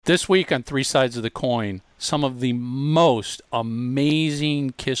This week on Three Sides of the Coin, some of the most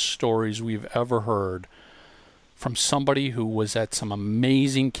amazing Kiss stories we've ever heard from somebody who was at some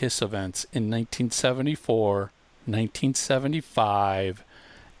amazing Kiss events in 1974, 1975,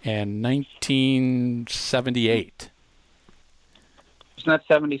 and 1978. Isn't that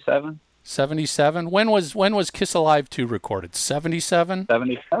 77? 77? When was Kiss Alive 2 recorded? 77?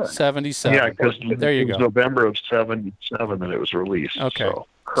 77. 77. Yeah, because there you it was go. November of 77 that it was released. Okay. So.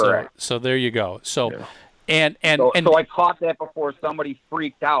 Correct. So there you go. So Yeah. and So I caught that before somebody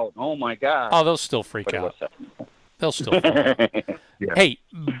freaked out. Oh my God. oh, they'll still freak But it out. was They'll still freak out. Yeah. Hey,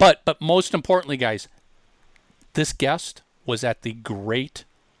 but most importantly, guys, this guest was at the Great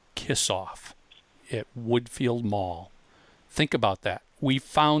Kiss Off at Woodfield Mall. Think about that. We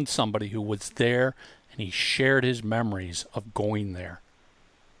found somebody who was there, and he shared his memories of going there.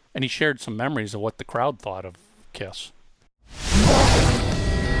 And he shared some memories of what the crowd thought of Kiss.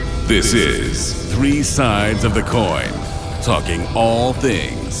 This is Three Sides of the Coin, talking all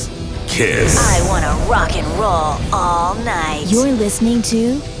things Kiss. I want to rock and roll all night. You're listening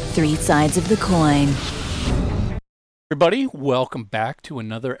to Three Sides of the Coin. Everybody, welcome back to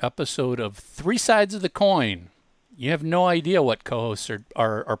another episode of Three Sides of the Coin. You have no idea what co-hosts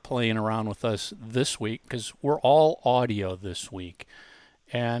are playing around with us this week because we're all audio this week.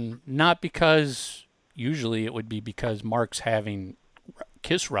 And not because, usually it would be because Mark's having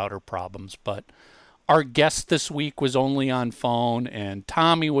Kiss router problems, but our guest this week was only on phone, and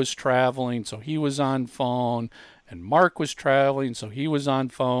Tommy was traveling, so he was on phone, and Mark was traveling, so he was on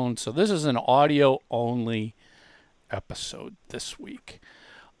phone. So this is an audio-only episode this week.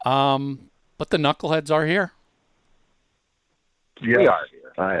 But the Knuckleheads are here. Yes, We are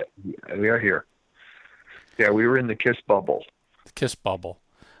here. We are here. Yeah, we were in the Kiss bubble. The Kiss bubble.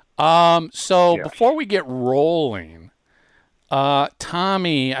 So Yeah. before we get rolling,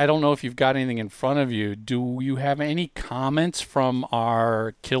 Tommy, I don't know if you've got anything in front of you. Do you have any comments from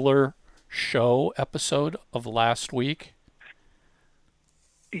our Killer Show episode of last week?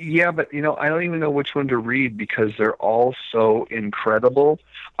 Yeah, but I don't even know which one to read because they're all so incredible.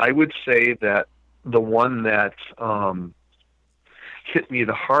 I would say that the one that hit me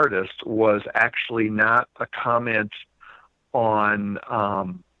the hardest was actually not a comment on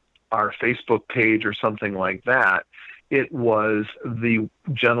our Facebook page or something like that. It was the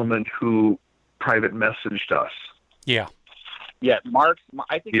gentleman who private messaged us. Yeah. Yeah, Mark's.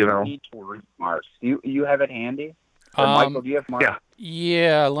 I think You you know. need to read Mark's. You have it handy? Or Michael, do you have Mark's? Yeah.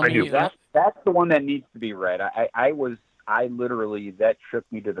 Yeah, let I me. do. That's the one that needs to be read. I literally, that shook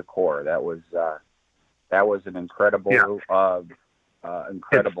me to the core. That was an incredible,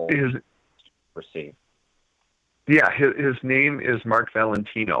 incredible receive. Yeah, his name is Mark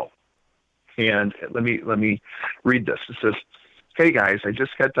Valentino. And let me read this. It says, "Hey guys, I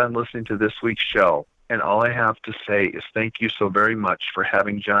just got done listening to this week's show, and all I have to say is thank you so very much for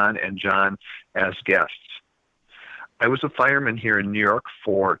having John and John as guests. I was a fireman here in New York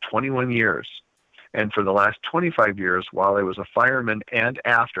for 21 years, and for the last 25 years, while I was a fireman and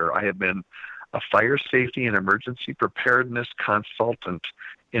after, I have been a fire safety and emergency preparedness consultant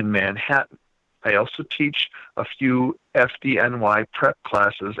in Manhattan. I also teach a few FDNY prep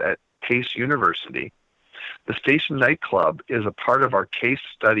classes at Case University. The Station Nightclub is a part of our case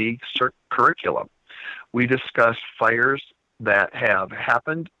study curriculum. We discuss fires that have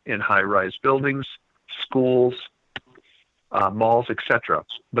happened in high-rise buildings, schools, malls, etc.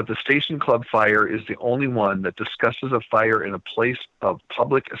 But the Station Club fire is the only one that discusses a fire in a place of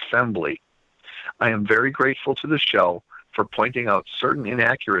public assembly. I am very grateful to the show for pointing out certain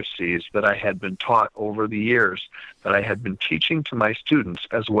inaccuracies that I had been taught over the years that I had been teaching to my students,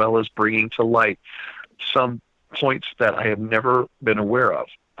 as well as bringing to light some points that I have never been aware of.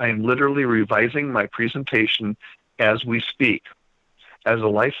 I am literally revising my presentation as we speak. As a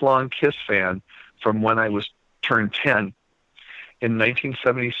lifelong Kiss fan from when I was turned 10 in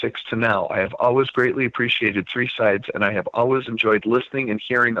 1976 to now, I have always greatly appreciated Three Sides, and I have always enjoyed listening and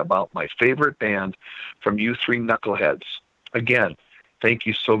hearing about my favorite band from you three knuckleheads. Again, thank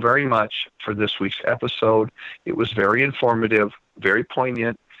you so very much for this week's episode. It was very informative, very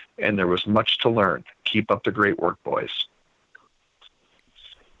poignant, and there was much to learn. Keep up the great work, boys."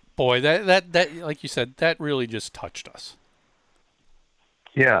 Boy, that like you said, that really just touched us.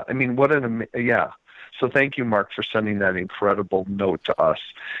 Yeah, I mean, yeah. So thank you, Mark, for sending that incredible note to us.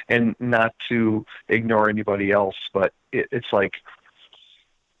 And not to ignore anybody else, but it's like,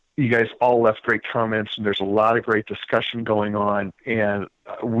 you guys all left great comments, and there's a lot of great discussion going on, and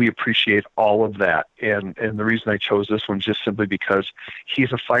we appreciate all of that. And the reason I chose this one just simply because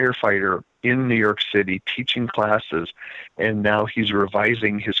he's a firefighter in New York City teaching classes, and now he's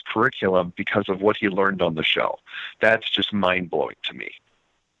revising his curriculum because of what he learned on the show. That's just mind-blowing to me.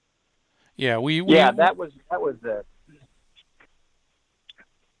 Yeah, that was it.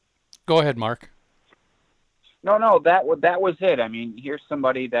 Go ahead, Mark. No, that was it. I mean, here's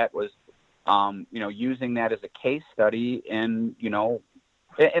somebody that was, using that as a case study, and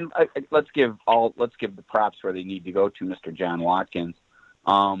let's give the props where they need to go to Mr. John Watkins.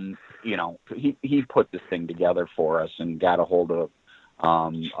 He put this thing together for us and got a hold of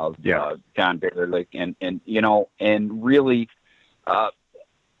John Baerlich, and really,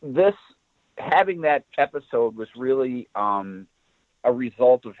 this having that episode was really a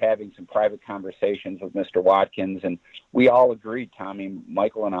result of having some private conversations with Mr. Watkins, and we all agreed, Tommy,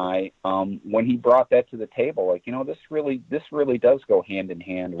 Michael, and I, when he brought that to the table, this really does go hand in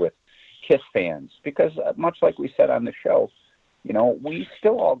hand with KISS fans, because much like we said on the show, we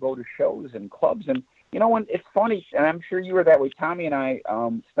still all go to shows and clubs, and when it's funny, and I'm sure you were that way. Tommy and I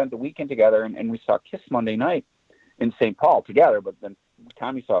spent the weekend together, and we saw KISS Monday night in St. Paul together, but then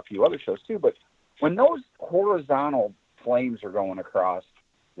Tommy saw a few other shows too. But when those horizontal flames are going across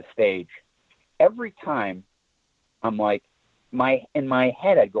the stage, every time I'm like, in my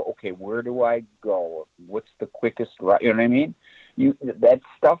head I'd go, okay, where do I go? What's the quickest route? You know what I mean? That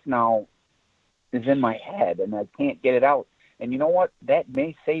stuff now is in my head, and I can't get it out. And you know what? That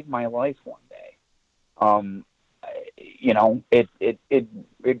may save my life one day. It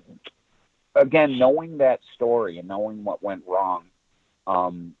again, knowing that story and knowing what went wrong,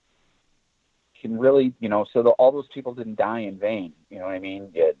 can really, so that all those people didn't die in vain. You know what I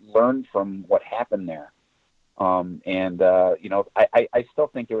mean? Learn from what happened there. I still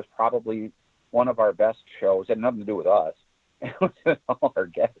think it was probably one of our best shows. It had nothing to do with us. It was all our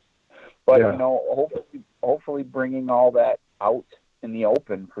guests. But, hopefully bringing all that out in the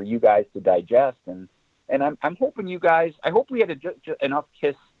open for you guys to digest. And I'm hoping you guys, I hope we had enough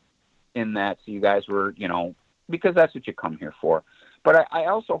KISS in that so you guys were, because that's what you come here for. But I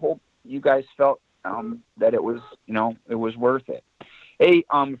also hope you guys felt that it was, it was worth it. Hey,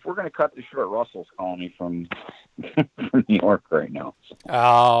 if we're going to cut this short, Russell's calling me from New York right now.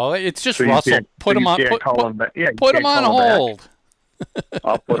 Oh, it's just so Russell. Put him on. Put him on hold.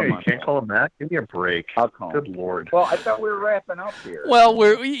 I'll put him on. You can't call him back. Give me a break. I'll call him. Good Lord. Well, I thought we were wrapping up here.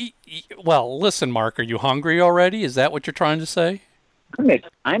 Well, listen, Mark. Are you hungry already? Is that what you're trying to say?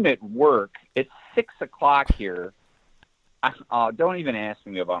 I'm at work. It's 6:00 here. Don't even ask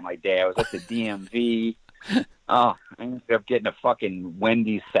me about my day. I was at the DMV. I ended up getting a fucking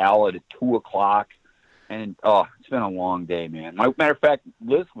Wendy's salad at 2:00. And, it's been a long day, man. Matter of fact,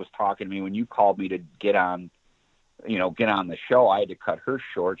 Liz was talking to me when you called me to get on the show. I had to cut her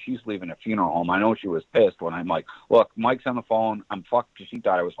short. She's leaving a funeral home. I know she was pissed when I'm like, look, Mike's on the phone. I'm fucked because she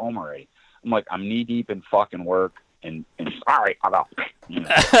thought I was home already. I'm like, I'm knee deep in fucking work. And all right, I'll go.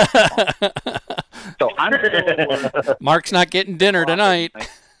 So I'm still Mark's not getting dinner tonight.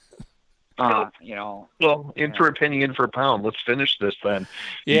 Well, in for a penny, in for a pound. Let's finish this then.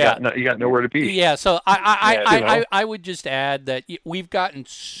 Yeah, you got nowhere to be. Yeah, so I would just add that we've gotten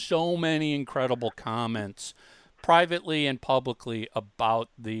so many incredible comments, privately and publicly, about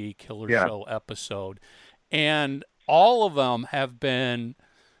the Killer Show episode, and all of them have been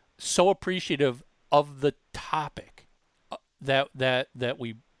so appreciative of the topic that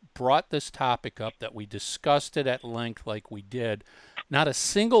we brought this topic up, that we discussed it at length like we did. Not a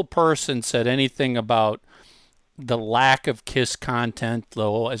single person said anything about the lack of KISS content,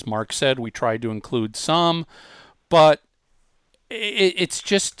 though, as Mark said, we tried to include some, but it's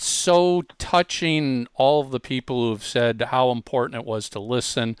just so touching, all of the people who have said how important it was to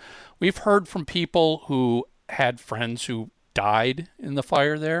listen. We've heard from people who had friends who died in the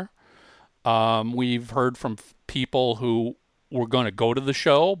fire there. We've heard from people who were going to go to the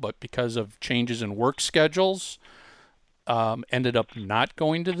show, but because of changes in work schedules, ended up not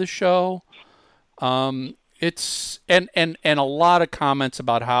going to the show. It's and a lot of comments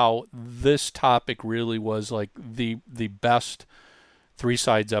about how this topic really was like the best Three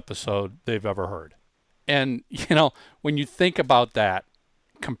Sides episode they've ever heard. And when you think about that,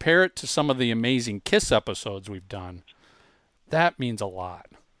 compare it to some of the amazing KISS episodes we've done, that means a lot.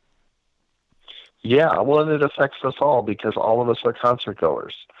 Yeah, well, and it affects us all because all of us are concert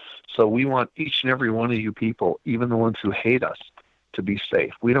goers. So we want each and every one of you people, even the ones who hate us, to be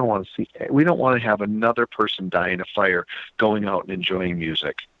safe. We don't want to have another person die in a fire going out and enjoying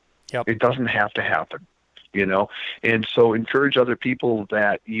music. Yep. It doesn't have to happen. And so encourage other people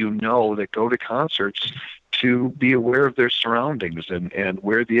that that go to concerts to be aware of their surroundings and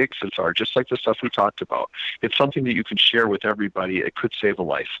where the exits are, just like the stuff we talked about. It's something that you can share with everybody. It could save a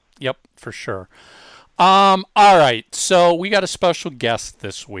life. Yep, for sure. All right, so we got a special guest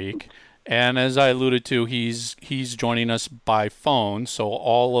this week, and as I alluded to, he's joining us by phone, so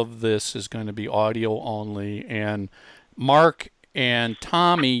all of this is going to be audio only. And Mark and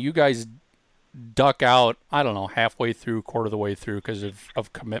Tommy, you guys duck out, I don't know, halfway through, quarter of the way through because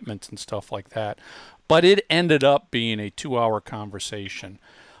of commitments and stuff like that. But it ended up being a 2-hour conversation.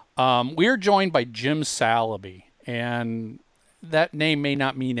 We are joined by Jim Salaby, and that name may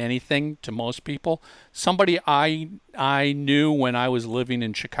not mean anything to most people. Somebody I knew when I was living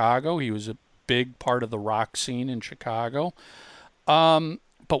in Chicago. He was a big part of the rock scene in Chicago. But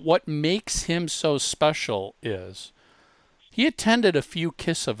what makes him so special is he attended a few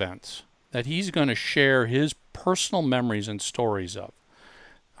KISS events that he's going to share his personal memories and stories of.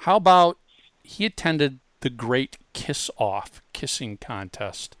 How about he attended the Great Kiss Off kissing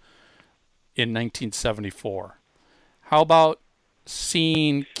contest in 1974? How about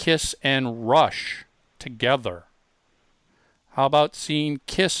seeing Kiss and Rush together? How about seeing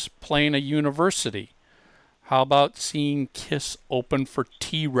Kiss playing a university? How about seeing Kiss open for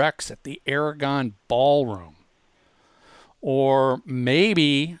T-Rex at the Aragon Ballroom? Or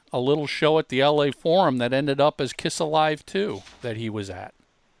maybe a little show at the LA Forum that ended up as Kiss Alive 2 that he was at.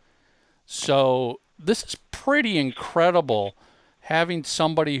 So this is pretty incredible, having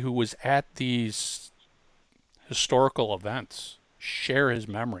somebody who was at these historical events share his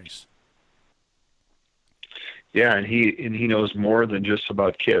memories. Yeah, and he knows more than just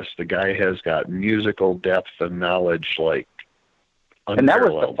about KISS. The guy has got musical depth and knowledge like unparalleled. And that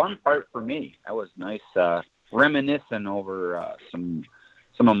was the fun part for me. That was nice, reminiscing over some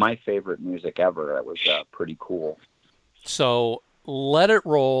of my favorite music ever. That was pretty cool. So let it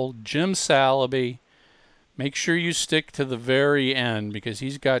roll, Jim Salaby. Make sure you stick to the very end because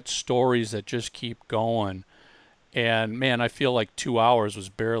he's got stories that just keep going. And, man, I feel like 2 hours was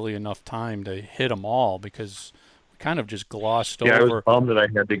barely enough time to hit them all because we kind of just glossed over. Yeah, I was bummed that I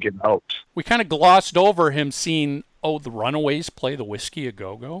had to get out. We kind of glossed over him seeing, the Runaways play the Whiskey A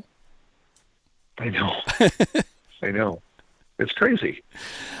Go-Go. I know. I know. It's crazy.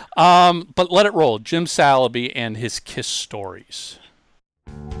 But let it roll. Jim Salaby and his KISS stories.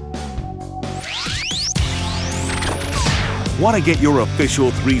 Want to get your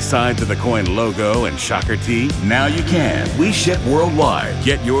official 3 Sides of the Coin logo and shocker tee? Now you can. We ship worldwide.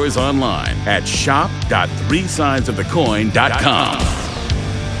 Get yours online at shop.3sidesofthecoin.com.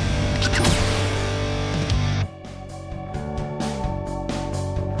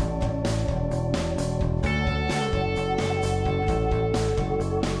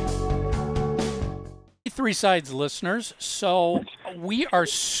 Three Sides listeners, so we are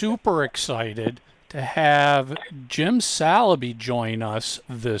super excited to have Jim Salaby join us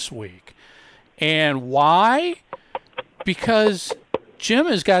this week. And why? Because Jim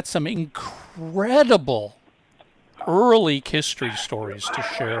has got some incredible early history stories to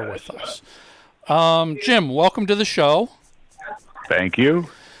share with us. Jim, welcome to the show. Thank you.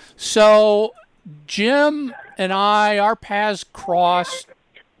 So Jim and our paths crossed,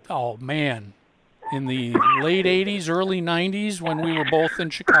 in the late 80s, early 90s when we were both in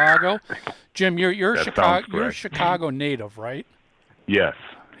Chicago. Jim, you're a Chicago native, right? Yes.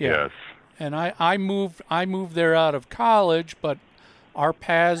 Yeah. Yes. And I moved there out of college, but our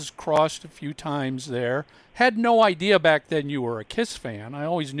paths crossed a few times there. Had no idea back then you were a KISS fan. I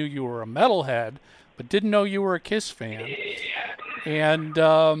always knew you were a metalhead, but didn't know you were a KISS fan.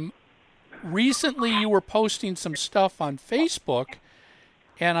 And recently you were posting some stuff on Facebook,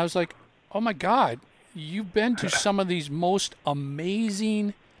 and I was like, oh my God, you've been to some of these most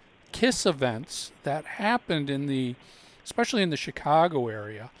amazing KISS events that happened especially in the Chicago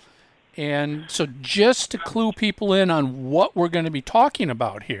area. And so just to clue people in on what we're going to be talking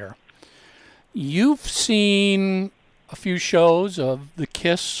about here, you've seen a few shows of the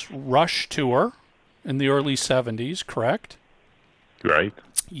KISS Rush tour in the early 70s, correct? Right.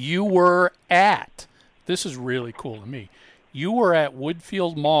 You were this is really cool to me, you were at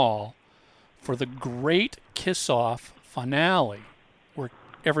Woodfield Mall for the Great Kiss Off finale, where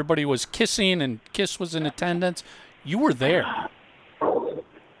everybody was kissing and KISS was in attendance. You were there.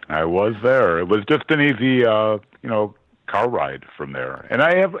 I was there. It was just an easy, car ride from there. And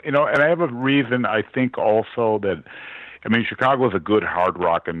I have a reason. I think also that, Chicago is a good hard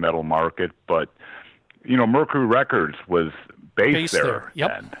rock and metal market, but Mercury Records was based there. Yep.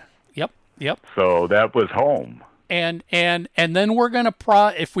 Then. Yep. So that was home. and then we're gonna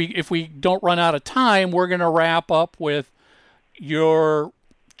if we don't run out of time, we're gonna wrap up with your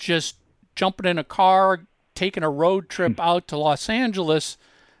just jumping in a car, taking a road trip out to Los Angeles,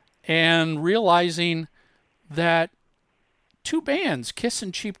 and realizing that two bands, Kiss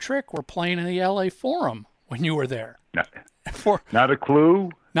and Cheap Trick, were playing in the LA Forum when you were there. Not a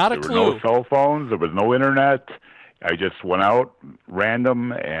clue. Not a clue. There were no cell phones. There was no internet. I just went out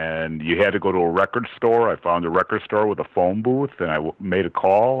random, and you had to go to a record store. I found a record store with a phone booth, and I made a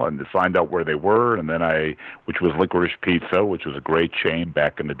call and to find out where they were. And then which was Licorice Pizza, which was a great chain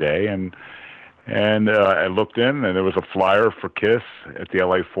back in the day, and I looked in, and there was a flyer for Kiss at the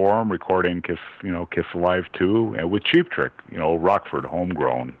LA Forum recording Kiss, Kiss Alive 2, and with Cheap Trick, Rockford,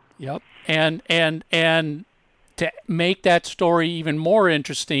 homegrown. Yep, and to make that story even more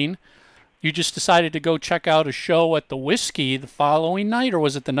interesting, you just decided to go check out a show at the Whiskey the following night, or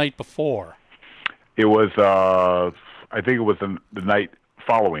was it the night before? It was, I think it was the night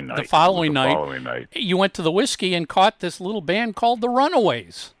following night. The following night. You went to the Whiskey and caught this little band called the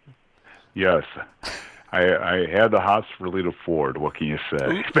Runaways. Yes. I had the hots for Lita Ford. What can you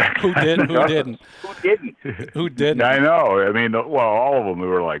say? Who didn't? Who didn't? I know. I mean, all of them, we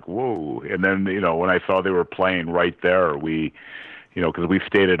were like, whoa. And then, when I saw they were playing right there, because we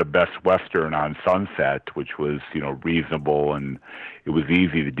stayed at a Best Western on Sunset, which was, reasonable, and it was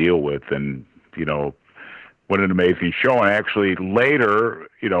easy to deal with. And, what an amazing show. And actually later,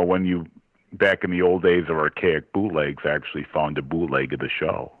 when back in the old days of archaic bootlegs, I actually found a bootleg of the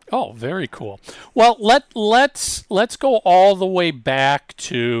show. Oh, very cool. Well, let's go all the way back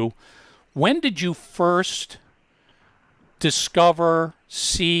to when did you first discover,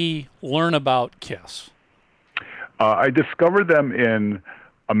 see, learn about Kiss? I discovered them in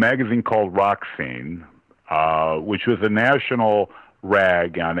a magazine called Rock Scene, which was a national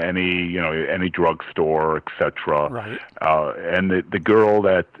rag on any drugstore, etc. Right. And the girl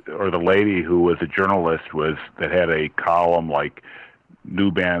or the lady who was a journalist that had a column like new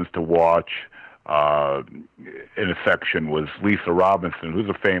bands to watch in a section was Lisa Robinson, who's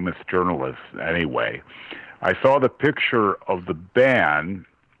a famous journalist anyway. I saw the picture of the band,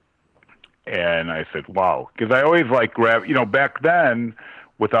 and I said, wow, because I always back then,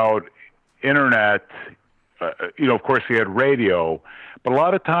 without internet, of course you had radio, but a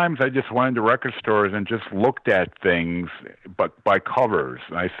lot of times I just went into record stores and just looked at things, but by covers.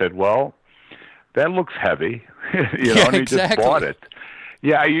 And I said, well, that looks heavy, and you just bought it.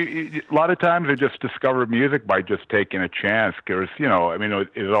 Yeah, a lot of times I just discovered music by just taking a chance. Because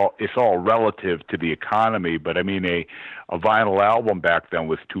it's all relative to the economy. But I mean, a vinyl album back then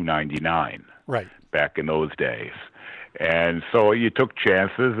was $2.99. Right. Back in those days, and so you took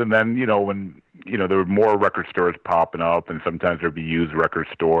chances. And then when there were more record stores popping up, and sometimes there'd be used record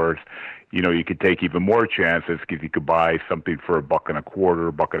stores. You could take even more chances because you could buy something for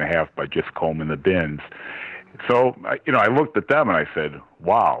 $1.25, $1.50 by just combing the bins. So, I looked at them and I said,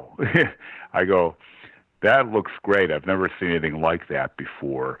 wow. I go, that looks great. I've never seen anything like that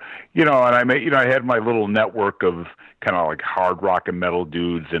before. And I had my little network of kind of like hard rock and metal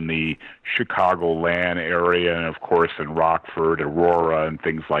dudes in the Chicagoland area, and of course in Rockford, Aurora, and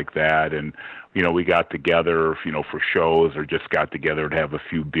things like that. And, we got together, for shows, or just got together to have a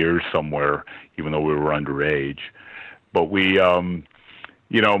few beers somewhere, even though we were underage. But we,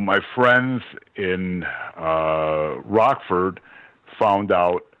 my friends in Rockford found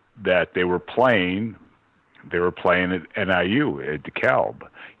out that they were playing at NIU at DeKalb.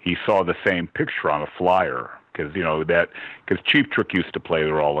 He saw the same picture on a flyer because Cheap Trick used to play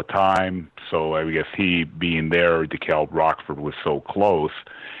there all the time. So I guess he being there, DeKalb, Rockford was so close.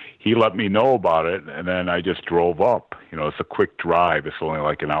 He let me know about it, and then I just drove up. It's a quick drive. It's only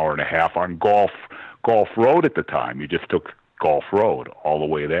like an hour and a half on Golf Road at the time. You just took Golf Road all the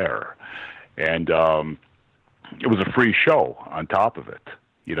way there, and it was a free show on top of it,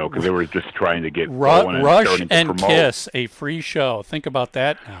 because they were just trying to get Rush and Kiss, a free show. Think about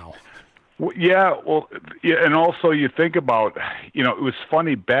that now. Well, and also you think about, it was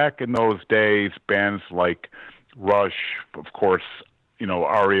funny back in those days. Bands like Rush, of course,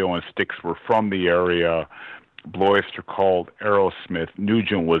 REO and Styx were from the area. Blue Oyster Cult, Aerosmith.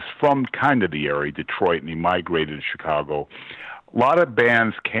 Nugent was from kind of the area, Detroit, and he migrated to Chicago. A lot of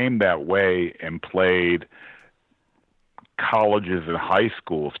bands came that way and played colleges and high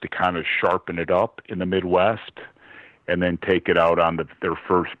schools to kind of sharpen it up in the Midwest and then take it out on their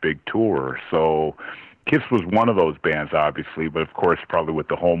first big tour. So Kiss was one of those bands, obviously, but of course probably with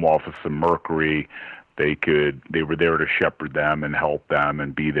the home office of Mercury, they were there to shepherd them and help them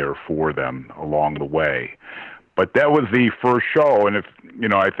and be there for them along the way. But that was the first show, and if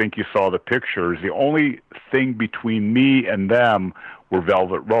I think you saw the pictures. The only thing between me and them were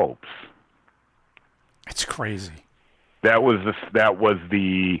velvet ropes. It's crazy. That was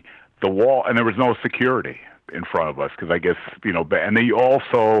the wall, and there was no security in front of us because I guess and they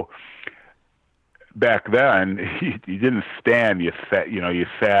also back then you didn't stand, you sat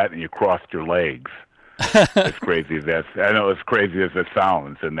and you crossed your legs. As crazy as that, I know, as crazy as it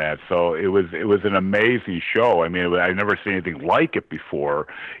sounds, and that. So it was an amazing show. I mean, I've never seen anything like it before.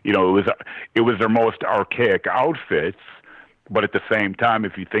 It was their most archaic outfits, but at the same time,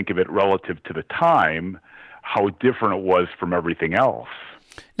 if you think of it relative to the time, how different it was from everything else.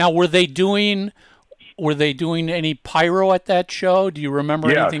 Now, were they doing any pyro at that show? Do you remember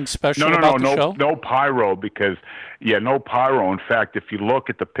anything special about the show? No pyro no pyro. In fact, if you look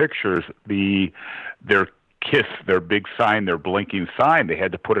at the pictures, their KISS, their big sign, their blinking sign, they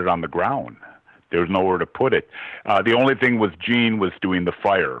had to put it on the ground. There was nowhere to put it. The only thing was Gene was doing the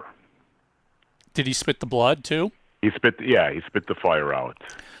fire. Did he spit the blood too? He spit the fire out.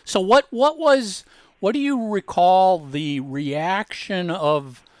 So what do you recall the reaction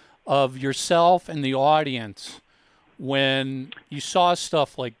of yourself and the audience when you saw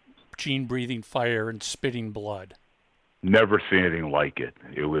stuff like Gene breathing fire and spitting blood? Never seen anything like it.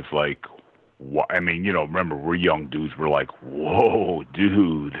 It was like, I mean, remember, we're young dudes. We're like, whoa,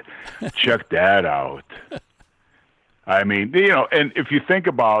 dude, check that out. I mean, and if you think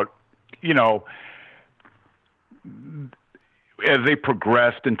about, as they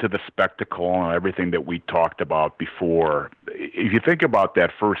progressed into the spectacle and everything that we talked about before, if you think about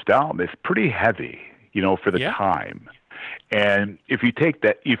that first album, it's pretty heavy, for the time. And if you take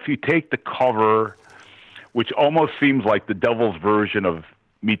the cover, which almost seems like the devil's version of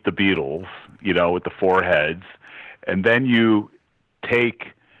Meet the Beatles, with the four heads, and then you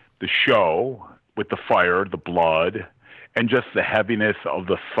take the show with the fire, the blood, and just the heaviness of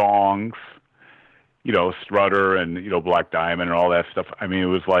the songs, Strutter and, Black Diamond and all that stuff. I mean, it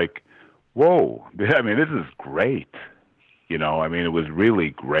was like, whoa, I mean, this is great. I mean, it was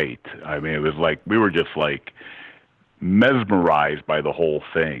really great. I mean, it was like, we were just like mesmerized by the whole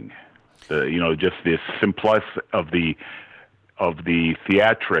thing. Just the simplicity of the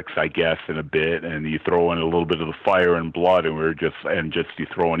theatrics, I guess, in a bit, and you throw in a little bit of the fire and blood, and you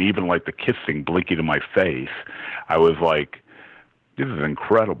throw in even like the kissing blinking in my face. I was like, this is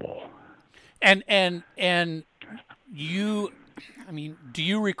incredible. And you, I mean, do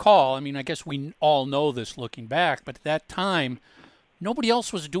you recall? I mean, I guess we all know this looking back, but at that time, nobody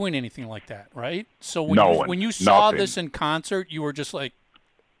else was doing anything like that, right? So when you saw this in concert, you were just like,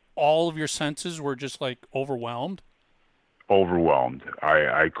 all of your senses were just like overwhelmed? Overwhelmed.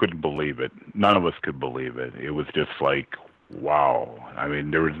 I couldn't believe it. None of us could believe it. It was just like, wow. I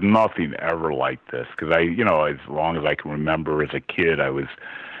mean, there was nothing ever like this. Because as long as I can remember as a kid, I was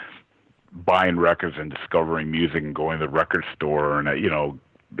buying records and discovering music and going to the record store, and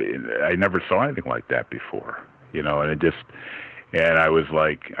I never saw anything like that before. And I was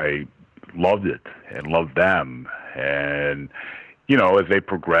like, I loved it and loved them, and as they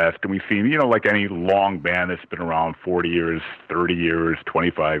progressed, and we've seen, like any long band that's been around 40 years, 30 years,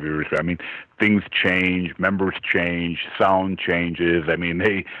 25 years, I mean, things change, members change, sound changes. I mean,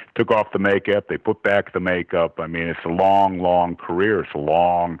 they took off the makeup, they put back the makeup. I mean, it's a long, long career. It's a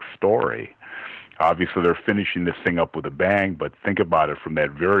long story. Obviously, they're finishing this thing up with a bang, but think about it, from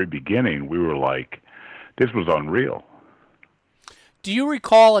that very beginning, we were like, this was unreal. Do you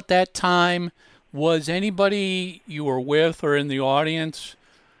recall at that time, was anybody you were with or in the audience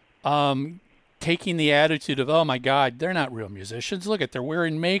taking the attitude of, oh my God, they're not real musicians. Look they're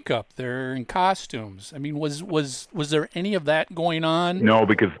wearing makeup, they're in costumes. I mean, was there any of that going on? No,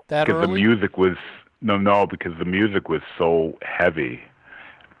 because the music was because the music was so heavy.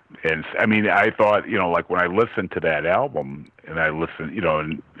 And I mean, I thought, like when I listened to that album, and I listened,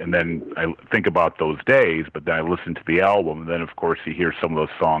 and then I think about those days, but then I listened to the album, and then of course you hear some of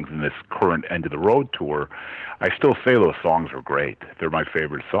those songs in this current End of the Road tour. I still say those songs are great. They're my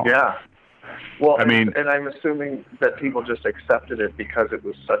favorite songs. Yeah. Well, and I'm assuming that people just accepted it because it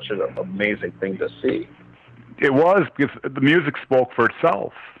was such an amazing thing to see. It was, because the music spoke for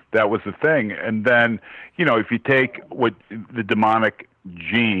itself. That was the thing. And then, if you take what the demonic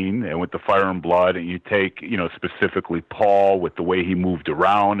Gene and with the fire and blood, and you take, specifically Paul with the way he moved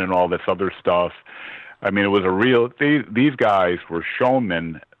around and all this other stuff. I mean, it was a real, these guys were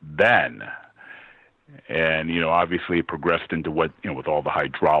showmen then. And, obviously it progressed into what, with all the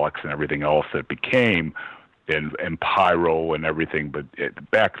hydraulics and everything else that it became, and pyro and everything. But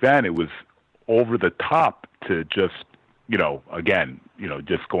back then it was over the top to just, again,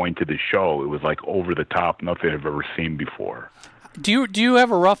 just going to the show. It was like over the top, nothing I've ever seen before. Do you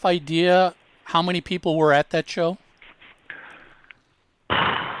have a rough idea how many people were at that show?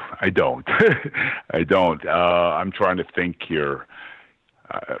 I don't. I don't. I'm trying to think here.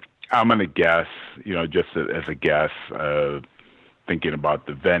 I'm going to guess, just as a guess, thinking about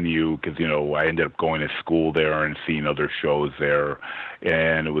the venue, because, I ended up going to school there and seeing other shows there,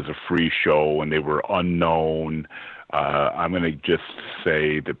 and it was a free show, and they were unknown. I'm going to just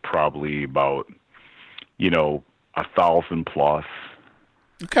say that probably about, 1,000 plus.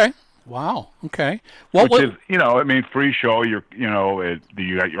 Okay. Wow. Okay. Which is, free show. You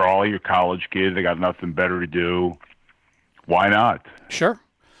got all your college kids. They got nothing better to do. Why not? Sure.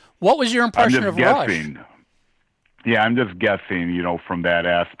 What was your impression of guessing. Rush? Yeah, I'm just guessing, from that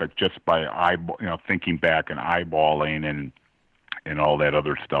aspect, just by thinking back and eyeballing and all that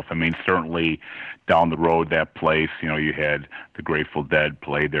other stuff. I mean, certainly down the road, that place, you had the Grateful Dead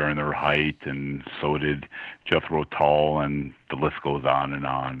play there in their height, and so did Jethro Tull, and the list goes on and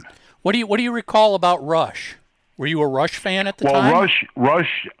on. What do you recall about Rush? Were you a Rush fan at the time? Well,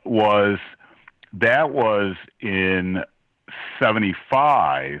 Rush was in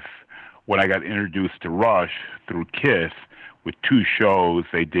 75 when I got introduced to Rush through KISS with two shows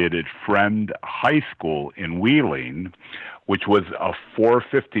they did at Friend High School in Wheeling, which was a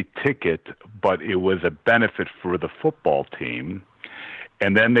 $4.50 ticket, but it was a benefit for the football team.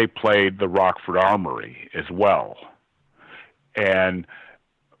 And then they played the Rockford Armory as well. And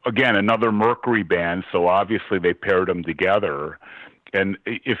again, another Mercury band, so obviously they paired them together. And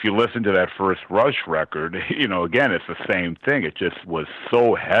if you listen to that first Rush record, again, it's the same thing. It just was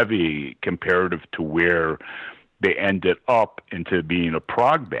so heavy comparative to where they ended up into being a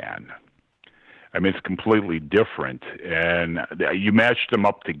prog band. I mean, it's completely different. And you matched them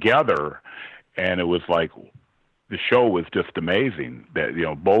up together, and it was like the show was just amazing. That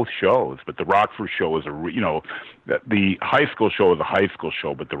both shows, but the Rockford show was the high school show was a high school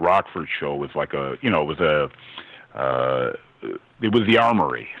show, but the Rockford show was like it was the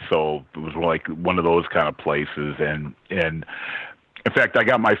Armory, so it was like one of those kind of places. And in fact, I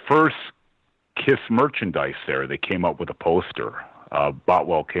got my first KISS merchandise there. They came up with a poster.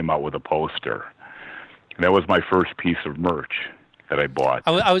 Botwell came out with a poster. And that was my first piece of merch that I bought.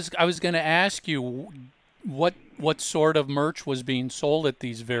 I was going to ask you what sort of merch was being sold at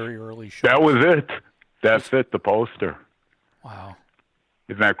these very early shows. That was it. That's it, the poster. Wow.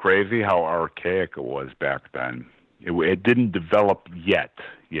 Isn't that crazy how archaic it was back then? It didn't develop yet,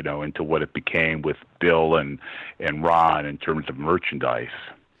 into what it became with Bill and Ron in terms of merchandise.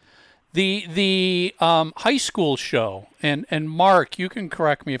 The high school show, and Mark, you can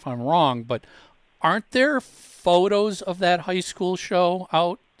correct me if I'm wrong, but aren't there photos of that high school show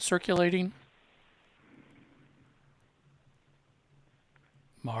out circulating?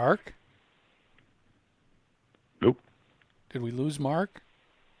 Mark? Nope. Did we lose Mark?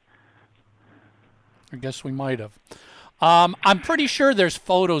 I guess we might have. I'm pretty sure there's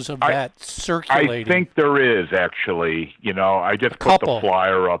photos of that circulating. I think there is, actually. I just put the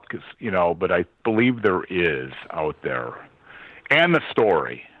flyer up, but I believe there is out there. And the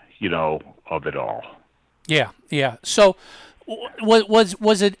story, of it all. Yeah. So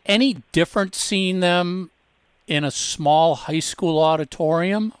was it any different seeing them in a small high school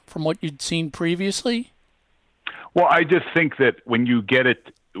auditorium from what you'd seen previously? Well, I just think that when you get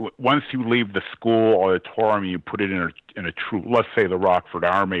it, once you leave the school auditorium, you put it in a true, let's say the Rockford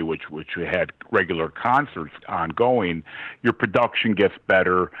Army, which had regular concerts ongoing, your production gets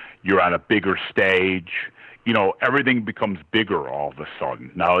better. You're on a bigger stage. Everything becomes bigger all of a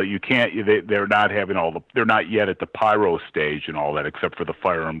sudden. Now you can't. They're not having they're not yet at the pyro stage and all that, except for the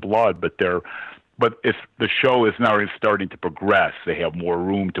Fire and Blood. But the show is now starting to progress. They have more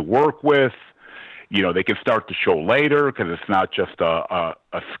room to work with. They can start the show later because it's not just a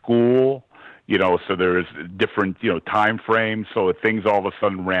school, so there's different, time frames. So things all of a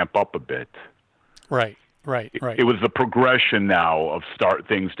sudden ramp up a bit. Right. It was the progression now of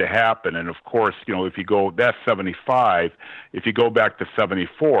things to happen. And of course, if you go, that's 75. If you go back to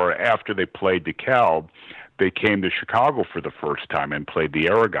 74, after they played DeKalb, they came to Chicago for the first time and played the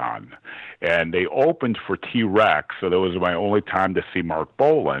Aragon. And they opened for T-Rex, so that was my only time to see Mark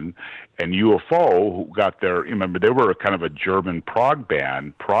Bolan. And UFO, who got their, remember, they were kind of a German prog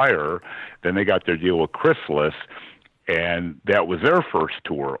band prior. Then they got their deal with Chrysalis, and that was their first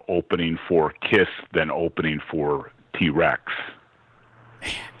tour, opening for KISS, then opening for T-Rex.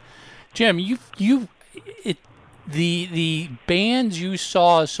 Jim, the bands you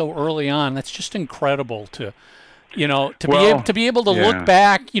saw so early on, that's just incredible to to be able to look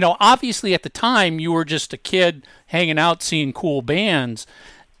back, obviously at the time you were just a kid hanging out, seeing cool bands,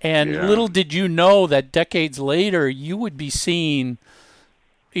 and little did you know that decades later you would be seeing,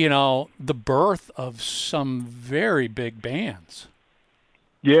 the birth of some very big bands.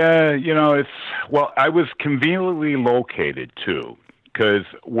 Yeah, I was conveniently located too, because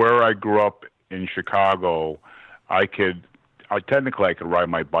where I grew up in Chicago, I could ride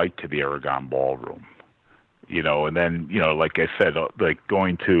my bike to the Aragon Ballroom, and then, like I said, like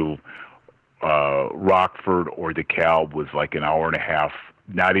going to Rockford or DeKalb was like an hour and a half,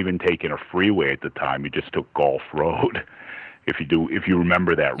 not even taking a freeway at the time. You just took Gulf Road. If you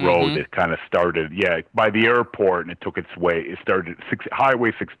remember that road, it kind of started, by the airport, and it started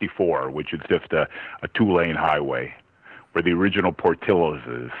Highway 64, which is just a 2-lane highway, where the original Portillo's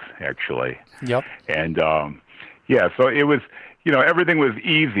is, actually. Yep. And, so it was, everything was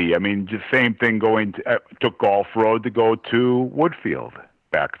easy. I mean, just same thing took Gulf Road to go to Woodfield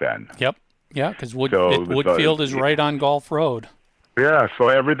back then. Yep. Yeah, because Woodfield is right on Gulf Road. Yeah, so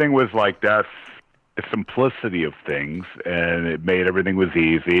everything was like that. The simplicity of things, and it made everything was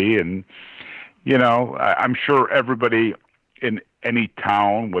easy. And I'm sure everybody in any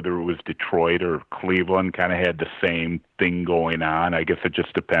town, whether it was Detroit or Cleveland, kind of had the same thing going on. I guess it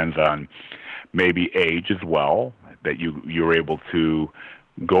just depends on maybe age as well, that you're able to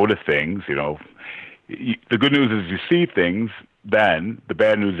go to things. The good news is you see things. Then the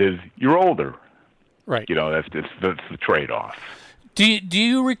bad news is you're older. Right. That's the trade-off. Do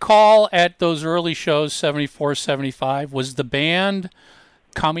you recall at those early shows, 74, 75, was the band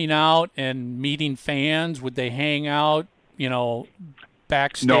coming out and meeting fans? Would they hang out,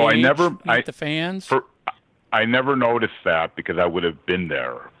 backstage? No, I never. Meet the fans? I never noticed that because I would have been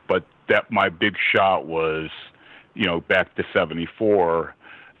there. But that my big shot was, back to 74,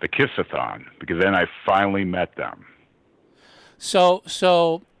 the Kiss-a-thon, because then I finally met them. So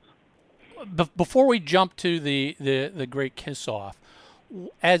before we jump to the great Kiss-Off,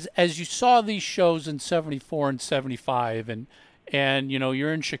 as you saw these shows in 74 and 75, and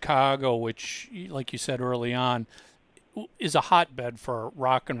you're in Chicago, which, like you said early on, is a hotbed for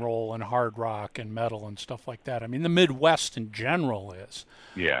rock and roll and hard rock and metal and stuff like that. I mean, the Midwest in general is.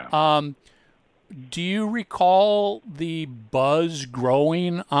 Yeah. Do you recall the buzz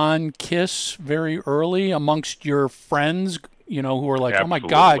growing on Kiss very early amongst your friends, who were like, Absolutely. "Oh my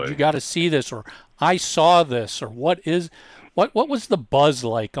God, you got to see this," or "I saw this," or what was the buzz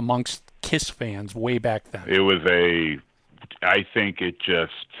like amongst Kiss fans way back then? It was I think it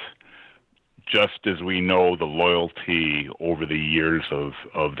just as we know the loyalty over the years of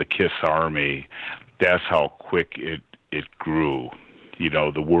the Kiss Army, that's how quick it grew.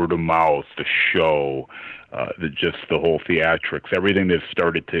 The word of mouth, the show, the whole theatrics, everything that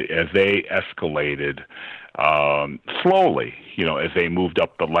started as they escalated slowly, as they moved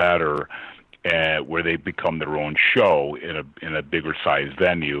up the ladder, where they become their own show in a bigger size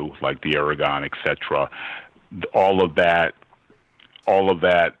venue like the Aragon, etc. All of that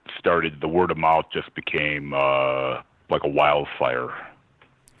started. The word of mouth just became like a wildfire.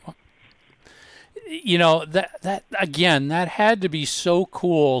 That again, that had to be so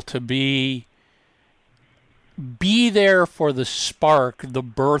cool to be there for the spark, the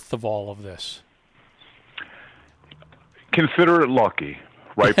birth of all of this. Consider it lucky.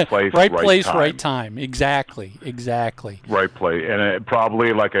 Right place, right place, right time. Exactly. Right place, and it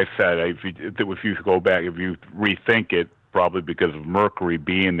probably, like I said, if you go back, if you rethink it, probably because of Mercury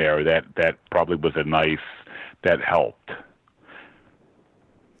being there, that probably was that helped.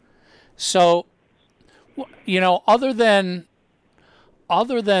 So, other than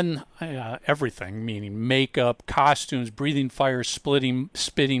everything, meaning makeup, costumes, breathing fire,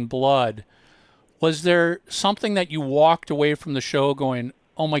 spitting blood, was there something that you walked away from the show going,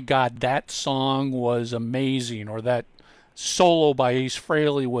 "Oh my God, that song was amazing," or that solo by Ace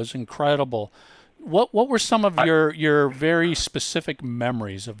Frehley was incredible? What were some of your very specific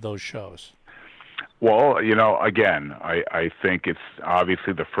memories of those shows? Well, again, I think it's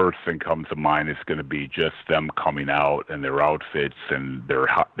obviously the first thing comes to mind is going to be just them coming out and their outfits and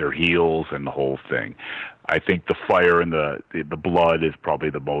their heels and the whole thing. I think the fire and the blood is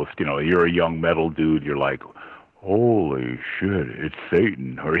probably the most, you're a young metal dude, you're like, holy shit, it's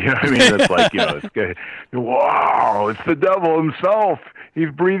Satan. Or, it's like, it's, wow, it's the devil himself.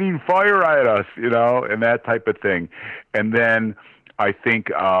 He's breathing fire at us, and that type of thing. And then I think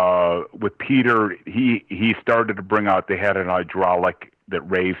with Peter, he started to bring out, they had an hydraulic that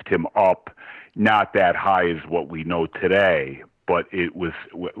raised him up, not that high as what we know today, but it was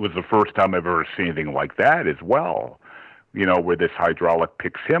the first time I've ever seen anything like that as well, where this hydraulic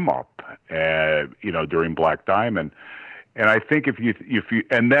picks him up, during Black Diamond. And I think if you,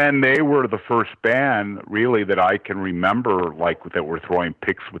 and then they were the first band really that I can remember, like, that were throwing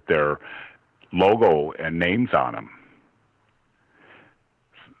picks with their logo and names on them.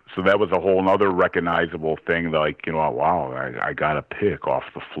 So that was a whole other recognizable thing, like, wow, I got a pick off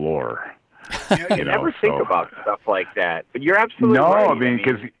the floor. You never think about stuff like that, but you're absolutely right. No, I mean,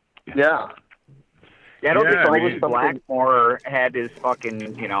 because... Yeah, I don't think Elvis Blackmore had his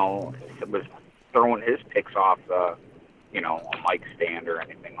fucking, was throwing his picks off the, a mic stand or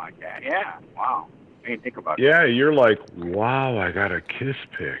anything like that. Yeah, wow. I didn't think about it. Yeah, you're like, wow, I got a Kiss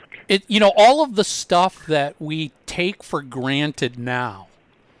pick. All of the stuff that we take for granted now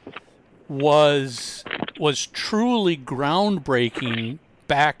was truly groundbreaking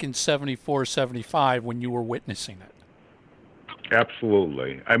back in 74, 75 when you were witnessing it.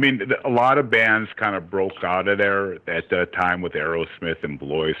 Absolutely. I mean, a lot of bands kind of broke out of there at that time with Aerosmith and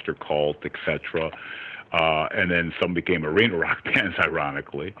Blue Oyster Cult, etc. And then some became arena rock bands,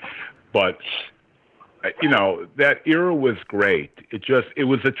 ironically. But, that era was great. It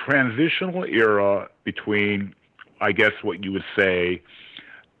was a transitional era between, I guess what you would say,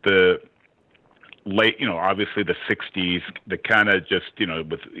 the late, obviously the 60s, the kind of just,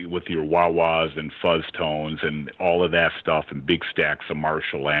 with your wah-wahs and fuzz tones and all of that stuff and big stacks of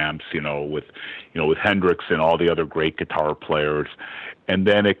Marshall amps, with Hendrix and all the other great guitar players. And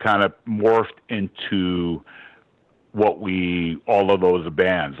then it kind of morphed into all of those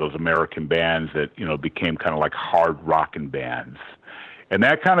bands, those American bands that, became kind of like hard rockin' bands. And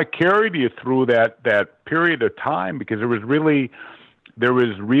that kind of carried you through that period of time because there was really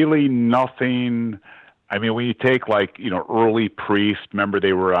nothing. I mean, when you take early Priest, remember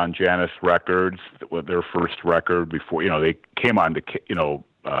they were on Janus Records with their first record before, they came on to,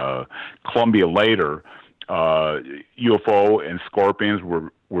 Columbia later. UFO and Scorpions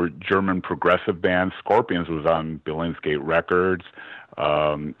were German progressive bands. Scorpions was on Billingsgate Records.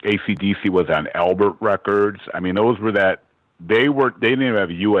 AC/DC was on Albert Records. I mean, those were they didn't even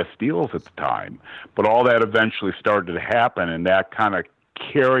have U.S. deals at the time, but all that eventually started to happen, and that kind of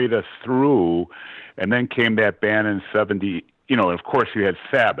carried us through. And then came that band in 70, and of course you had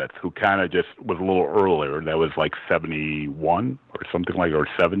Sabbath, who kind of just was a little earlier. That was like 71 or something like, or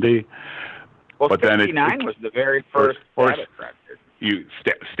 70. Well, but 69 was the very first Sabbath record. You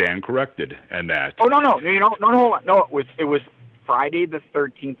stand corrected in that. Oh, no, hold on. No, it was Friday the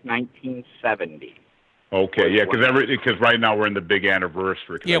 13th, 1970. Okay, yeah, because right now we're in the big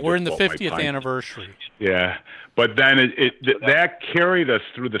anniversary. Yeah, we're in the 50th anniversary. Yeah, but then that carried us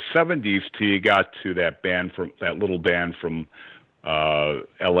through the 70s till you got to that little band from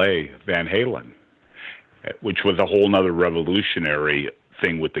L.A., Van Halen, which was a whole nother revolutionary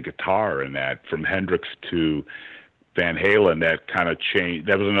thing with the guitar, and that from Hendrix to Van Halen, that kind of changed.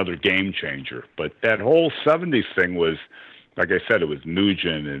 That was another game changer. But that whole 70s thing was, like I said, it was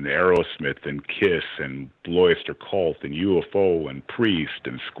Nugent and Aerosmith and Kiss and Blue Oyster Cult and UFO and Priest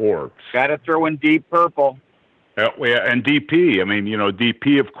and Scorps. Got to throw in Deep Purple. Yeah, and DP. I mean,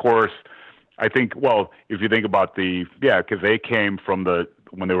 DP, of course, I think, well, if you think about because they came from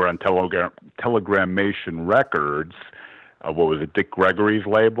when they were on Telegramation Records, what was it, Dick Gregory's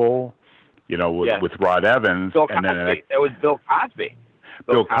label, with Rod Evans. Bill Cosby. That was Bill Cosby.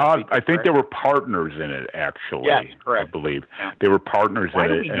 Bill Cosby. I think they were partners in it, actually. Yes, correct. I believe. Yeah. They were partners Why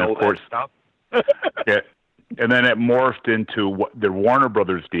in do it. We and know of course, that stuff? yeah, and then it morphed into the Warner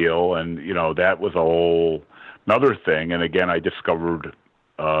Brothers deal, and, that was a whole another thing. And again, I discovered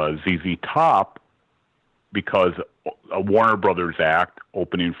ZZ Top because a Warner Brothers act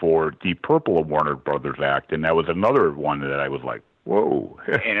opening for Deep Purple, a Warner Brothers act, and that was another one that I was like, whoa.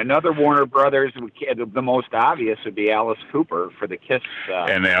 And another Warner Brothers, the most obvious would be Alice Cooper for the Kiss.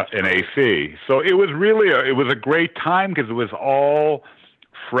 And AC. So it was really it was a great time because it was all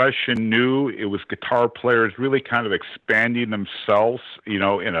fresh and new. It was guitar players really kind of expanding themselves,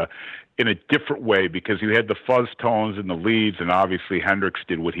 in a different way, because you had the fuzz tones and the leads, and obviously Hendrix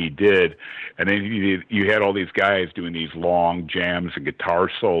did what he did, and then you had all these guys doing these long jams and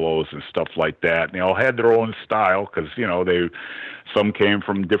guitar solos and stuff like that, and they all had their own style because some came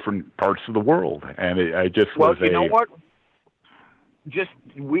from different parts of the world, and know what?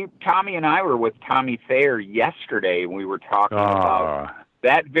 Tommy and I were with Tommy Thayer yesterday, and we were talking about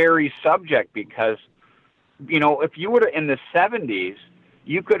that very subject because, if you would have in the 70s.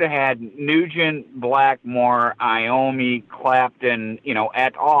 You could have had Nugent, Blackmore, Iommi, Clapton,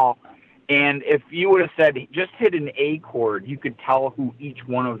 et al. And if you would have said just hit an A chord, you could tell who each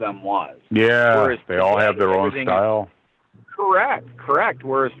one of them was. Yeah, whereas they all have their own style. Correct.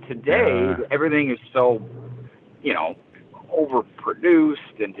 Whereas today, everything is so,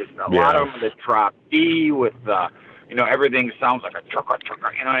 overproduced, and just a lot of them that drop D with everything sounds like a chugga.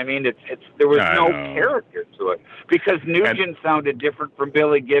 You know what I mean? There was no character to it, because Nugent sounded different from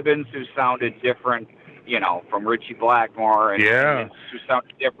Billy Gibbons, who sounded different, from Richie Blackmore, and who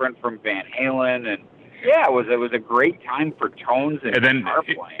sounded different from Van Halen, and it was a great time for tones and guitar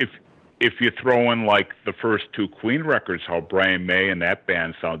playing. If you throw in like the first two Queen records, how Brian May and that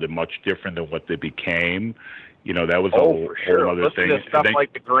band sounded much different than what they became, that was a whole other thing. To stuff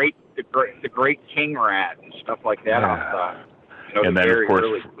like the great King Rat and stuff like that off and then very of course,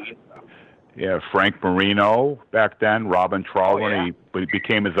 early Queen stuff. Yeah, Frank Marino back then, Robin Traugott, he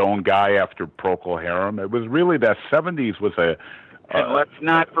became his own guy after Procol Harum. It was really that 70s was a... and let's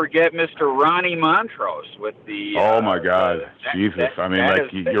not forget Mr. Ronnie Montrose with the... oh, my God. Jesus.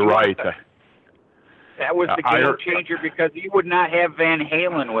 You're right. That was the game changer, because you would not have Van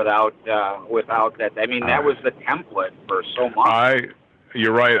Halen without that. I mean, that was the template for so much.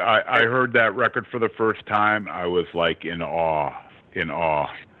 You're right. I heard that record for the first time. I was like in awe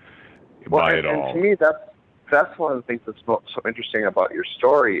by it all. And to me, that's one of the things that's so interesting about your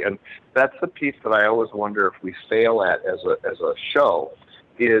story, and that's the piece that I always wonder if we fail at as a show,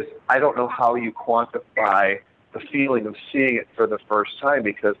 is I don't know how you quantify the feeling of seeing it for the first time,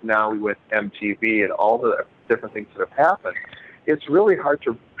 because now with MTV and all the different things that have happened, it's really hard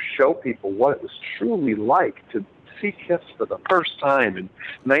to show people what it was truly like to see Kiss for the first time in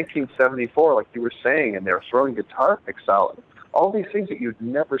 1974, like you were saying, and they're throwing guitar picks out. All these things that you'd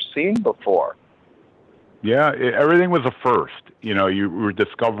never seen before. Yeah, everything was a first. You were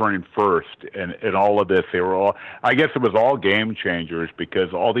discovering first, and all of this, they were all, I guess it was all game changers,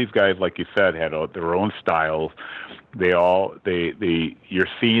 because all these guys, like you said, had their own styles. You're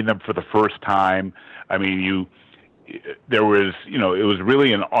seeing them for the first time. I mean, there was, it was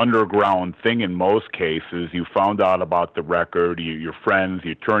really an underground thing in most cases. You found out about the record, your friends,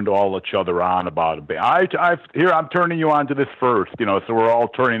 you turned all each other on about it. I'm turning you on to this first, so we're all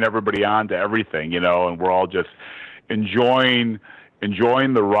turning everybody on to everything, and we're all just enjoying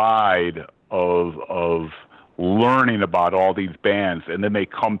the ride of learning about all these bands, and then they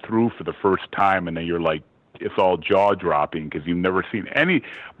come through for the first time, and then you're like, it's all jaw-dropping, because you've never seen any,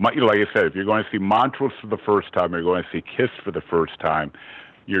 like I said, if you're going to see Montrose for the first time, or you're going to see Kiss for the first time,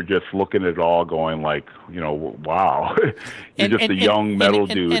 you're just looking at it all going like, wow. You're just a young metal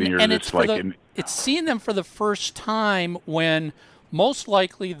dude, and you're just like... it's seeing them for the first time when most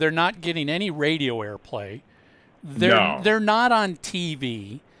likely they're not getting any radio airplay. They're not on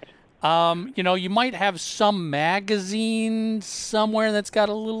TV. You might have some magazine somewhere that's got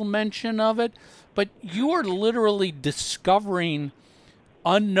a little mention of it, but you are literally discovering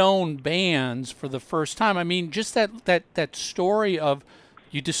unknown bands for the first time. I mean, just that story of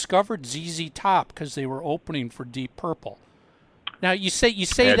you discovered ZZ Top because they were opening for Deep Purple. Now you say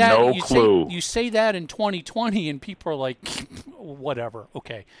that no clue. You say that in 2020, and people are like, whatever,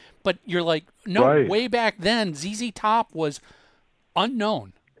 okay. But you're like, no, right. Way back then, ZZ Top was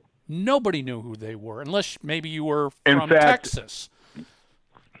unknown. Nobody knew who they were, unless maybe you were from Texas.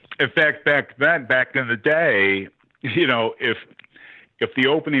 In fact, back in the day, if the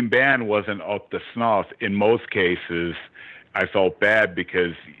opening band wasn't up to snuff, in most cases, I felt bad,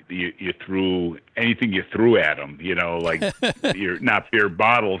 because you threw anything you threw at them, like you're not beer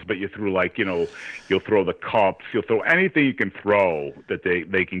bottles, but you threw you'll throw the cups, you'll throw anything you can throw that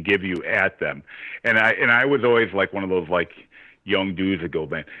they can give you at them. And I was always like one of those like young dudes that go,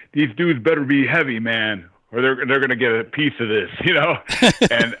 man, these dudes better be heavy, man, or they're going to get a piece of this,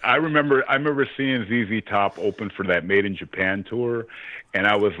 And I remember seeing ZZ Top open for that Made in Japan tour, and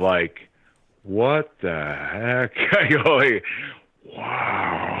I was like, what the heck? I go like,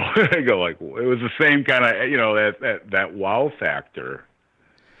 wow. I go like, it was the same kind of, that wow factor.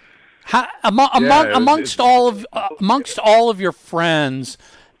 Amongst all of your friends,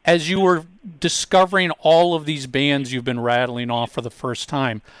 as you were discovering all of these bands you've been rattling off for the first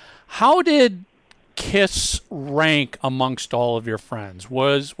time, how did Kiss rank amongst all of your friends?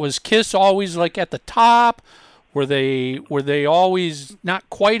 Was Kiss always like at the top? Were they always not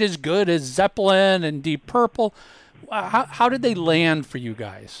quite as good as Zeppelin and Deep Purple? How did they land for you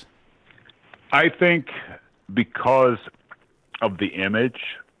guys? I think because of the image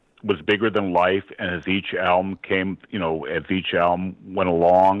was bigger than life, and as each album went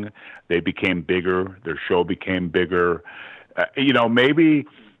along, they became bigger. Their show became bigger.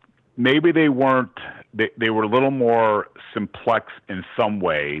 Maybe they weren't. They were a little more simplex in some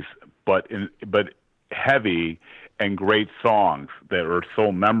ways, but heavy and great songs that are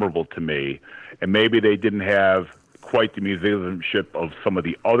so memorable to me. And maybe they didn't have quite the musicianship of some of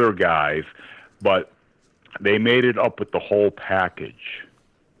the other guys, but they made it up with the whole package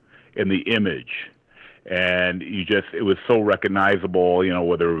and the image. And it was so recognizable,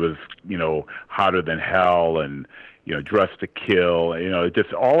 whether it was, Hotter Than Hell and, Dressed to Kill,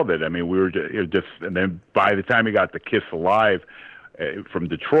 just all of it. I mean, we were just, and then by the time we got to Kiss Alive from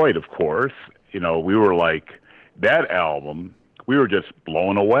Detroit, of course, we were like, that album, we were just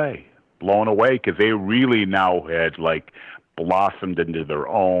blown away because they really now had like blossomed into their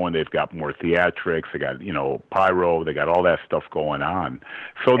own. They've got more theatrics. They got, pyro. They got all that stuff going on.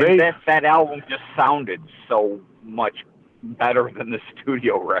 So that album just sounded so much better than the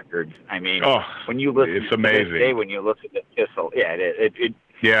studio records. I mean, when you listen, it's amazing. To this day, when you listen to Kissel,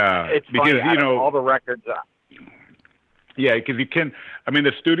 it's because funny, all the records. Yeah, because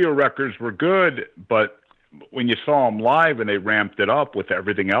the studio records were good, but when you saw them live and they ramped it up with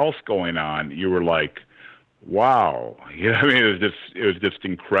everything else going on, you were like, wow. It was just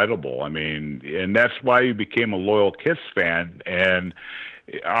incredible. I mean, and that's why you became a loyal Kiss fan. And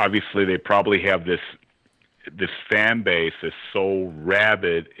obviously they probably have this fan base is so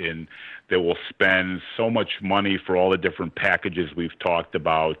rabid and they will spend so much money for all the different packages we've talked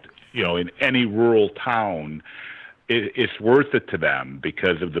about, in any rural town. It's worth it to them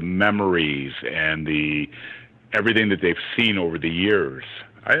because of the memories and everything that they've seen over the years.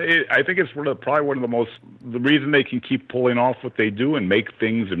 I think it's probably one of the reason they can keep pulling off what they do and make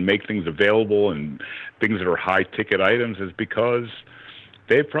things available and things that are high ticket items is because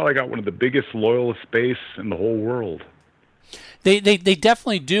they've probably got one of the biggest loyalist base in the whole world. They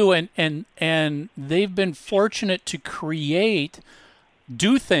definitely do, and they've been fortunate to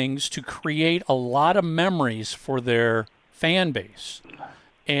do things to create a lot of memories for their fan base.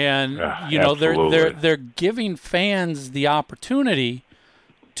 And they're giving fans the opportunity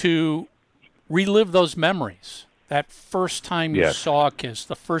to relive those memories. That first time you saw Kiss,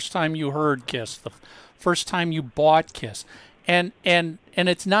 the first time you heard Kiss, the first time you bought Kiss. And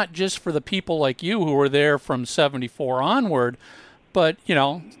it's not just for the people like you who were there from 74 onward, but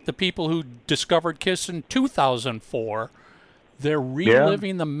the people who discovered Kiss in 2004. They're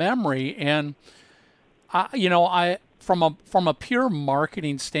reliving the memory, and from a pure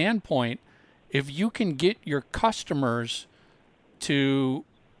marketing standpoint, if you can get your customers to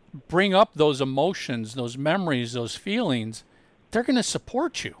bring up those emotions, those memories, those feelings, they're going to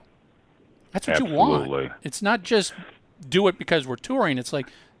support you. That's what you want. It's not just do it because we're touring. It's like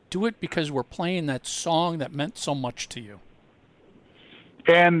do it because we're playing that song that meant so much to you.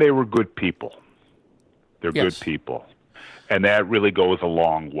 And they were good people. They're good people. And that really goes a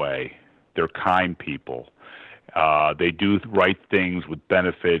long way. They're kind people. They do right things with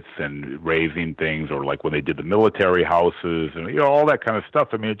benefits and raising things, or like when they did the military houses and all that kind of stuff.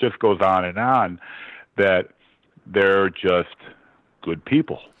 I mean, it just goes on, that they're just good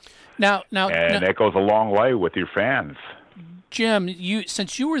people. Now, that goes a long way with your fans. Jim,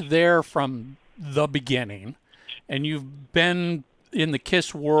 since you were there from the beginning, and you've been in the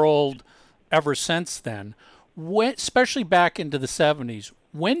Kiss world ever since then, especially back into the 70s,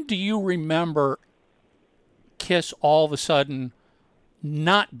 when do you remember Kiss all of a sudden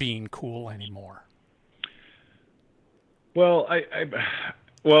not being cool anymore? Well, it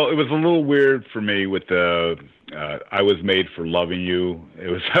was a little weird for me with the I Was Made for Loving You. I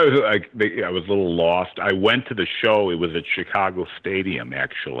was a little lost. I went to the show. It was at Chicago Stadium,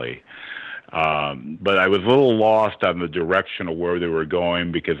 actually. But I was a little lost on the direction of where they were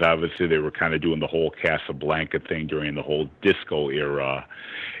going because obviously they were kind of doing the whole Casablanca thing during the whole disco era.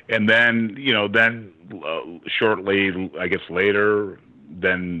 And then, shortly, I guess later,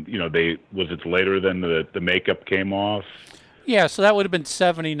 was it later than the makeup came off? Yeah, so that would have been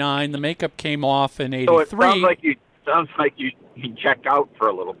 79. The makeup came off in 83. So it sounds like you checked out for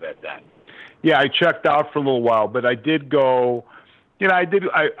a little bit then. Yeah, I checked out for a little while, but I did go.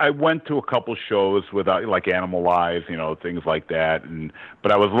 I went to a couple shows with like Animalize, things like that,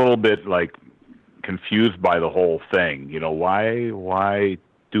 but I was a little bit like confused by the whole thing. Why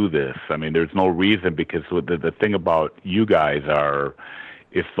do this? I mean, there's no reason because the thing about you guys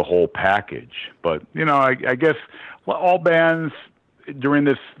it's the whole package. But I guess all bands during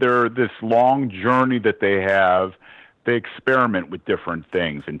this long journey that they have, they experiment with different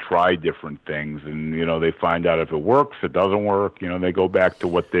things and try different things, and they find out if it works, it doesn't work. They go back to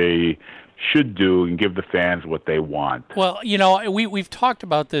what they should do and give the fans what they want. Well, we've talked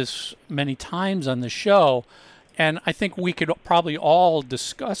about this many times on the show, and I think we could probably all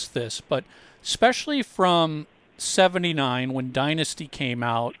discuss this, but especially from 79 when Dynasty came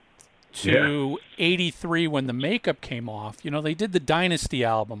out to 83 when the makeup came off. They did the Dynasty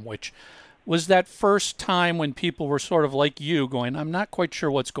album, which was that first time when people were sort of like you going, I'm not quite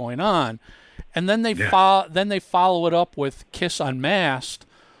sure what's going on. And then they follow it up with Kiss Unmasked,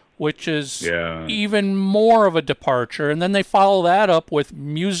 which is even more of a departure. And then they follow that up with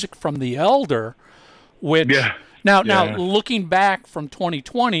Music from the Elder, which now looking back from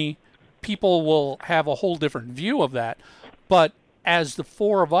 2020, people will have a whole different view of that. But as the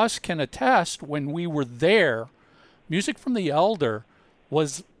four of us can attest, when we were there, Music from the Elder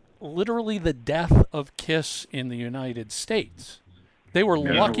was literally the death of Kiss in the United States. They were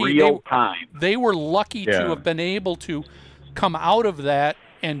lucky. They were lucky to have been able to come out of that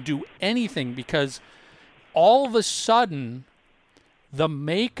and do anything, because all of a sudden the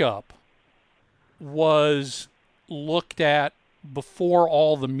makeup was looked at before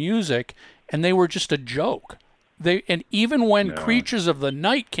all the music, and they were just a joke. And even when Creatures of the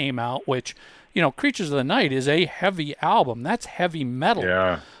Night came out, which, Creatures of the Night is a heavy album. That's heavy metal.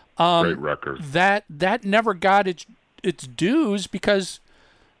 Yeah, great record. That never got its dues, because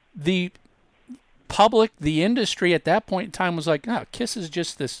the public, the industry at that point in time was like, Kiss is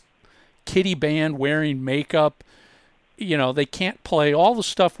just this kiddie band wearing makeup. They can't play all the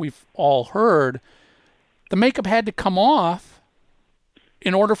stuff we've all heard. The makeup had to come off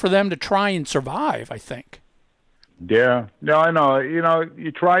in order for them to try and survive, I think. Yeah, no, I know.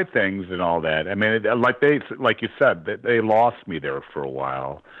 You try things and all that. I mean, like you said, they lost me there for a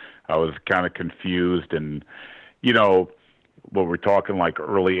while. I was kind of confused, and what we're talking like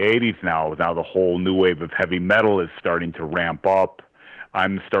early '80s now. Now the whole new wave of heavy metal is starting to ramp up.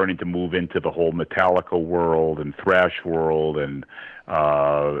 I'm starting to move into the whole Metallica world and thrash world, and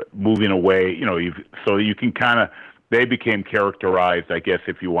moving away. So you can kind of. They became characterized, I guess,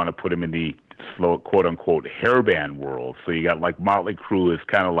 if you want to put them in the slow, quote-unquote, hairband world. So you got like Motley Crue is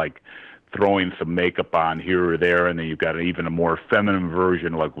kind of like throwing some makeup on here or there, and then you've got even a more feminine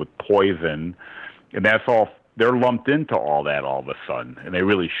version like with Poison. And that's all, they're lumped into all that all of a sudden. And they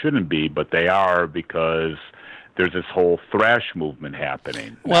really shouldn't be, but they are, because there's this whole thrash movement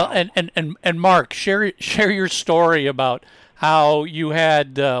happening. Well, and Mark, share your story about how you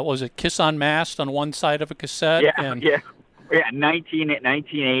had, was it Kiss Unmasked on one side of a cassette? Yeah,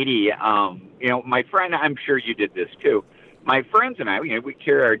 1980. My friend, I'm sure you did this too. My friends and I, we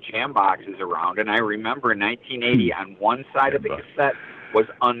carry our jam boxes around, and I remember in 1980, on one side of the cassette was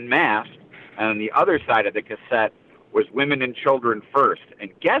Unmasked, and on the other side of the cassette was Women and Children First.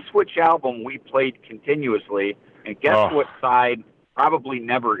 And guess which album we played continuously, and guess what side probably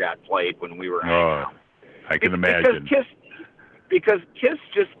never got played when we were hanging out. I can imagine. Because Kiss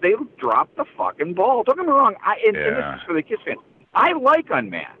they dropped the fucking ball. Don't get me wrong. And this is for the Kiss fans. I like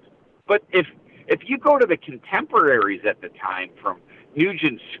Unmasked, but if you go to the contemporaries at the time, from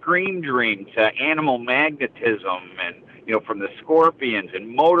Nugent's Scream Dream to Animal Magnetism, and from the Scorpions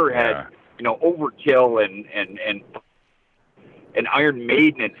and Motorhead, Overkill and Iron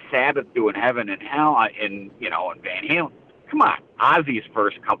Maiden and Sabbath doing Heaven and Hell, and Van Halen. Come on, Ozzy's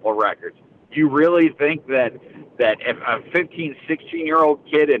first couple records. You really think that if a 15, 16-year-old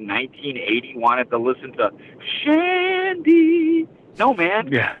kid in 1980 wanted to listen to Shandy? No, man.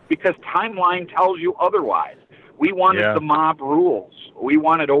 Yeah. Because timeline tells you otherwise. We wanted the Mob Rules. We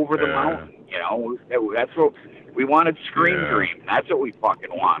wanted Over the Mountain. That's what we wanted. Scream Dream. That's what we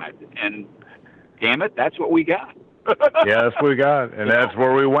fucking wanted. And damn it, that's what we got. Yeah, that's what we got, and that's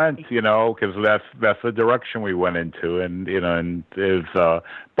where we went. Because that's the direction we went into, and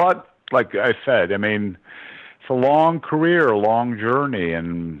but. Like I said, I mean, it's a long career, a long journey,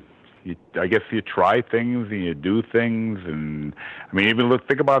 and I guess you try things and you do things, and I mean, even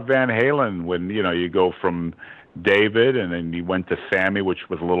think about Van Halen when you go from David, and then you went to Sammy, which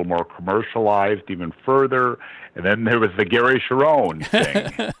was a little more commercialized, even further, and then there was the Gary Sharon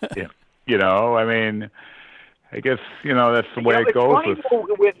thing. I mean, I guess that's the way it goes.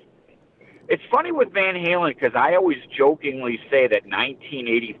 It's funny with Van Halen, because I always jokingly say that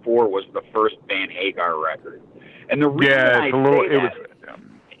 1984 was the first Van Hagar record. And the reason that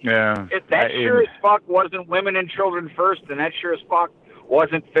sure as fuck wasn't Women and Children First, and that sure as fuck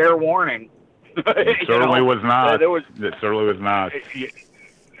wasn't Fair Warning. It certainly was not. It certainly was not.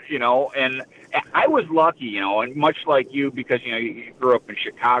 And I was lucky, and much like you, because, you grew up in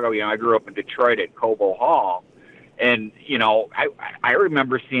Chicago, I grew up in Detroit at Cobo Hall. And, I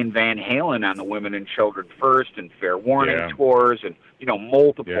remember seeing Van Halen on the Women and Children First and Fair Warning tours, and,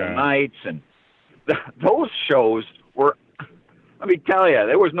 multiple nights. And those shows were, let me tell you,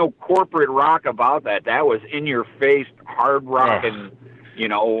 there was no corporate rock about that. That was in-your-face, hard rock, and,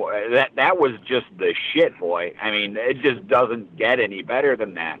 that was just the shit, boy. I mean, it just doesn't get any better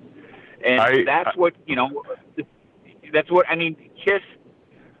than that. And that's what Kiss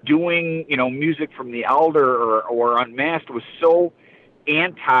doing, music from the Elder or Unmasked was so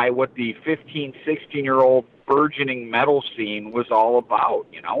anti what the 15, 16-year-old burgeoning metal scene was all about.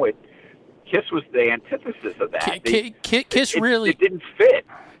 Kiss was the antithesis of that. Kiss really it didn't fit.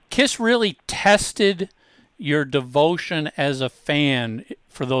 Kiss really tested your devotion as a fan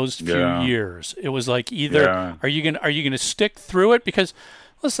for those few years. It was like either are you gonna stick through it? Because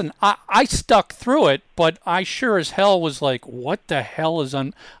listen, I stuck through it, but I sure as hell was like, what the hell is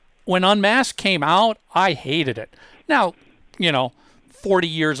when Unmasked came out, I hated it. Now, 40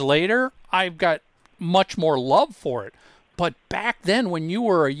 years later, I've got much more love for it. But back then, when you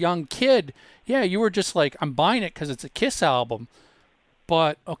were a young kid, you were just like, I'm buying it because it's a Kiss album.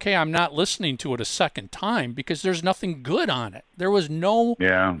 But, okay, I'm not listening to it a second time because there's nothing good on it. There was no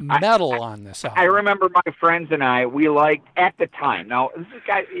metal on this album. I remember my friends and I, we liked, at the time. Now, this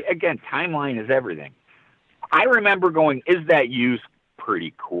guy, again, timeline is everything. I remember going, Is That You's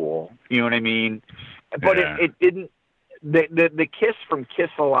pretty cool? You know what I mean? But it didn't, the Kiss from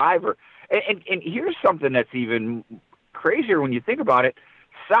Kiss Alive, and here's something that's even crazier when you think about it.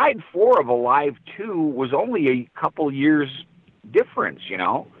 Side 4 of Alive 2 was only a couple years difference,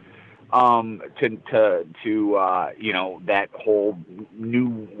 to that whole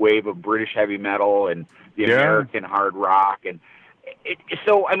new wave of British heavy metal and the American hard rock, and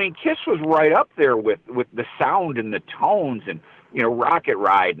so I mean, Kiss was right up there with the sound and the tones, and Rocket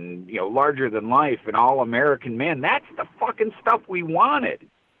Ride and Larger Than Life and All American Man. That's the fucking stuff we wanted,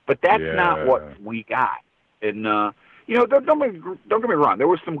 but that's not what we got. And don't get me wrong. There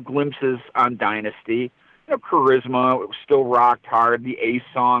were some glimpses on Dynasty. Charisma still rocked hard. The Ace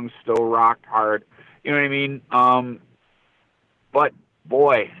songs still rocked hard. You know what I mean? But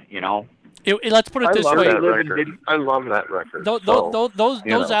boy, let's put it this way. I love that record.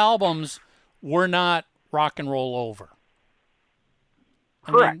 Those albums were not rock and roll over.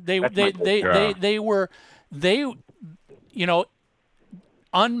 Correct. I mean, they were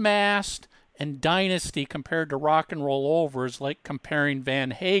Unmasked and Dynasty compared to Rock and Roll Over is like comparing Van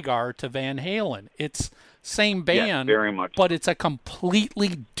Hagar to Van Halen. It's same band, very much, but it's a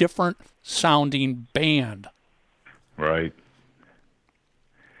completely different sounding band. Right.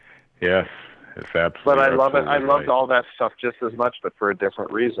 Yes, it's absolutely. But I love it. I right. loved all that stuff just as much, but for a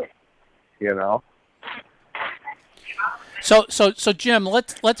different reason. So Jim,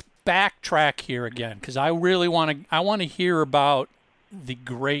 let's backtrack here again because I really want to hear about the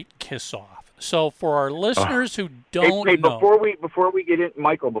Great Kiss Off. So for our listeners who don't know, before we get in,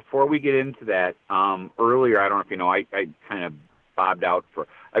 Michael, before we get into that, earlier, I don't know if you know, I kind of bobbed out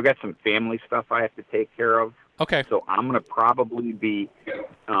I've got some family stuff I have to take care of. Okay. So I'm going to probably be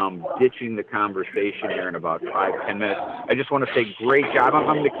ditching the conversation here in about 5-10 minutes. I just want to say great job. I'm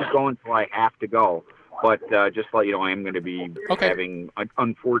going to keep going until I have to go. But just to let you know, I am going to be having,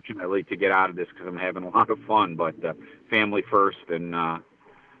 unfortunately, to get out of this because I'm having a lot of fun. But family first, and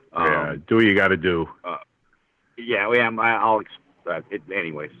do what you got to do. I'll.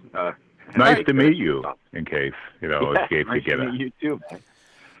 Anyways. Nice to meet you. In case in case nice you get to meet you too. Man.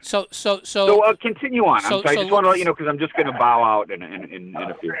 So continue on. I just want to let you know because I'm just going to bow out in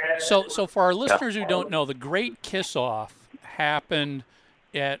a few. So for our listeners who don't know, the Great Kiss Off happened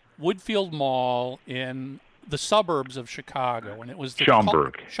at Woodfield Mall in the suburbs of Chicago, and it was the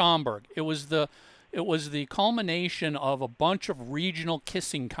Schaumburg. It was the culmination of a bunch of regional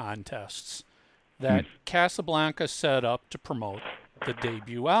kissing contests that Casablanca set up to promote the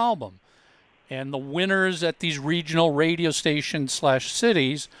debut album. And the winners at these regional radio stations /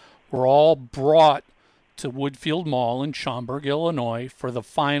 cities were all brought to Woodfield Mall in Schaumburg, Illinois for the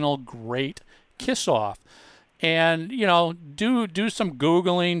final Great Kiss Off. And, do some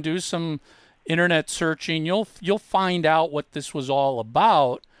Googling, do some internet searching. You'll find out what this was all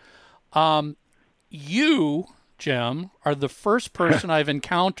about. You, Jim, are the first person I've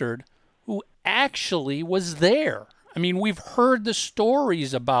encountered who actually was there. I mean, we've heard the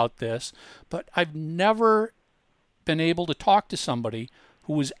stories about this, but I've never been able to talk to somebody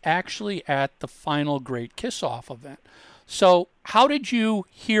who was actually at the final Great Kiss Off event. So how did you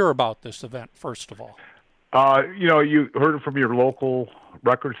hear about this event, first of all? You heard it from your local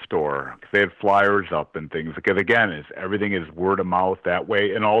record store. They had flyers up and things. Because again, everything is word of mouth that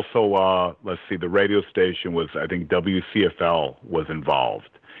way. And also, the radio station was, I think WCFL was involved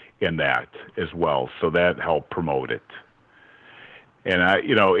in that as well. So that helped promote it. And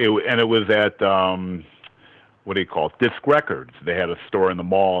it was at what do you call it? Disc Records. They had a store in the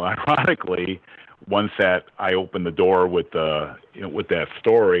mall. Ironically, once that I opened the door with that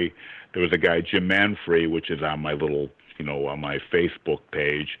story, there was a guy, Jim Manfrey, which is on my little, on my Facebook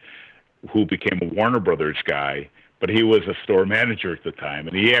page, who became a Warner Brothers guy, but he was a store manager at the time,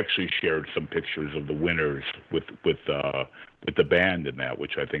 and he actually shared some pictures of the winners with the band in that,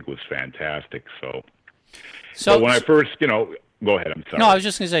 which I think was fantastic. So when I first, go ahead. I'm sorry. No, I was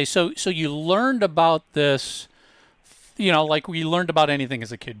just going to say, so you learned about this, like we learned about anything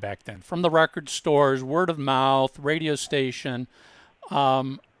as a kid back then, from the record stores, word of mouth, radio station.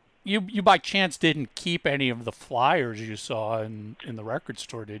 You by chance didn't keep any of the flyers you saw in the record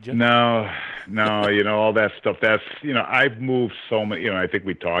store, did you? No, all that stuff. That's, I've moved so many, I think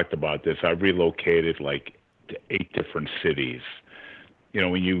we talked about this. I've relocated like to 8 different cities.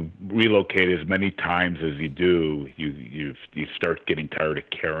 When you relocate as many times as you do, you start getting tired of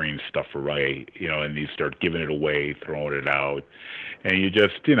carrying stuff away, and you start giving it away, throwing it out, and you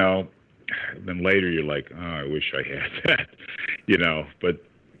just, then later you're like, oh, I wish I had that, but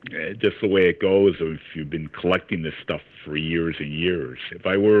just the way it goes. If you've been collecting this stuff for years and years, if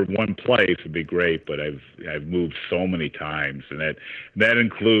I were in one place, it'd be great, but I've moved so many times, and that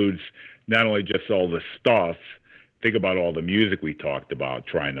includes not only just all the stuff. Think about all the music we talked about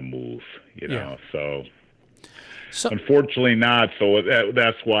trying to move, Yeah. So unfortunately not. So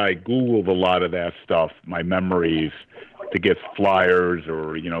that's why I Googled a lot of that stuff, my memories, to get flyers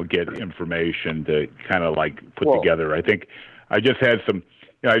or, get information to kind of like put together. I think I just had some,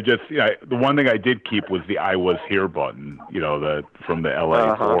 the one thing I did keep was the I Was Here button, from the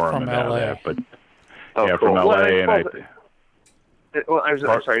LA forum from and LA. that. But cool. from LA. I'm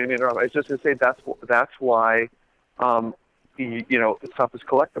sorry, I didn't mean to interrupt. I was just going to say that's why, stuff is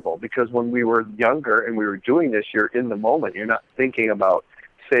collectible, because when we were younger and we were doing this, you're in the moment. You're not thinking about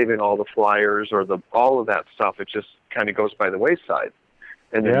saving all the flyers or all of that stuff. It just kind of goes by the wayside.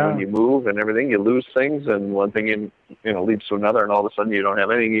 And then when you move and everything, you lose things, and one thing leads to another, and all of a sudden you don't have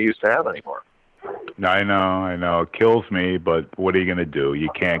anything you used to have anymore. I know. It kills me, but what are you going to do? You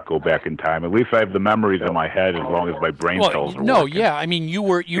can't go back in time. At least I have the memories in my head as long as my brain cells are working. Yeah. I mean, you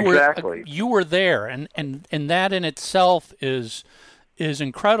were there, and that in itself is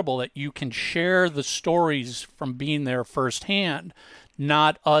incredible, that you can share the stories from being there firsthand,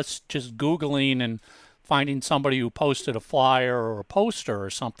 not us just Googling and finding somebody who posted a flyer or a poster or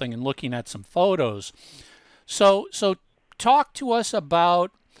something and looking at some photos. So talk to us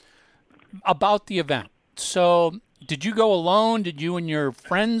about the event. So did you go alone? Did you and your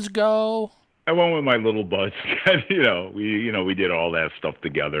friends go? I went with my little buds. We did all that stuff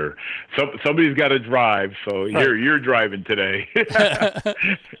together. Somebody's got to drive, so you're driving today.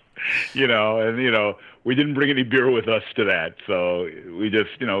 We didn't bring any beer with us to that, so we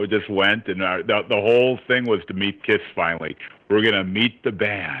just went, and the whole thing was to meet Kiss. Finally, we're gonna meet the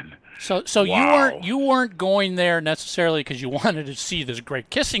band. So Wow. you weren't going there necessarily because you wanted to see this great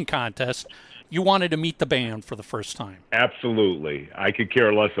kissing contest. You wanted to meet the band for the first time. Absolutely, I could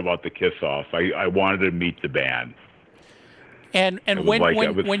care less about the Kiss Off. I wanted to meet the band. And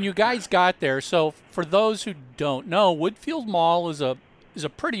when you guys got there, so for those who don't know, Woodfield Mall is a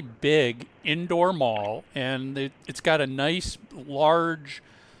pretty big indoor mall, and it's got a nice large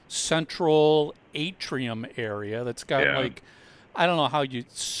central atrium area that's got I don't know how you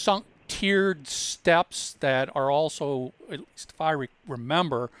sunk tiered steps that are also, at least if I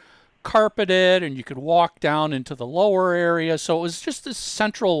remember, carpeted, and you could walk down into the lower area. So it was just this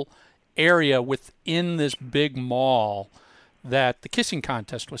central area within this big mall that the kissing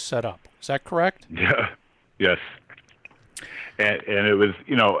contest was set up. Is that correct? Yeah. Yes. And it was,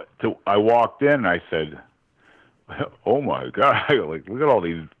 I walked in and I said, oh my God, like, look at all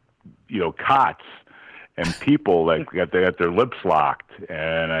these, cots and people that got their lips locked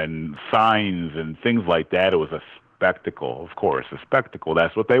and signs and things like that. It was a spectacle, of course, a spectacle.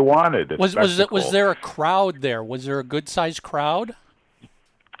 That's what they wanted. Was there a crowd there? Was there a good-sized crowd?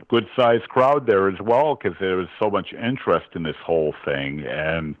 Good-sized crowd there as well, because there was so much interest in this whole thing.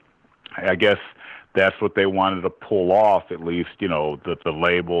 And I guess that's what they wanted to pull off, at least, the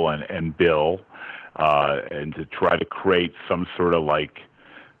label and Bill, and to try to create some sort of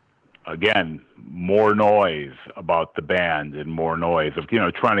again, more noise about the band and more noise of,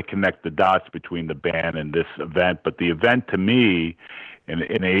 trying to connect the dots between the band and this event. But the event to me, and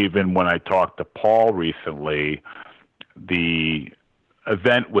even when I talked to Paul recently, the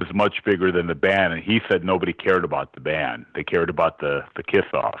event was much bigger than the band, and he said nobody cared about the band. They cared about the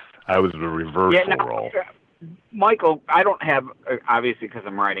Kiss-Off. I was the reversal role. Michael, I don't have, obviously because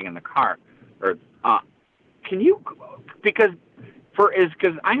I'm riding in the car, can you, because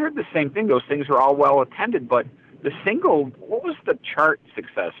I heard the same thing. Those things were all well attended, but the single, what was the chart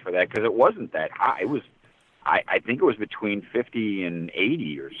success for that? Because it wasn't that high. It was, I think it was between 50 and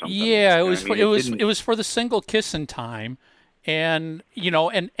 80 or something. Yeah, it was for the single Kissin' Time, and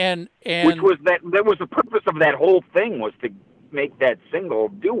and which was that was the purpose of that whole thing, was to make that single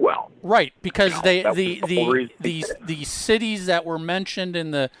do well. Right, because these cities that were mentioned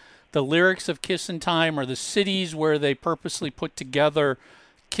in the lyrics of Kissin' Time are the cities where they purposely put together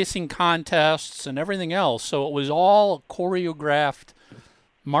kissing contests and everything else. So it was all a choreographed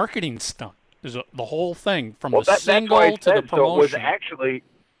marketing stunt. There's the whole thing from the single to the promotion.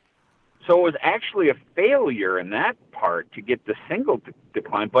 So it was actually a failure in that part to get the single to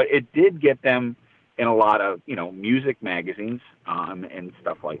decline, but it did get them in a lot of music magazines and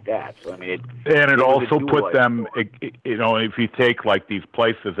stuff like that. So I mean, it also put them. If you take like these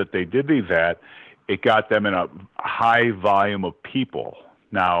places that they did these at, it got them in a high volume of people.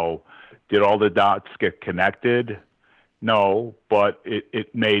 Now, did all the dots get connected? No, but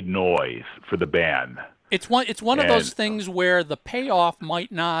it made noise for the band. It's one of those things where the payoff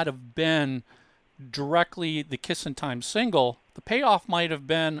might not have been directly the Kissin' Time single. The payoff might have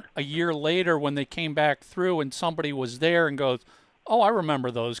been a year later when they came back through and somebody was there and goes, "Oh, I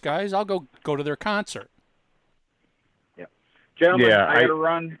remember those guys. I'll go to their concert." Yeah, gentlemen, I got to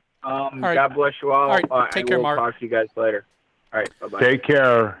run. Right. God bless you all. All right, take care, Mark. Talk to you guys later. All right, bye-bye. Take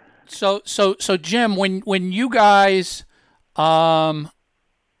care. So Jim, when you guys, I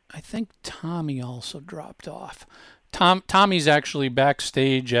think Tommy also dropped off. Tommy's actually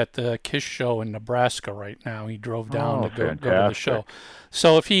backstage at the Kiss show in Nebraska right now. He drove down to go to the show.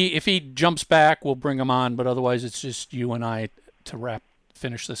 So if he jumps back, we'll bring him on. But otherwise, it's just you and I to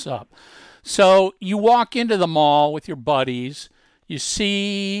finish this up. So you walk into the mall with your buddies. You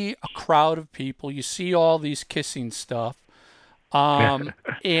see a crowd of people. You see all these kissing stuff. And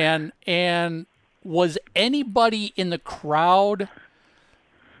was anybody in the crowd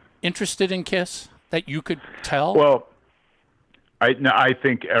interested in Kiss that you could tell? Well, I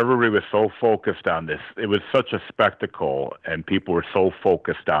think everybody was so focused on this. It was such a spectacle, and people were so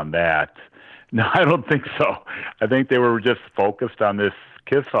focused on that. No, I don't think so. I think they were just focused on this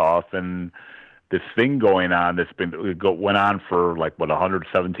kiss-off and this thing going on that's went on for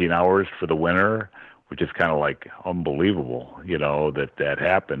 117 hours for the winter, which is kind of like unbelievable, that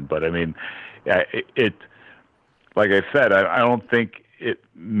happened. But I mean, it like I said, I don't think it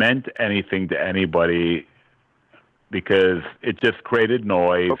meant anything to anybody because it just created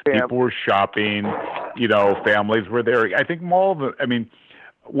noise. Okay. People were shopping, families were there. I think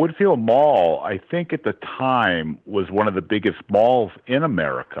Woodfield Mall, I think at the time was one of the biggest malls in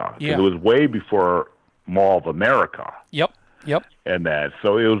America. Yeah. It was way before Mall of America. Yep. And that,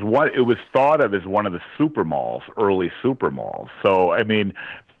 so it was thought of as one of the super malls, early super malls. So I mean,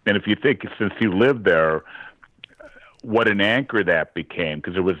 and if you think since you lived there, what an anchor that became,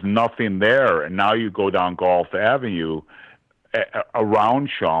 because there was nothing there, and now you go down Gulf Avenue around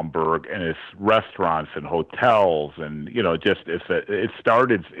Schaumburg, and it's restaurants and hotels, and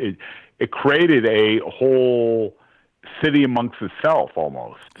it created a whole city amongst itself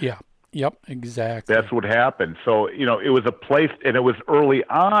almost. Yeah. Yep, exactly. That's what happened. So, it was a place, and it was early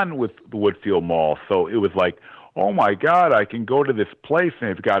on with the Woodfield Mall. So it was like, oh my God, I can go to this place and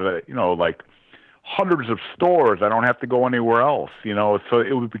it's got hundreds of stores. I don't have to go anywhere else,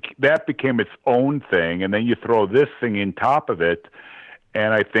 So that became its own thing. And then you throw this thing in top of it.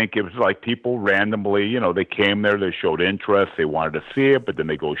 And I think it was like people randomly, they came there, they showed interest, they wanted to see it, but then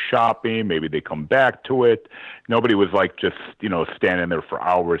they go shopping, maybe they come back to it. Nobody was just, standing there for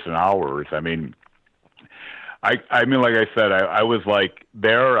hours and hours. I mean, like I said, I was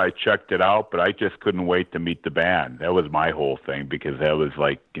there, I checked it out, but I just couldn't wait to meet the band. That was my whole thing, because that was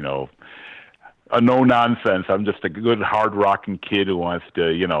a no-nonsense. I'm just a good, hard-rocking kid who wants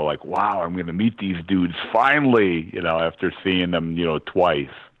to, wow, I'm going to meet these dudes finally, after seeing them, twice.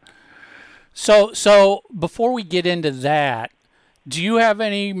 So before we get into that, do you have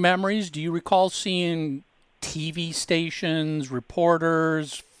any memories? Do you recall seeing TV stations,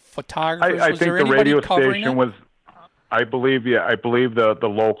 reporters, photographers? I think the radio station was, I believe the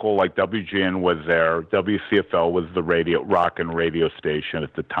local, WGN was there. WCFL was the rock and radio station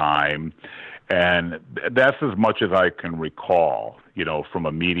at the time. And that's as much as I can recall, from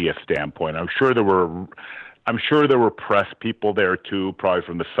a media standpoint. I'm sure there were press people there too, probably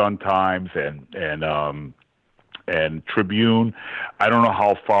from the Sun-Times and Tribune. I don't know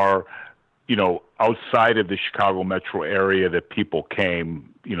how far, outside of the Chicago metro area that people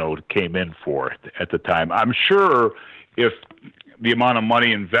came in for it at the time. I'm sure if the amount of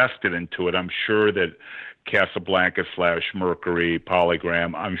money invested into it, I'm sure that Casablanca / Mercury,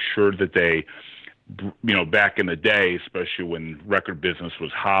 Polygram, I'm sure that they, back in the day, especially when record business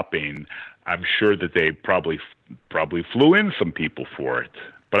was hopping, I'm sure that they probably flew in some people for it.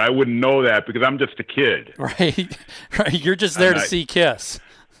 But I wouldn't know that because I'm just a kid. Right. You're just there to see Kiss.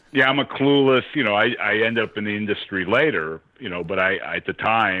 Yeah, I'm a clueless. I ended up in the industry later. But at the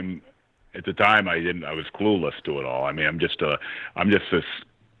time I didn't. I was clueless to it all. I mean, I'm just this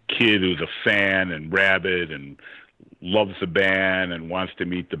kid who's a fan and rabid and loves the band and wants to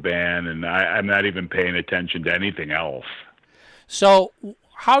meet the band, and I'm not even paying attention to anything else. So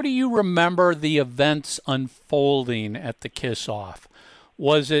how do you remember the events unfolding at the Kiss Off?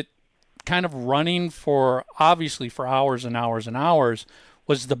 Was it kind of running obviously for hours and hours and hours?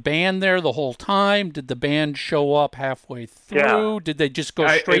 Was the band there the whole time? Did the band show up halfway through? Yeah. Did they just go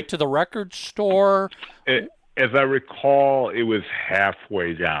straight to the record store? As I recall, it was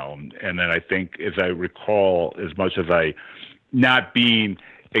halfway down. And then I think, as I recall, as much as I not being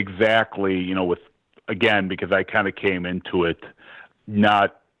exactly, because I kind of came into it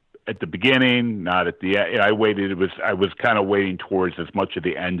not at the beginning, not at the end. I was kind of waiting towards as much of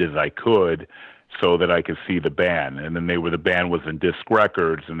the end as I could so that I could see the band. And then the band was in Disc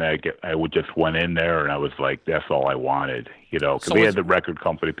Records, and I would just went in there, and I was like, that's all I wanted, because they had the record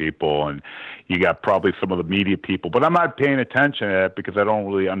company people, and you got probably some of the media people. But I'm not paying attention to that because I don't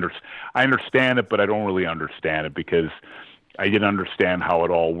really I understand it, but I don't really understand it because I didn't understand how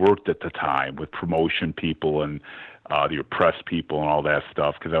it all worked at the time with promotion people and your press people and all that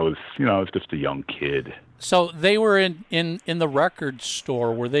stuff, because I was just a young kid. So they were in the record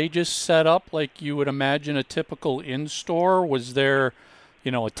store. Were they just set up like you would imagine a typical in-store? Was there,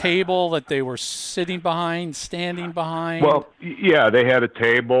 a table that they were sitting behind, standing behind? Well, yeah, they had a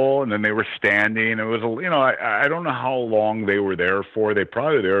table, and then they were standing. It was, I don't know how long they were there for. They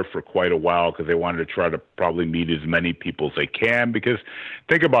probably were there for quite a while because they wanted to try to probably meet as many people as they can. Because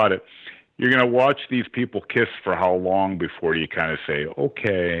think about it. You're going to watch these people Kiss for how long before you kind of say,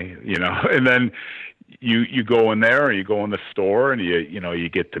 okay, and then you go in there, or you go in the store, and you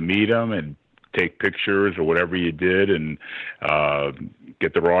get to meet them and take pictures or whatever you did, and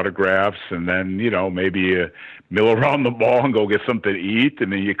get their autographs, and then maybe you mill around the mall and go get something to eat,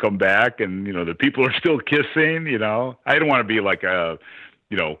 and then you come back, and the people are still kissing. I don't want to be like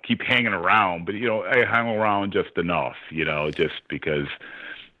keep hanging around, but I hung around just enough, just because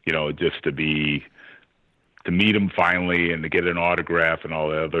just to meet him finally and to get an autograph and all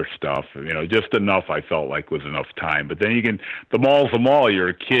the other stuff, just enough I felt like was enough time. But then the mall's the mall. You're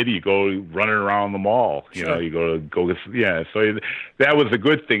a kid, you go running around the mall, Sure. You go, so that was a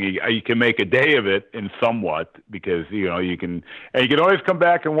good thing. You can make a day of it in somewhat because, you can always come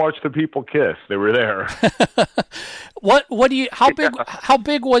back and watch the people kiss. They were there. How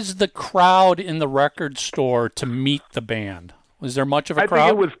big was the crowd in the record store to meet the band? Was there much of a crowd? I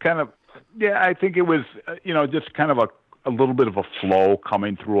think it was kind of, I think it was, just kind of a little bit of a flow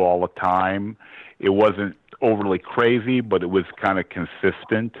coming through all the time. It wasn't overly crazy, but it was kind of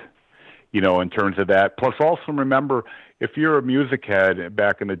consistent, in terms of that. Plus, also remember, if you're a music head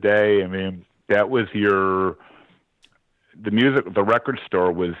back in the day, I mean, that was the record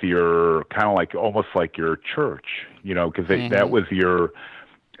store was your kind of like almost like your church, because that was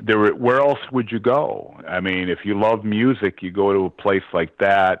where else would you go? I mean, if you love music, you go to a place like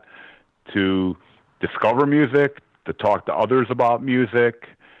that to discover music, to talk to others about music,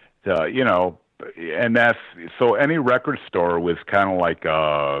 and that's, so any record store was kind of like,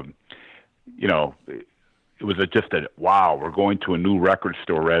 it was just wow, we're going to a new record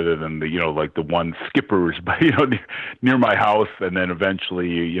store rather than like the one Skipper's, near my house. And then eventually,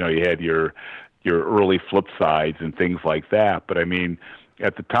 you had your early flip sides and things like that. But I mean,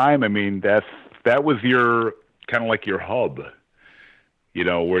 at the time, I mean, that was your kind of like your hub,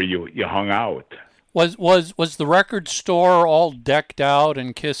 where you hung out. Was the record store all decked out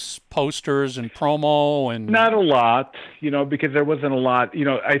and Kiss posters and promo and? Not a lot, because there wasn't a lot.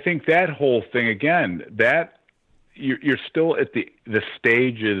 I think that whole thing again, that you're still at the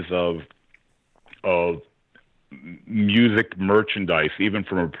stages of music merchandise, even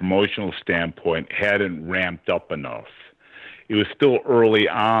from a promotional standpoint, hadn't ramped up enough. It was still early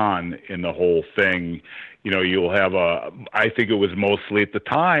on in the whole thing. You'll have I think it was mostly at the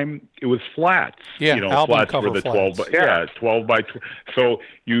time, it was flats. Yeah, album flats cover were the flats. 12 by 12. So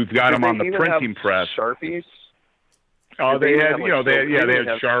you've got them on the printing press. Sharpies? Oh, they had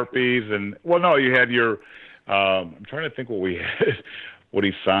Sharpies, and no, you had your. I'm trying to think what we had, what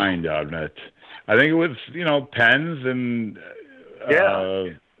he signed on it. I think it was pens and.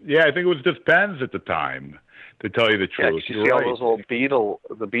 I think it was just pens at the time. To tell you the truth, you see all those old Beatle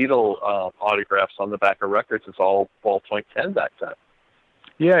autographs on the back of records. It's all ballpoint pen back then.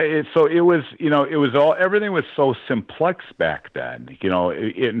 Yeah, it was, it was all, everything was so simplex back then,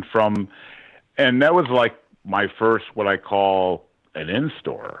 and that was like my first, what I call an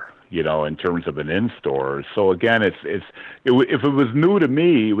in-store, in terms of an in-store. So again, if it was new to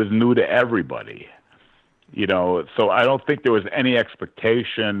me, it was new to everybody. So I don't think there was any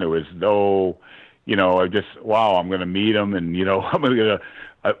expectation. There was no, I just, wow, I'm going to meet him, and I'm going to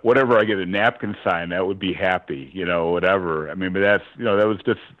whatever I get a napkin sign, that would be happy, whatever. I mean, but that's, that was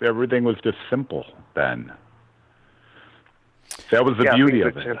just, everything was just simple then. That was the beauty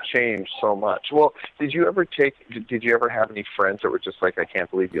of it. Have changed so much. Well, did you ever have any friends that were just like, I can't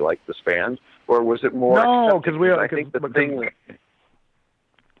believe you like this band? Or was it more? No, because I think the thing.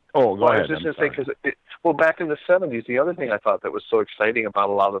 Oh, go ahead. I was just going to say, because back in the 70s, the other thing I thought that was so exciting about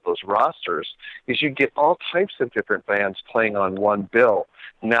a lot of those rosters is you get all types of different bands playing on one bill.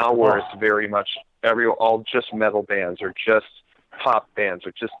 Now, where it's very much all just metal bands or just pop bands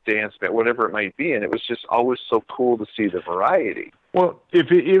or just dance band, whatever it might be, and it was just always so cool to see the variety. Well,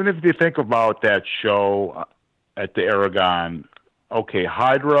 even if you think about that show at the Aragon, okay,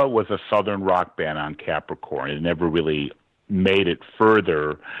 Hydra was a southern rock band on Capricorn. It never really made it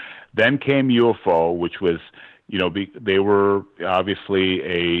further. Then came UFO, which was, they were obviously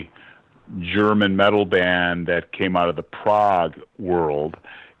a German metal band that came out of the Prague world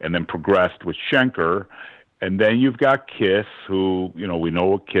and then progressed with Schenker. And then you've got Kiss, who, we know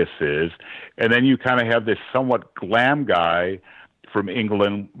what Kiss is. And then you kind of have this somewhat glam guy from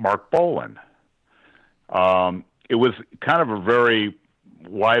England, Mark Bolan. It was kind of a very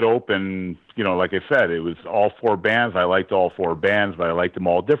wide open, like I said, it was all four bands. I liked all four bands, but I liked them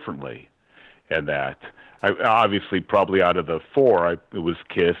all differently. And that, obviously, probably out of the four, it was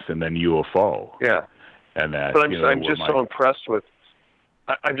Kiss and then UFO. Yeah. And that. But I'm just so impressed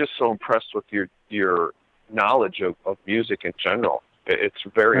with your knowledge of music in general. It's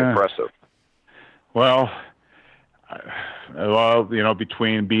very impressive. Well,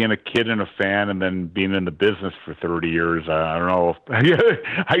 between being a kid and a fan and then being in the business for 30 years, I don't know. I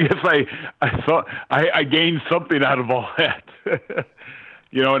guess I thought I gained something out of all that.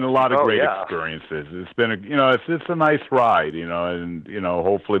 And a lot of great experiences. It's been it's a nice ride, and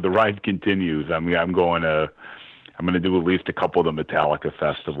hopefully the ride continues. I mean, I'm going to do at least a couple of the Metallica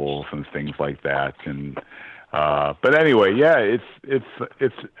festivals and things like that. And but anyway,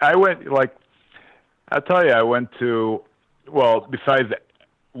 I went, like, I'll tell you, I went to, well, besides that,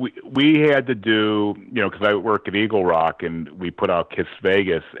 we had to do, because I work at Eagle Rock and we put out Kiss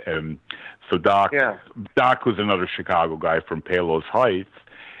Vegas, and so Doc, who's another Chicago guy from Palos Heights,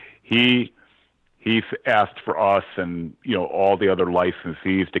 he's asked for us and all the other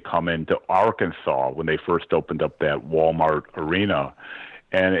licensees to come into Arkansas when they first opened up that Walmart arena.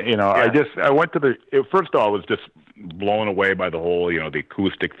 And I went to first of all, I was just blown away by the whole, the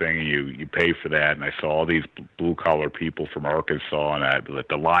acoustic thing. You pay for that, and I saw all these blue collar people from Arkansas, and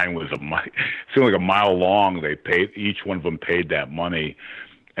the line was it seemed like a mile long. They paid, each one of them paid that money,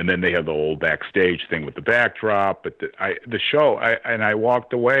 and then they had the whole backstage thing with the backdrop. But the show, I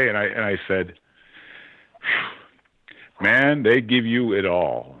walked away, and I said, man, they give you it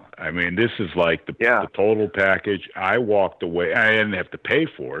all. I mean, this is like the total package. I walked away. I didn't have to pay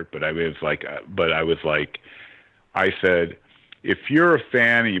for it, but I was like, I said, if you're a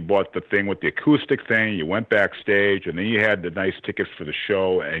fan and you bought the thing with the acoustic thing, you went backstage, and then you had the nice tickets for the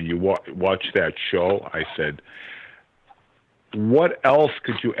show, and you watched that show, I said, what else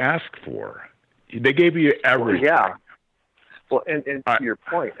could you ask for? They gave you everything. Yeah. Well, and to your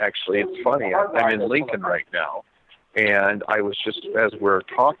point, actually, it's funny. I'm in Lincoln right now. And I was just, as we're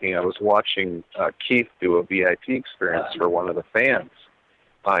talking, I was watching Keith do a VIP experience for one of the fans.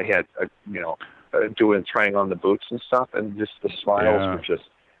 I had, trying on the boots and stuff, and just the smiles were just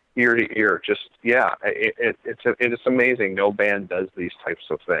ear to ear. Just, it's amazing. No band does these types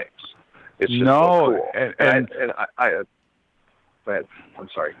of things. It's just so cool. Go ahead. I'm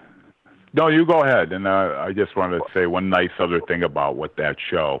sorry. No, you go ahead. And I just wanted to say one nice other thing about that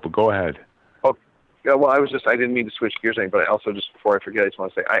show, but go ahead. Yeah, well, I didn't mean to switch gears, but I also, just before I forget, I just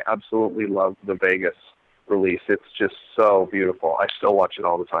want to say I absolutely love the Vegas release. It's just so beautiful. I still watch it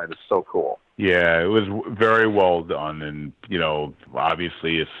all the time. It's so cool. Yeah, it was very well done, and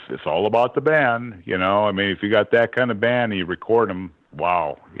obviously it's all about the band. I mean, if you got that kind of band and you record them,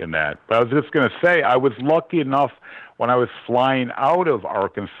 wow, in that. But I was just going to say, I was lucky enough when I was flying out of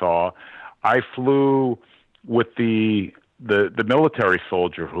Arkansas, I flew with the military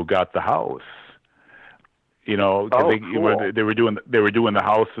soldier who got the house. Cool. They were doing the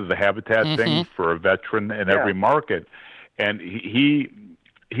house as a habitat thing for a veteran in every market, and he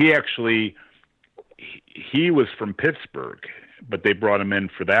was from Pittsburgh, but they brought him in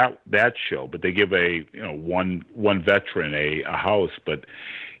for that show. But they give one veteran a house, but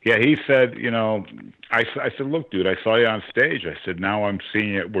Yeah, he said, I said, look, dude, I saw you on stage. I said, now I'm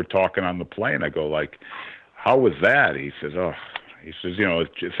seeing it. We're talking on the plane. I go, like, how was that? He says,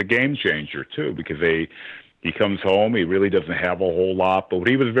 it's a game changer too, because he comes home, he really doesn't have a whole lot, but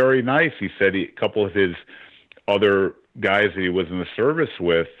he was very nice. He said a couple of his other guys that he was in the service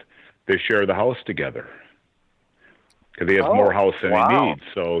with, they share the house together. Because he has more house than he needs,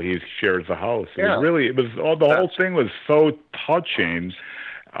 so he shares the house. Yeah. The whole thing was so touching.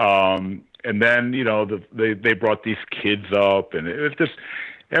 And then, they brought these kids up, and it's just,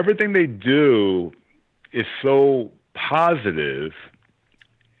 everything they do is so positive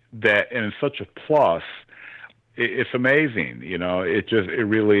that, and it's such a plus. It's amazing, it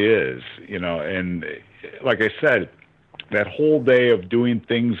really is, and like I said, that whole day of doing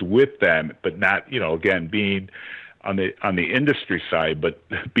things with them, but not, again, being on the industry side, but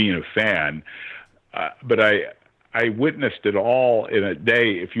being a fan. But I witnessed it all in a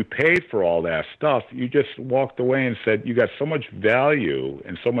day. If you paid for all that stuff, you just walked away and said, you got so much value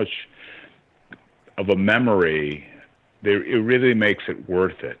and so much of a memory. It really makes it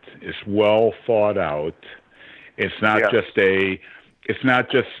worth it. It's well thought out. It's not it's not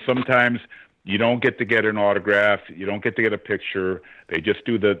just sometimes you don't get to get an autograph. You don't get to get a picture. They just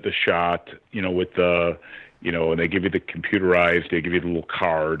do the shot, with the, and they give you the computerized, they give you the little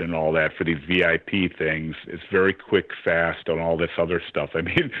card and all that for these VIP things. It's very quick, fast, and all this other stuff. I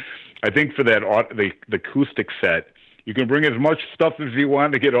mean, I think for that, the acoustic set, you can bring as much stuff as you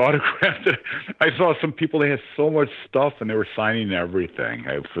want to get autographed. I saw some people, they had so much stuff and they were signing everything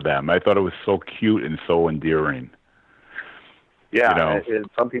for them. I thought it was so cute and so endearing. Yeah, and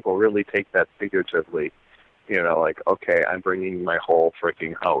some people really take that figuratively. Like, okay, I'm bringing my whole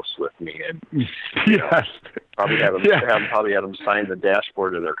freaking house with me, and yes, probably have them sign the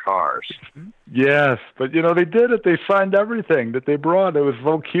dashboard of their cars. Yes, but they did it. They signed everything that they brought. It was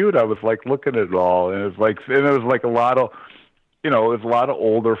so cute. I was like looking at it all, and it was like a lot of, it was a lot of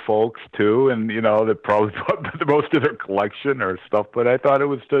older folks too, and that probably brought the most of their collection or stuff. But I thought it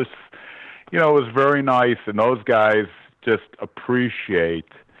was just, it was very nice, and those guys just appreciate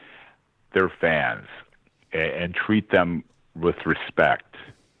their fans and treat them with respect.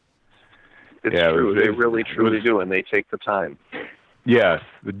 It's true. They really, truly do, and they take the time. Yes,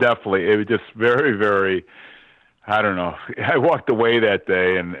 definitely. It was just very, very, I don't know. I walked away that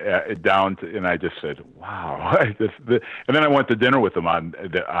day and and I just said, wow. And then I went to dinner with them on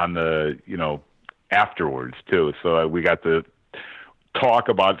the afterwards, too. So we got to talk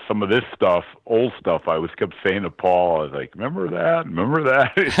about some of this stuff, old stuff. I kept saying to Paul, I was like, remember that?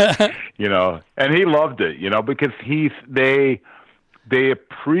 And he loved it, because they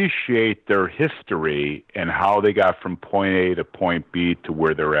appreciate their history and how they got from point A to point B to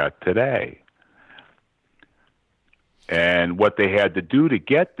where they're at today. And what they had to do to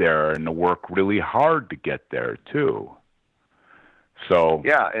get there, and to work really hard to get there too. So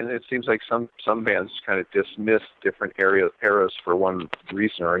yeah, and it seems like some bands kind of dismiss different eras for one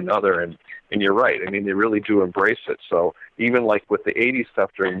reason or another, and you're right. I mean, they really do embrace it. So even like with the '80s stuff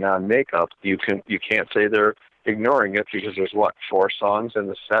during non-makeup, you can't say they're ignoring it, because there's 4 songs in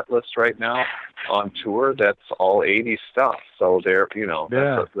the set list right now on tour that's all '80s stuff. So they're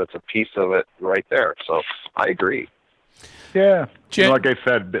that's a piece of it right there. So I agree. Yeah, like I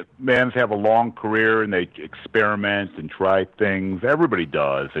said, bands have a long career and they experiment and try things. Everybody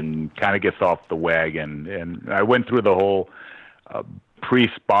does, and kind of gets off the wagon. And I went through the whole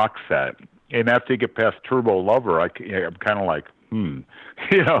Priest box set, and after you get past Turbo Lover, I'm kind of like,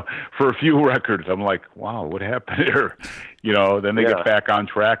 for a few records, I'm like, wow, what happened here? Then they get back on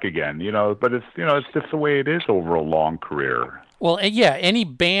track again. But it's it's just the way it is over a long career. Well, yeah, any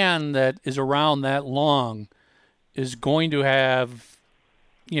band that is around that long is going to have,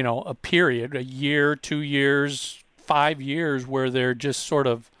 a period, a year, 2 years, 5 years, where they're just sort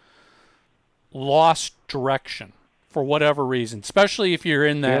of lost direction for whatever reason, especially if you're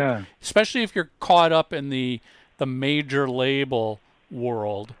in that, especially if you're caught up in the major label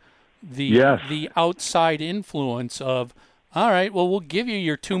world, the outside influence of, all right, well, we'll give you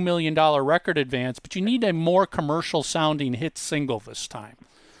your $2 million record advance, but you need a more commercial sounding hit single this time.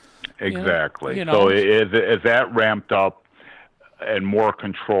 Exactly. So as that ramped up and more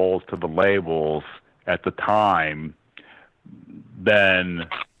control to the labels at the time, then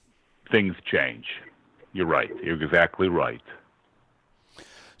things change. You're right. You're exactly right.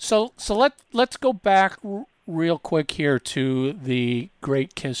 So let's go back real quick here to the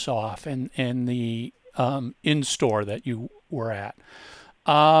Great Kiss Off and the in-store that you were at.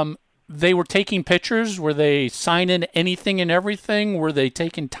 they were taking pictures? Were they signing anything and everything? Were they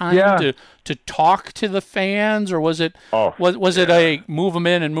taking time to talk to the fans, or was it was it a move them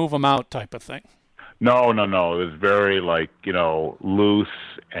in and move them out type of thing? No. It was very loose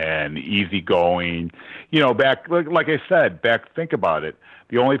and easygoing. Back like I said, think about it.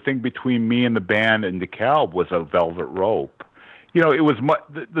 The only thing between me and the band and DeKalb was a velvet rope. It was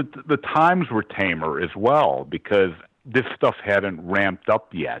the times were tamer as well because this stuff hadn't ramped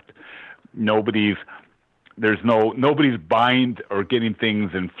up yet. Nobody's buying or getting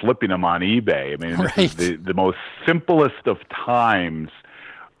things and flipping them on eBay. I mean, this is the most simplest of times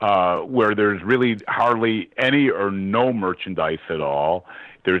where there's really hardly any or no merchandise at all.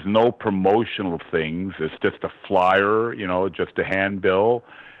 There's no promotional things. It's just a flyer, just a handbill.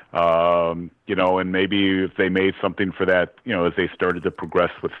 And maybe if they made something for that, as they started to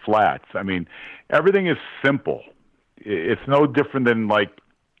progress with flats. I mean, everything is simple. It's no different than I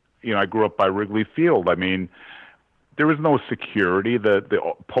grew up by Wrigley Field. I mean, there was no security. The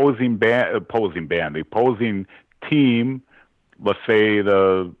opposing team, let's say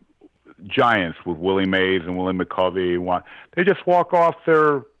the Giants with Willie Mays and Willie McCovey, they just walk off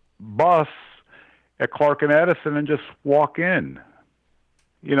their bus at Clark and Edison and just walk in.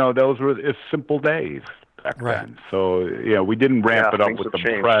 Those were simple days back then. So, we didn't ramp it up with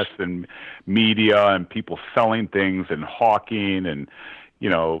the press and media and people selling things and hawking and,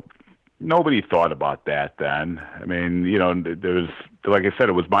 nobody thought about that then. I mean, there was, like I said,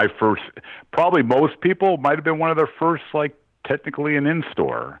 it was my first, probably most people might have been one of their first, technically an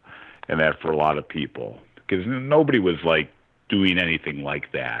in-store and that for a lot of people because nobody was doing anything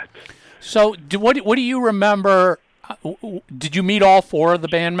like that. So what do you remember? Did you meet all four of the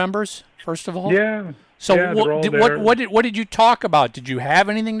band members, first of all? Yeah. So yeah, what did you talk about? Did you have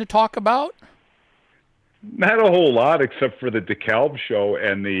anything to talk about? Not a whole lot, except for the DeKalb show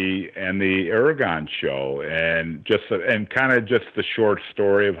and the Aragon show, and kind of just the short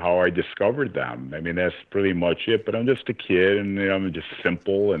story of how I discovered them. I mean, that's pretty much it. But I'm just a kid, and I'm just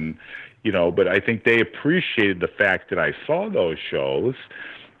simple, and But I think they appreciated the fact that I saw those shows.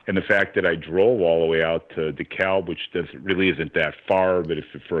 And the fact that I drove all the way out to DeKalb, which really isn't that far, but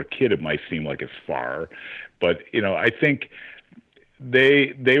for a kid it might seem like it's far. But I think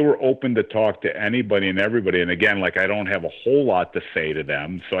they were open to talk to anybody and everybody. And again, I don't have a whole lot to say to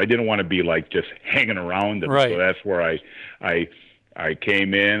them, so I didn't want to be just hanging around them. Right. So that's where I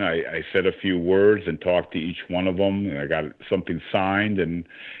came in. I said a few words and talked to each one of them, and I got something signed and.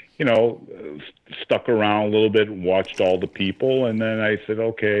 Stuck around a little bit and watched all the people, and then I said,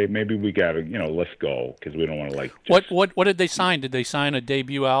 okay, maybe we got to, let's go, because we don't want to What did they sign? Did they sign a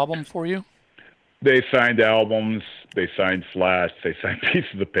debut album for you? They signed albums, they signed flats, they signed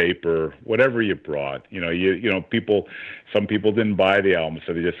pieces of paper, whatever you brought. Some people didn't buy the album,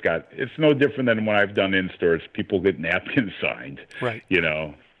 so they just got. It's no different than when I've done in stores. People get napkins signed. Right.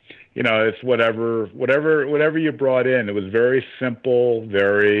 It's whatever you brought in. It was very simple,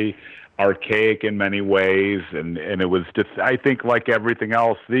 very archaic in many ways, and it was just, I think, like everything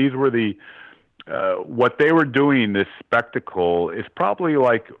else, these were what they were doing, this spectacle, is probably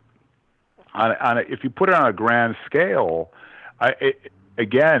if you put it on a grand scale,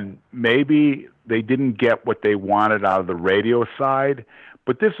 again, maybe they didn't get what they wanted out of the radio side,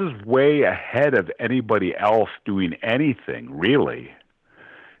 but this is way ahead of anybody else doing anything, really.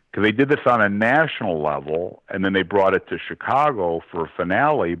 Because they did this on a national level, and then they brought it to Chicago for a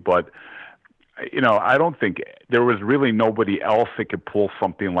finale. But, I don't think there was really nobody else that could pull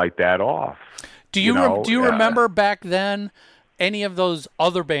something like that off. Do you remember back then any of those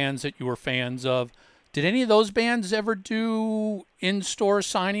other bands that you were fans of? Did any of those bands ever do in-store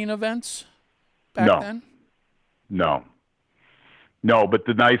signing events back then? No. But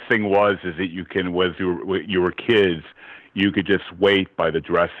the nice thing is that you were kids. You could just wait by the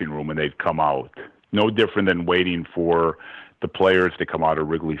dressing room and they'd come out. No different than waiting for the players to come out of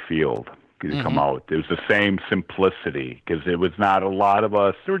Wrigley Field to come out. It was the same simplicity because it was not a lot of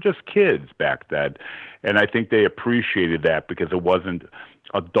us. They were just kids back then. And I think they appreciated that because it wasn't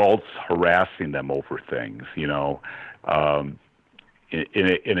adults harassing them over things, in a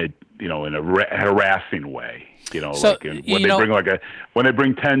harassing way. So, when they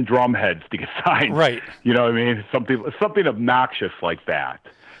bring 10 drum heads to get signed, right? You know what I mean? Something obnoxious like that.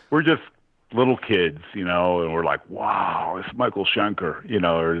 We're just little kids, and we're like, wow, it's Michael Schenker,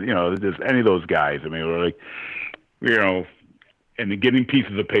 or just any of those guys. I mean, we're like, and getting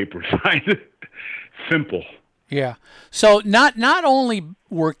pieces of paper signed. Simple. Yeah. So not only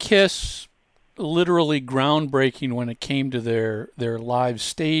were Kiss literally groundbreaking when it came to their live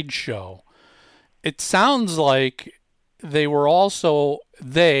stage show, it sounds like they were also,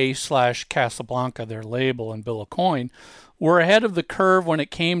 they/Casablanca, their label, and Bill Aucoin, were ahead of the curve when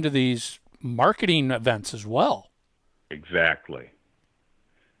it came to these marketing events as well. Exactly.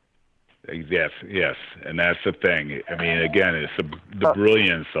 Yes, and that's the thing. I mean, again, it's the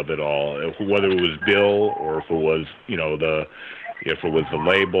brilliance of it all. Whether it was Bill or if it was, if it was the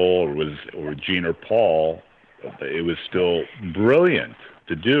label or Gene or Paul, it was still brilliant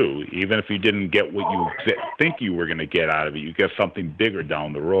to do. Even if you didn't get what you think you were going to get out of it, you get something bigger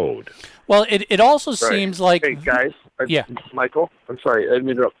down the road. Well, it also seems like... Hey, guys. Yeah. Michael, I'm sorry. I didn't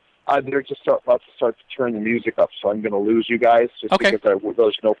mean to interrupt. They're just about to start to turn the music up, so I'm going to lose you guys just okay. because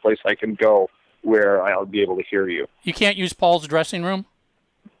there's no place I can go where I'll be able to hear you. You can't use Paul's dressing room?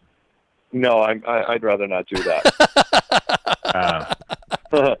 No, I'd rather not do that. I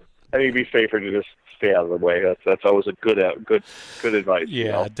think it'd be safer to just stay out of the way. That's always a good advice.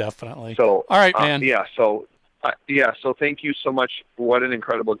 Yeah, definitely. So, all right, man. So thank you so much. What an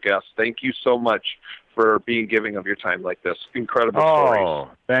incredible guest. Thank you so much for being giving of your time like this. Incredible stories. Oh,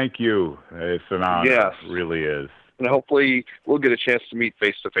 thank you. It's an honor. Yes. It really is. And hopefully we'll get a chance to meet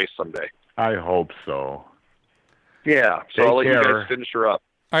face-to-face someday. I hope so. Yeah. So I'll let you guys finish her up.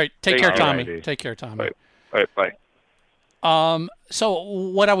 All right. Take care, Tommy. Righty. Take care, Tommy. All right. Bye. So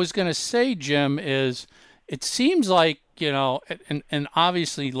what I was going to say, Jim, is it seems like, and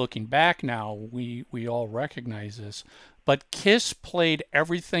obviously looking back now, we all recognize this, but KISS played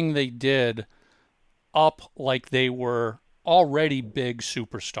everything they did up like they were already big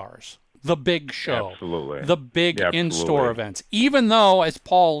superstars. The big show. Absolutely. The big in-store events. Even though, as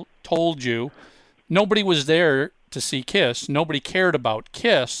Paul told you, nobody was there to see KISS. Nobody cared about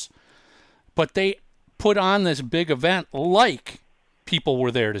KISS. But they put on this big event like people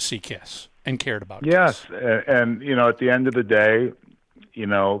were there to see KISS and cared about KISS. Yes. And at the end of the day,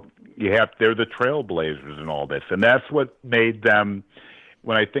 they're the trailblazers in all this. And that's what made them...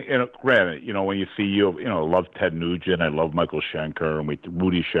 When I think, granted, when you see I love Ted Nugent, I love Michael Schenker, and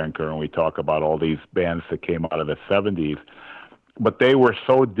Rudy Schenker, and we talk about all these bands that came out of the 70s, but they were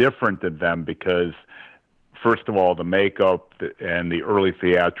so different than them because, first of all, the makeup and the early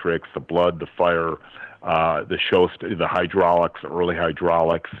theatrics, the blood, the fire, the show, the hydraulics, the early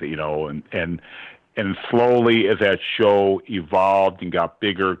hydraulics, and slowly as that show evolved and got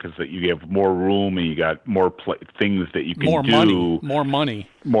bigger because you have more room and you got more things that you can do. More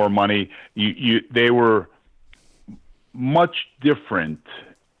money. They were much different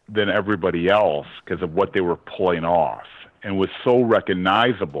than everybody else because of what they were pulling off and was so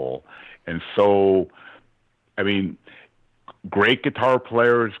recognizable and so, great guitar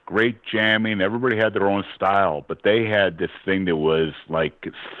players, great jamming. Everybody had their own style, but they had this thing that was like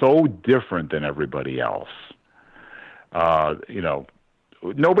so different than everybody else.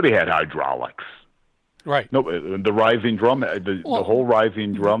 Nobody had hydraulics. Right. No, the rising drum, the whole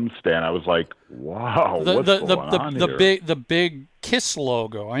rising drum stand. I was like, wow, what's going on here? The big KISS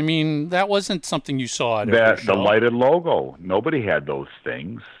logo. That wasn't something you saw at every show. The lighted logo. Nobody had those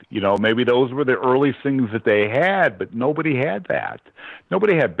things. Maybe those were the early things that they had, but nobody had that.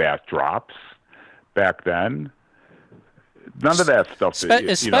 Nobody had backdrops back then. None of that stuff.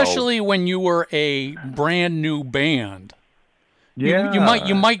 Especially when you were a brand new band. Yeah.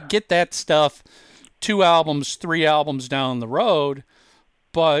 You might get that stuff 2 albums, 3 albums down the road,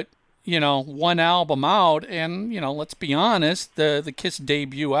 but one album out, and let's be honest, the KISS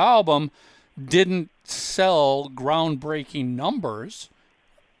debut album didn't sell groundbreaking numbers.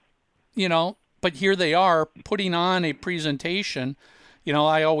 But here they are putting on a presentation.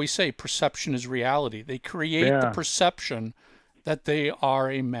 I always say perception is reality. They create the perception that they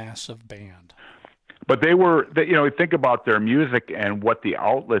are a massive band. But think about their music and what the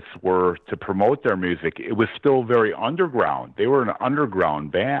outlets were to promote their music. It was still very underground. They were an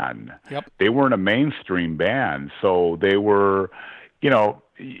underground band. Yep. They weren't a mainstream band. So they were,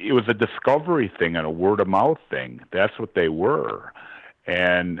 it was a discovery thing and a word of mouth thing. That's what they were.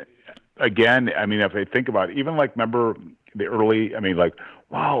 And again, if I think about it, even remember the early,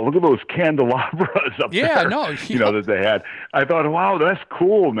 wow, look at those candelabras up there. That they had. I thought, wow, that's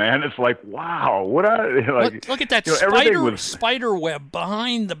cool, man. It's like, wow, what look at that spider web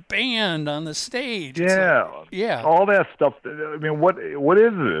behind the band on the stage. Yeah, all that stuff. What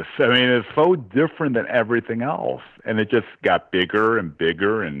is this? It's so different than everything else, and it just got bigger and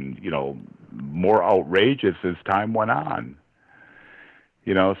bigger, and more outrageous as time went on.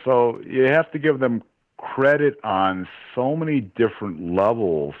 So you have to give them credit on so many different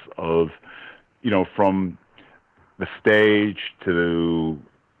levels of, from the stage to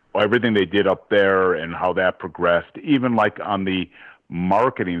everything they did up there and how that progressed, even on the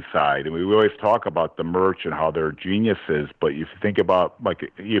marketing side. And we always talk about the merch and how they're geniuses, but if you think about, like,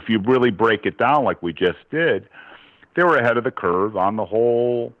 if you really break it down like we just did, they were ahead of the curve on the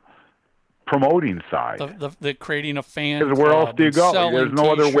whole promoting side. The creating a fan club. Where else do you go? There's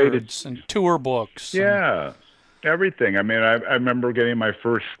no other way to... And tour books. Yeah, everything. I mean, I remember getting my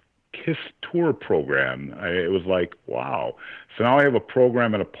first KISS tour program. It was like, wow. So now I have a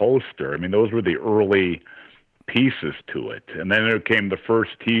program and a poster. I mean, those were the early pieces to it. And then there came the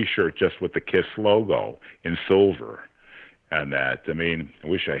first T-shirt just with the KISS logo in silver. And that, I mean, I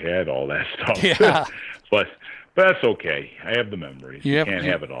wish I had all that stuff. Yeah. But that's okay. I have the memories. You can't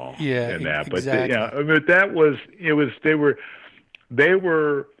have it all. Yeah, and that. exactly. But yeah, but that was, they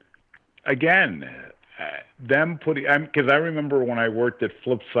were again, them putting, because I remember when I worked at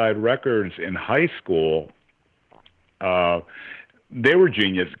Flipside Records in high school, they were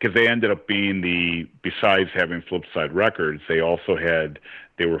genius because they ended up being besides having Flipside Records, they also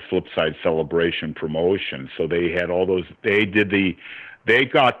they were Flipside Celebration Promotion. So they had all those, they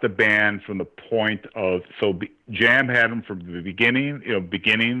got the band from the point of, Jam had them from the beginning,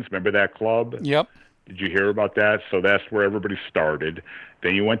 beginnings. Remember that club? Yep. Did you hear about that? So that's where everybody started.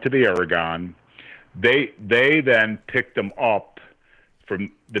 Then you went to the Aragon. They then picked them up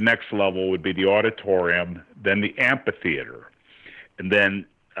from the next level would be the auditorium, then the amphitheater. And then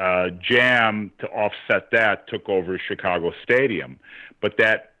Jam, to offset that, took over Chicago Stadium. But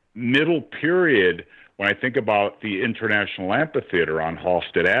that middle period, when I think about the International Amphitheater on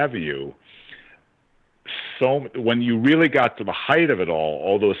Halsted Avenue, so when you really got to the height of it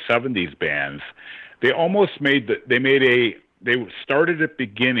all those 70s bands, they almost they started at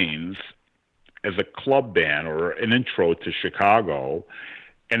beginnings as a club band or an intro to Chicago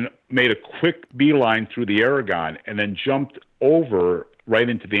and made a quick beeline through the Aragon and then jumped over right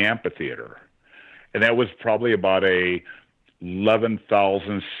into the amphitheater. And that was probably about a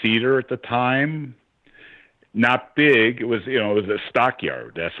 11,000 seater at the time. Not big. It was, it was a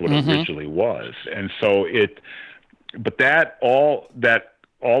stockyard. That's what it originally was. And so all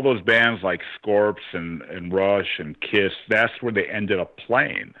those bands like Scorps and Rush and Kiss, that's where they ended up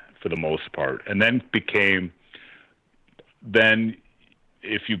playing for the most part. And then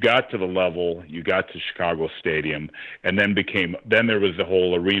if you got to the level, you got to Chicago Stadium, and then there was the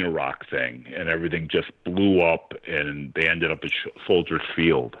whole arena rock thing, and everything just blew up, and they ended up at Soldier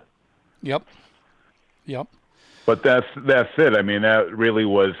Field. Yep. But that's it. I mean, that really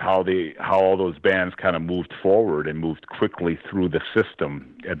was how all those bands kind of moved forward and moved quickly through the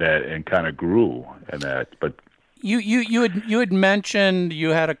system, and kind of grew and that. But you had mentioned you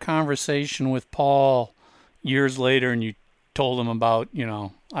had a conversation with Paul years later, and you told him about,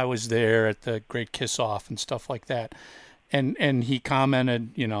 I was there at the Great Kiss Off and stuff like that. And he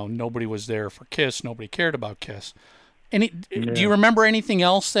commented, nobody was there for Kiss. Nobody cared about Kiss. Do you remember anything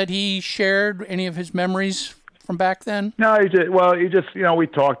else that he shared, any of his memories from back then? No, he just, we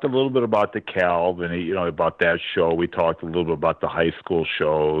talked a little bit about the Calv and, about that show. We talked a little bit about the high school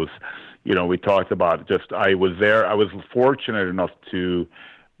shows. We talked about I was there. I was fortunate enough to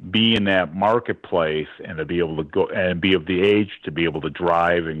be in that marketplace and to be able to go and be of the age to be able to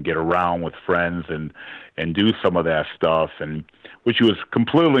drive and get around with friends and do some of that stuff, and which he was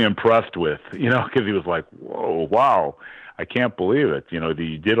completely impressed with, because he was like, whoa, wow, I can't believe it, that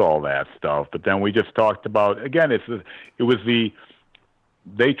you did all that stuff. But then we just talked about, again, they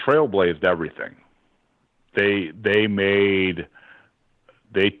trailblazed everything. They made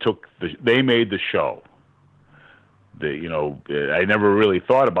the show. I never really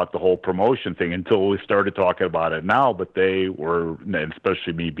thought about the whole promotion thing until we started talking about it now, but they were, and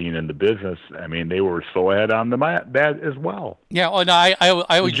especially me being in the business, I mean, they were so ahead on that as well. Yeah, well, no,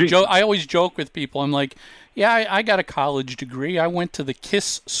 I always joke with people. I'm like, yeah, I got a college degree. I went to the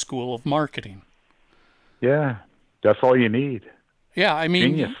KISS School of Marketing. Yeah, that's all you need. Yeah, I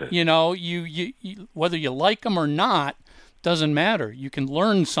mean, Geniuses. you whether you like them or not, doesn't matter. You can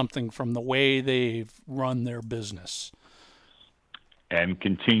learn something from the way they've run their business. And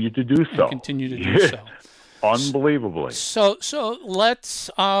continue to do so. Unbelievably. So let's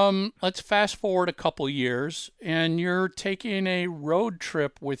fast forward a couple years, and you're taking a road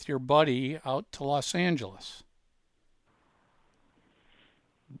trip with your buddy out to Los Angeles.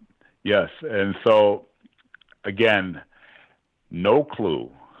 Yes, and so, again, no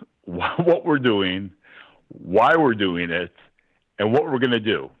clue what we're doing, why we're doing it, and what we're going to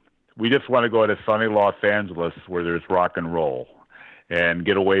do. We just want to go to sunny Los Angeles where there's rock and roll and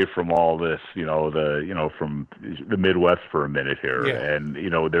get away from all this, from the Midwest for a minute here. Yeah. And,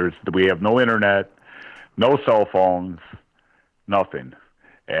 we have no internet, no cell phones, nothing.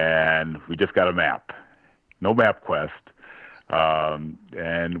 And we just got a map. No MapQuest.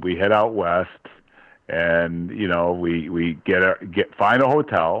 And we head out west, and we find a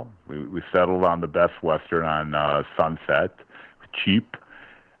hotel. We settled on the Best Western on Sunset, cheap.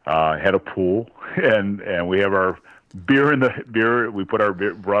 Had a pool, and we have our beer in the beer. We brought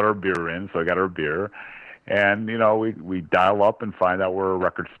our beer in, so I got our beer. And, we dial up and find out where a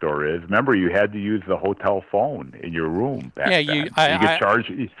record store is. Remember, you had to use the hotel phone in your room back then. You get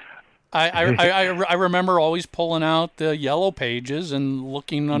charged. I remember always pulling out the Yellow Pages and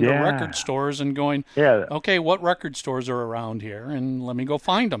looking under record stores and going, okay, what record stores are around here? And let me go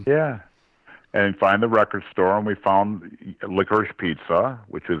find them. Yeah. And find the record store, and we found Licorice Pizza,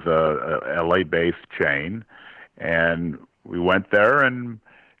 which is a LA-based chain. And we went there, and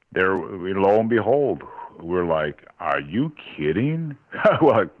lo and behold, we're like, are you kidding?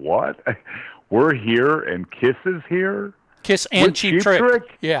 We're like, what? We're here and Kiss is here? Kiss and Cheap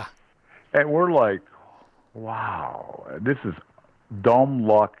Trick? Yeah. And we're like, wow, this is dumb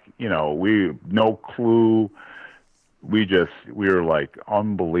luck. We no clue. We were like,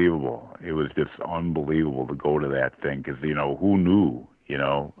 unbelievable. It was just unbelievable to go to that thing because, who knew?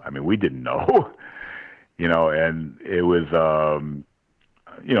 I mean, we didn't know. And it was,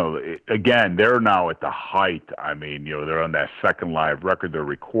 again, they're now at the height. I mean, they're on that second live record they're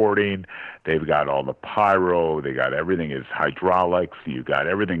recording. They've got all the pyro. They got everything is hydraulics. You got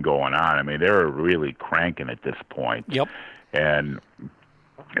everything going on. I mean, they're really cranking at this point. Yep. And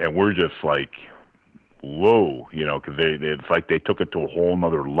we're just like, whoa, because it's like they took it to a whole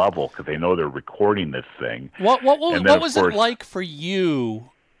nother level because they know they're recording this thing. What was it like for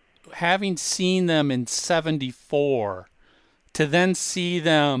you, having seen them in '74? To then see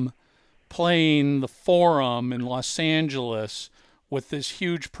them playing the Forum in Los Angeles with this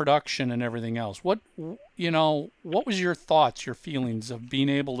huge production and everything else. What was your thoughts, your feelings of being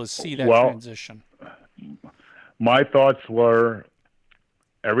able to see that transition? My thoughts were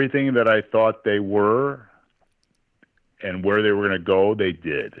everything that I thought they were and where they were going to go, they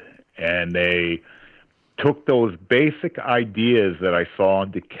did. And they took those basic ideas that I saw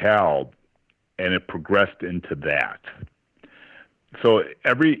in DeKalb and it progressed into that. So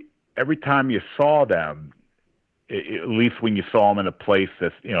every time you saw them, at least when you saw them in a place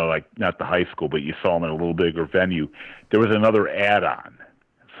that's, like not the high school, but you saw them in a little bigger venue, there was another add-on,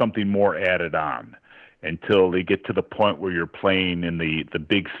 something more added on until they get to the point where you're playing in the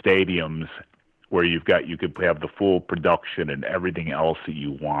big stadiums where you could have the full production and everything else that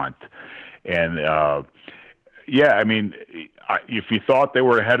you want. And, I mean, if you thought they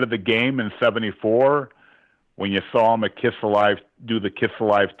were ahead of the game in '74, when you saw them at Kiss Alive, do the Kiss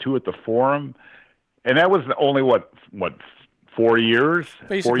Alive 2 at the Forum, and that was only what 4 years?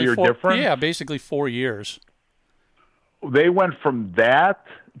 Basically 4 year difference? Yeah, basically 4 years. They went from that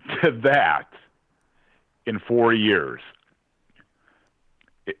to that in 4 years.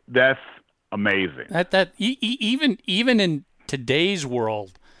 That's amazing. Even in today's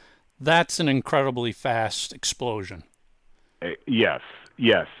world, that's an incredibly fast explosion. Yes,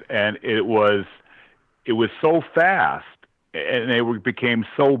 and it was so fast, and they became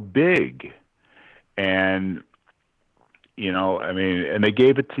so big, and I mean, and they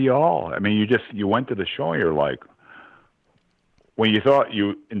gave it to you all. I mean, you went to the show, and you're like, when you thought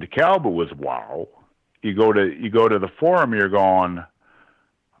in DeKalb was wow, you go to the Forum, you're going,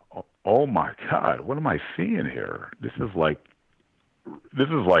 oh my God, what am I seeing here? This is like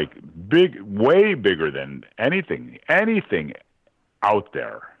big, way bigger than anything out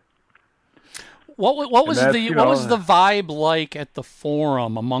there. What was the vibe like at the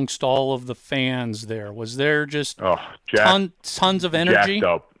Forum amongst all of the fans there? Was there just tons of energy? Jacked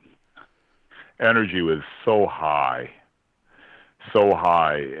up. Energy was so high.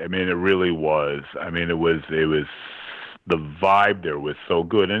 I mean, it really was. I mean, it was the vibe there was so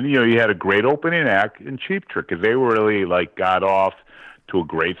good, and you had a great opening act in Cheap Trick because they really got off to a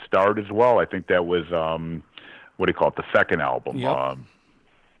great start as well. I think that was what do you call it, the second album. Yep.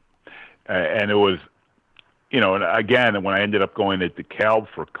 And it was, and again, when I ended up going to DeKalb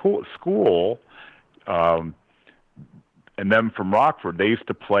for school, and then from Rockford, they used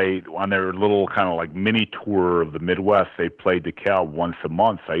to play on their little kind of like mini tour of the Midwest. They played DeKalb once a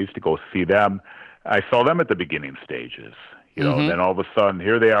month. So I used to go see them. I saw them at the beginning stages, and then all of a sudden,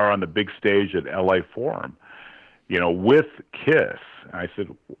 here they are on the big stage at LA Forum, with Kiss. And I said,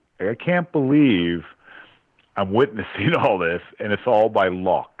 I can't believe I'm witnessing all this, and it's all by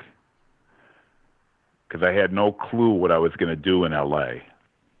luck. Because I had no clue what I was going to do in LA.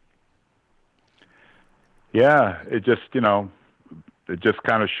 Yeah, it just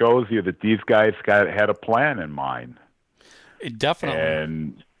kind of shows you that these guys had a plan in mind. It definitely.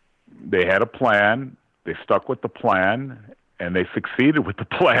 And they had a plan. They stuck with the plan, and they succeeded with the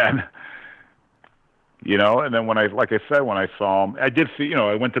plan. And then when I saw them, I did see,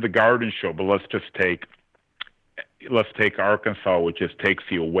 I went to the Garden Show, but let's take Arkansas, which just takes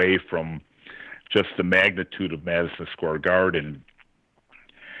you away from just the magnitude of Madison Square Garden.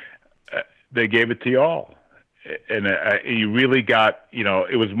 They gave it to you all. And you really got,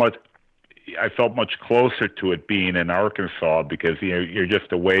 it was much, I felt much closer to it being in Arkansas because, you're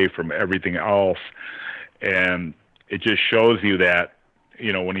just away from everything else. And it just shows you that,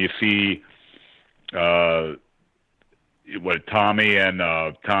 when you see, Tommy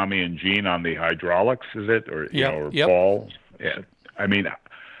and Gene on the hydraulics, is it? Or, or Paul? Yeah. I mean,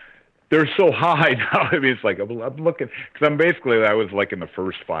 they're so high now. I mean, it's like, I'm looking, because I was like in the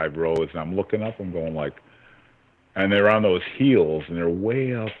first 5 rows, and I'm looking up, I'm going like, and they're on those heels, and they're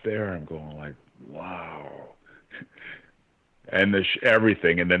way up there. I'm going like, wow. And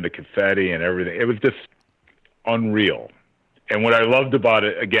everything, and then the confetti and everything. It was just unreal. And what I loved about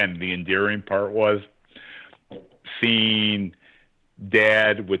it, again, the endearing part was seeing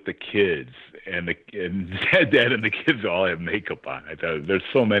Dad with the kids, and Dad and the kids all have makeup on. I thought there's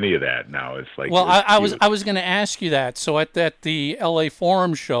so many of that now. It's like, well, I was going to ask you that. So at the LA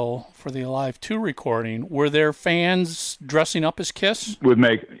Forum show for the Alive 2 recording, were there fans dressing up as Kiss?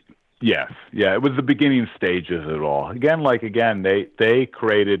 Yes, yeah. It was the beginning stages of it all. Again, they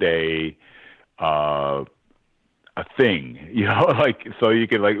created a thing, so you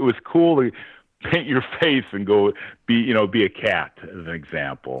could it was cool to paint your face and go be a cat as an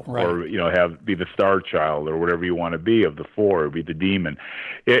example, right. Or be the Star Child or whatever you want to be of the 4, or be the Demon.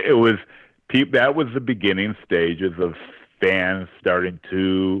 It was that was the beginning stages of fans starting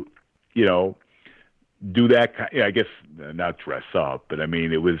to do that. I guess not dress up, but I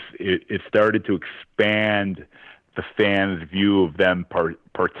mean it started to expand the fans' view of them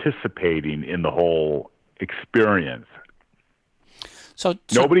participating in the whole experience. So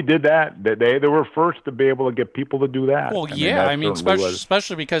nobody did that. They were first to be able to get people to do that. Well,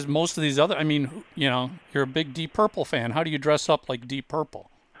 especially because most of these other, you're a big Deep Purple fan. How do you dress up like Deep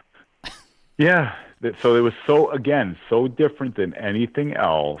Purple? Yeah. So it was so different than anything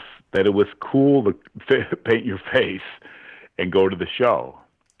else that it was cool to paint your face and go to the show.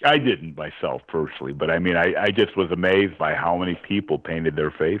 I didn't myself personally, but I just was amazed by how many people painted their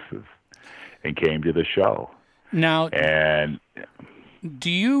faces and came to the show. Now,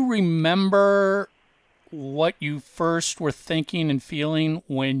 do you remember what you first were thinking and feeling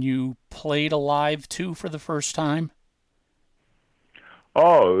when you played Alive 2 for the first time?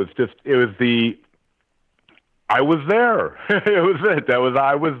 Oh, I was there.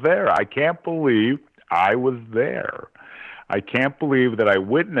 I was there. I can't believe I was there. I can't believe that I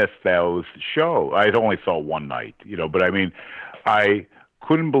witnessed those shows. I only saw one night, but I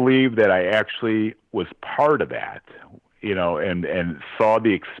couldn't believe that I actually was part of that, and saw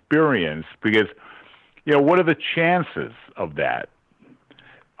the experience, because, what are the chances of that,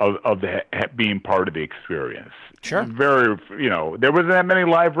 of being part of the experience? Sure. Very, there wasn't that many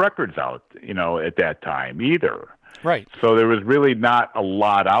live records out, at that time either. Right. So there was really not a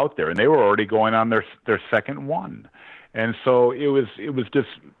lot out there, and they were already going on their second one. And so it was just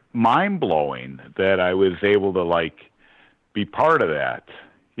mind-blowing that I was able to be part of that.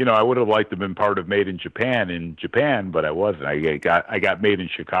 I would have liked to have been part of Made in Japan, but I wasn't. I got Made in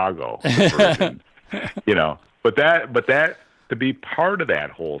Chicago version, But that to be part of that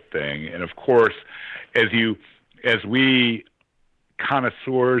whole thing, and of course, as we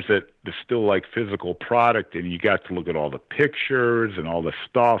connoisseurs that still like physical product, and you got to look at all the pictures and all the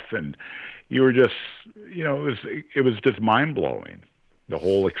stuff, and you were just, it was just mind-blowing, the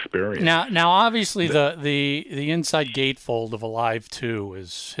whole experience. Now, obviously, the inside gatefold of Alive 2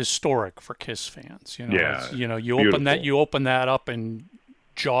 is historic for Kiss fans. Yeah, you open that up, and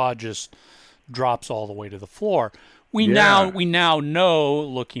jaw just drops all the way to the floor. We now know,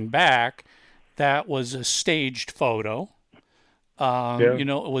 looking back, that was a staged photo. It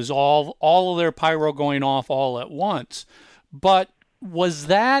was all of their pyro going off all at once. But was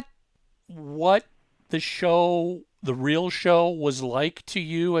that what the real show was like to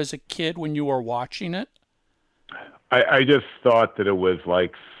you as a kid when you were watching it? I just thought that it was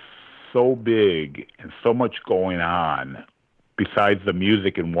so big and so much going on besides the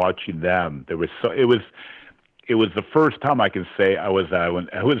music and watching them. It was the first time I can say it was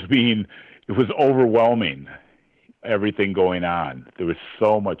overwhelming, everything going on. There was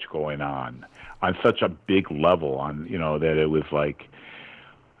so much going on such a big level, that it was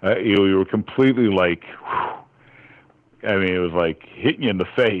you were completely it was hitting you in the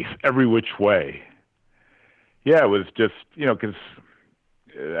face every which way. Yeah, it was just, because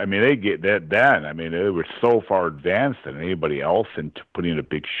I mean, they get that then. I mean, they were so far advanced than anybody else in putting a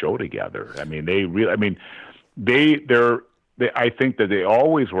big show together. I mean, they really. I mean, I think that they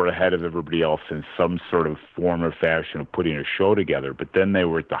always were ahead of everybody else in some sort of form or fashion of putting a show together. But then they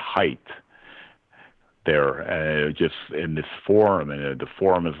were at the height there, just in this forum, and the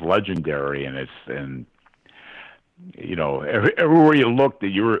forum is legendary, and you know, everywhere you looked,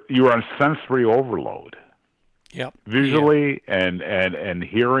 you were on sensory overload. Yep. Visually and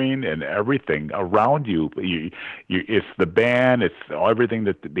hearing and everything around you. It's the band, it's everything,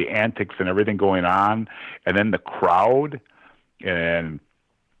 that the antics and everything going on, and then the crowd, and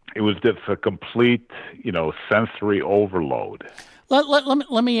it was just a complete, you know, sensory overload.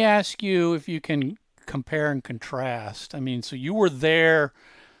 Let me ask you if you can compare and contrast. I mean, so you were there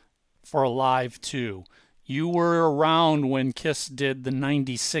for Alive 2. You were around when Kiss did the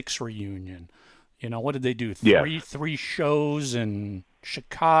 '96 reunion. You know, what did they do? Three shows in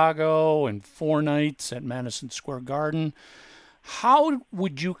Chicago and 4 nights at Madison Square Garden. How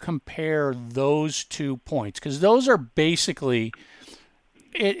would you compare those 2 points? Because those are basically,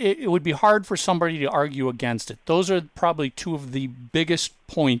 it would be hard for somebody to argue against it. Those are probably 2 of the biggest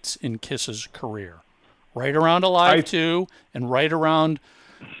points in Kiss's career. Right around Alive 2 and right around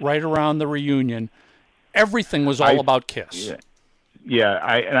the reunion. Everything was all about Kiss.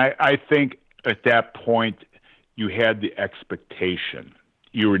 I think at that point, you had the expectation.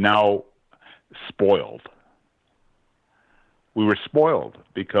 You were now spoiled. We were spoiled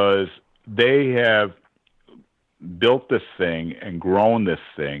because they have built this thing and grown this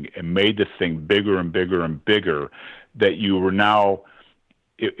thing and made this thing bigger and bigger and bigger, that you were now,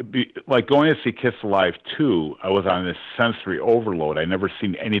 like going to see Kiss Alive 2, I was on this sensory overload. I never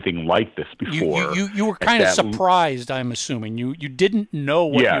seen anything like this before. You were kind of surprised, I'm assuming. You didn't know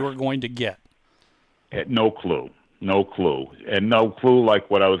what you were going to get. Had no clue, and no clue like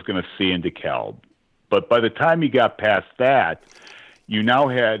what I was going to see in DeKalb. But by the time you got past that, you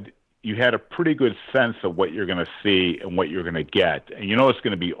had a pretty good sense of what you're going to see and what you're going to get, and you know it's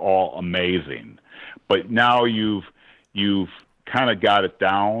going to be all amazing. But now you've kind of got it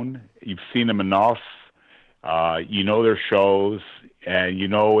down. You've seen them enough. You know their shows, and you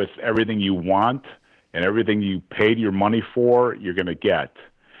know it's everything you want and everything you paid your money for, you're going to get.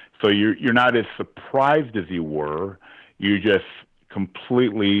 So you're not as surprised as you were. You're just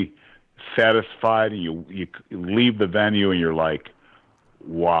completely satisfied, and you leave the venue and you're like,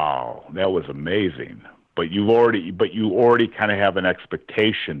 wow, that was amazing. But you already kind of have an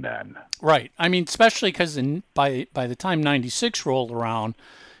expectation then. Right. I mean, especially because by the time '96 rolled around,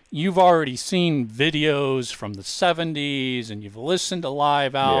 you've already seen videos from the '70s, and you've listened to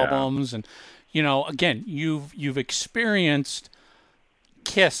live albums, and you know, again, you've experienced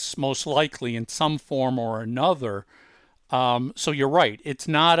Kiss most likely in some form or another. So you're right. It's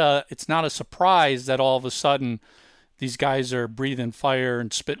not a surprise that all of a sudden these guys are breathing fire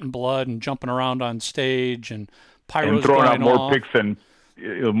and spitting blood and jumping around on stage and pyros and throwing out more off. picks than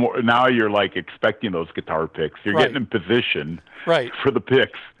more. Now you're like expecting those guitar picks. You're getting in position for the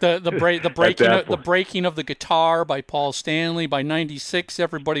picks. The breaking of the guitar by Paul Stanley. By '96,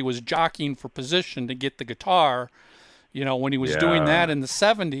 everybody was jockeying for position to get the guitar. You know, when he was doing that in the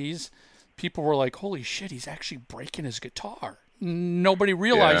 '70s, people were like, holy shit, he's actually breaking his guitar. Nobody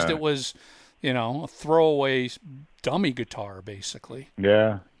realized it was, you know, a throwaway dummy guitar, basically.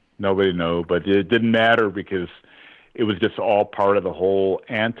 Yeah, nobody knew, but it didn't matter because it was just all part of the whole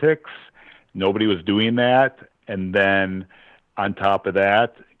antics. Nobody was doing that. And then on top of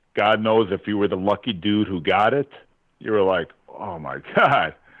that, God knows if you were the lucky dude who got it, you were like, oh my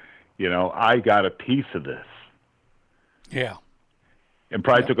God, you know, I got a piece of this. Yeah. And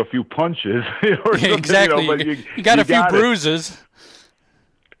probably took a few punches. Or exactly. You know, but you got a few bruises.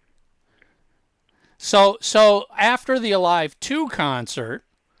 So after the Alive 2 concert,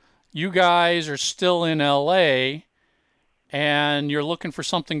 you guys are still in L.A., and you're looking for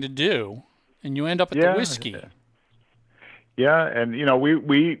something to do, and you end up at the Whiskey. Yeah, and, you know,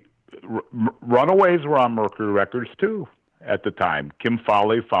 we Runaways were on Mercury Records, too, at the time. Kim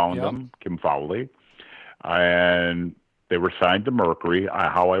Fowley found them, Kim Fowley, and they were signed to Mercury.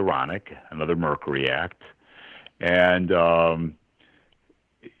 How ironic, another Mercury act. And,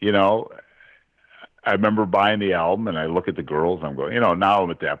 you know, I remember buying the album, and I look at the girls, and I'm going, you know, now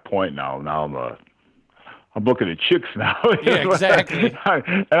I'm at that point now. Now I'm looking at chicks now. Yeah, exactly.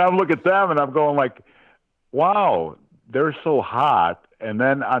 And I'm looking at them, and I'm going like, wow, they're so hot. And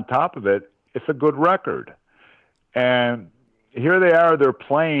then on top of it, it's a good record. And here they are, they're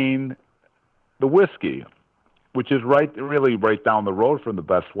playing the Whiskey, which is really right down the road from the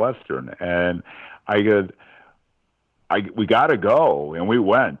Best Western. And I we got to go, and we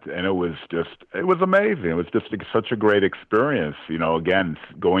went, and it was amazing. It was just such a great experience, again,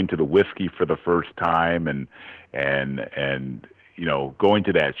 going to the whiskey for the first time, and going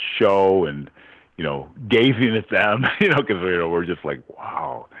to that show, and gazing at them, because we're just like,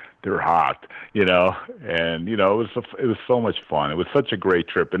 wow, they're hot, and it was so much fun. It was such a great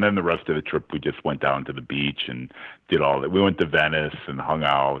trip, and then the rest of the trip we just went down to the beach and did all that. We went to Venice and hung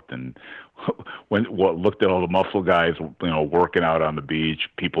out and looked at all the muscle guys, working out on the beach,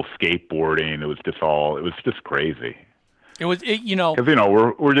 people skateboarding. It was just crazy. It was,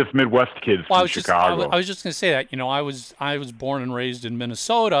 because we're just Midwest kids from Chicago. I was just going to say that. I was born and raised in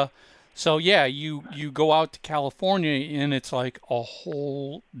Minnesota. So yeah, you go out to California and it's like a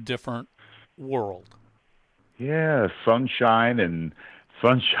whole different world. Yeah, sunshine and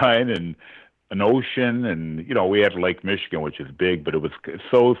an ocean, and we had Lake Michigan, which is big, but it was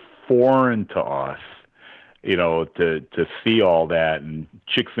so foreign to us, to see all that, and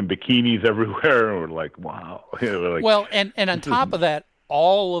chicks in bikinis everywhere, and we're like, wow. Well, and on top of that,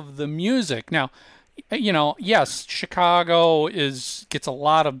 all of the music. Now, yes, Chicago gets a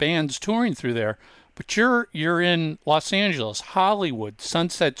lot of bands touring through there, but you're in Los Angeles, Hollywood,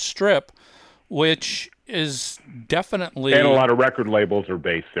 Sunset Strip, which is definitely, and a lot of record labels are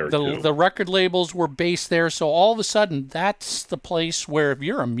based there too. The record labels were based there, so all of a sudden, that's the place where if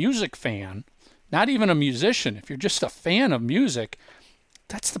you're a music fan, not even a musician, if you're just a fan of music,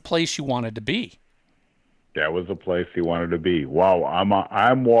 that's the place you wanted to be. That was the place he wanted to be. Wow,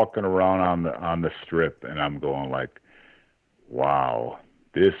 I'm walking around on the strip, and I'm going like, wow,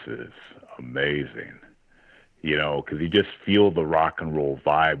 this is amazing. Because you just feel the rock and roll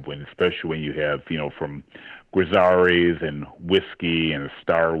vibe especially when you have, from Grizzarys and whiskey and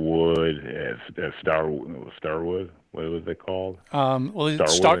Starwood, Starwood. What was it called?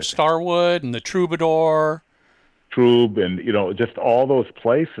 Starwood and the Troubadour. And just all those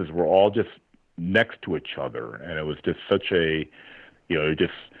places were all just next to each other, and it was just such a, you're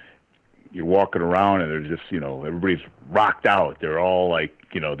walking around and there's just, everybody's rocked out. They're all like,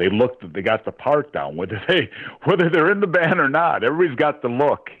 they got the part down, whether they're in the band or not. Everybody's got the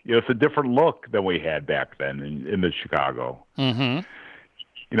look. It's a different look than we had back then in the Chicago. Mm-hmm.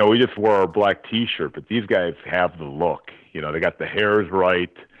 We just wore our black T-shirt, but these guys have the look. They got the hairs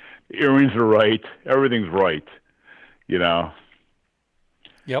right, the earrings are right, everything's right. Yep.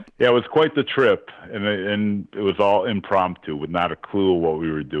 Yeah, it was quite the trip, and it was all impromptu with not a clue what we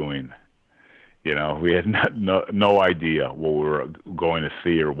were doing. We had no idea what we were going to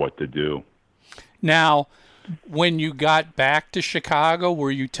see or what to do. Now, when you got back to Chicago, were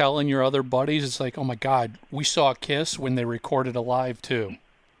you telling your other buddies, it's like, oh my God, we saw Kiss when they recorded a live too?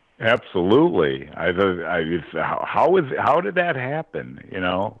 Absolutely. How did that happen?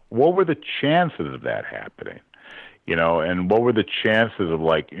 What were the chances of that happening? And what were the chances of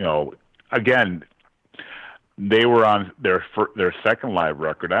again, they were on their second live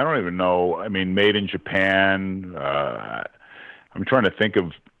record. I don't even know. I mean, Made in Japan. I'm trying to think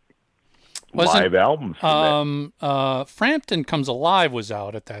of live albums. Frampton Comes Alive was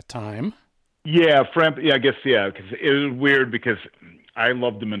out at that time. Yeah, Frampton. Yeah, I guess because it was weird because I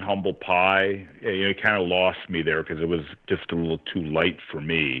loved them in Humble Pie. It kind of lost me there because it was just a little too light for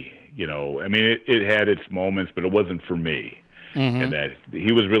me. I mean, it had its moments, but it wasn't for me. Mm-hmm. And that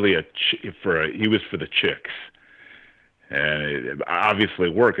he was really he was for the chicks, and it obviously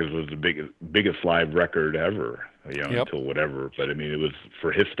worked because it was the biggest live record ever, until whatever. But I mean, it was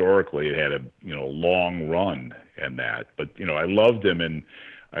historically it had a long run in that. But I loved him in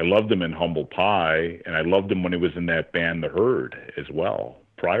Humble Pie, and I loved him when he was in that band The Herd as well.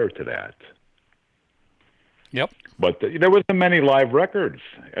 Prior to that. Yep. But there wasn't many live records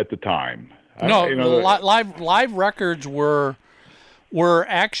at the time. No, live records were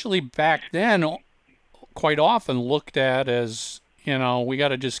actually back then quite often looked at as, we got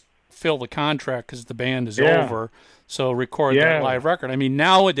to just fill the contract because the band is over, so record that live record. I mean,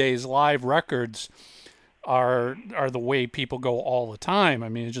 nowadays live records are the way people go all the time. I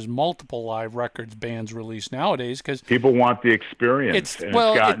mean, it's just multiple live records bands release nowadays because people want the experience.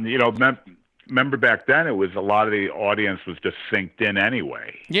 Remember back then, it was a lot of the audience was just synced in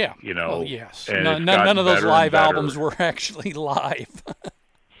anyway. Yeah. Well, yes. None of those live albums were actually live.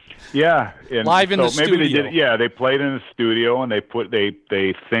 Yeah. And live in the studio. Maybe they did. Yeah, they played in the studio and they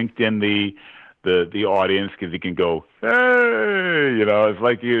synced in the audience because you can go, hey, it's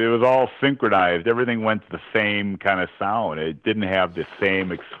like it was all synchronized. Everything went to the same kind of sound. It didn't have the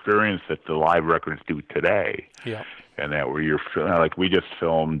same experience that the live records do today. Yeah. And that where we just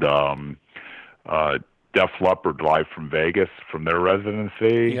filmed Def Leppard live from Vegas from their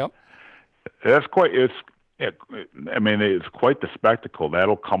residency. Yep. That's quite. I mean, it's quite the spectacle.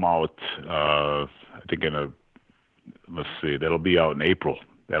 That'll come out, I think let's see, that'll be out in April.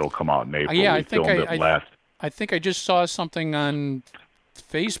 That'll come out in April. Yeah, I think I just saw something on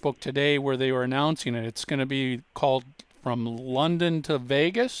Facebook today where they were announcing it. It's going to be called From London to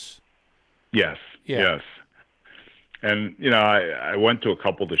Vegas. Yes. Yeah. Yes. And I went to a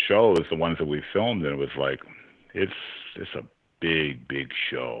couple of the shows, the ones that we filmed, and it was like, it's a big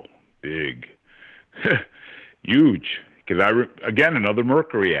show, big, huge. Because again, another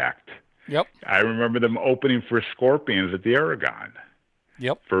Mercury act. Yep. I remember them opening for Scorpions at the Aragon.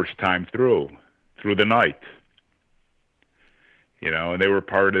 Yep. First time through the night. And they were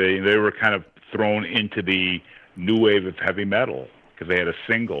they were kind of thrown into the new wave of heavy metal because they had a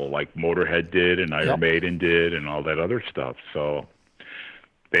single like Motorhead did and Iron Maiden did and all that other stuff. So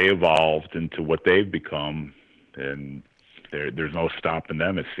they evolved into what they've become, and there's no stopping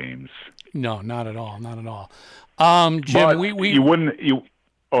them, it seems. No, not at all. Not at all. Jim, but we you wouldn't.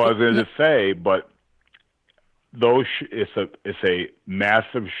 I was going to say, but it's a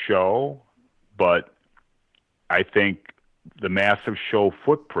massive show, but I think the massive show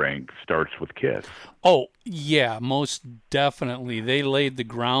footprint starts with Kiss. Oh, yeah, most definitely. They laid the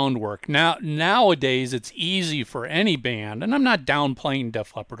groundwork. Nowadays, it's easy for any band, and I'm not downplaying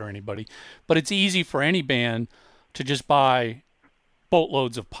Def Leppard or anybody, but it's easy for any band to just buy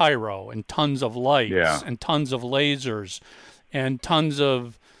boatloads of pyro and tons of lights and tons of lasers and tons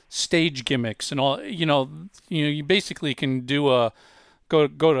of stage gimmicks and all. You basically can do go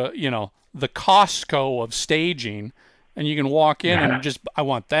to the Costco of staging. And you can walk in and just, I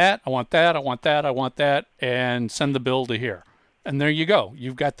want that, I want that, I want that, I want that, and send the bill to here. And there you go.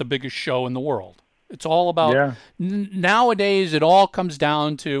 You've got the biggest show in the world. It's all about, nowadays it all comes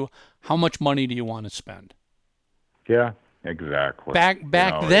down to how much money do you want to spend? Yeah, exactly. Back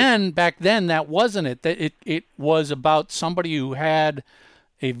then, that wasn't it. It was about somebody who had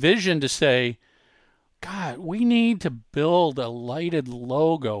a vision to say, God, we need to build a lighted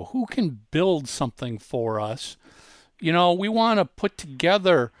logo. Who can build something for us? We want to put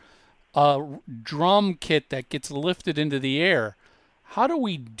together a drum kit that gets lifted into the air. How do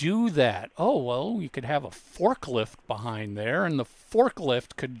we do that? Oh, well, we could have a forklift behind there, and the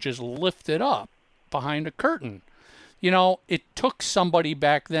forklift could just lift it up behind a curtain. It took somebody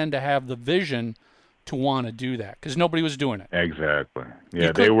back then to have the vision to want to do that because nobody was doing it. Exactly.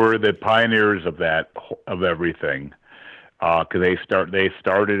 Yeah, they were the pioneers of everything because they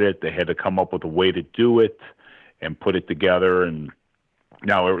started it. They had to come up with a way to do it and put it together, and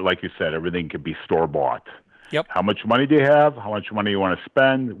now, like you said, everything can be store-bought. Yep. How much money do you have? How much money you want to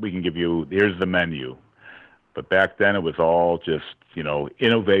spend? We can give you, here's the menu. But back then, it was all just,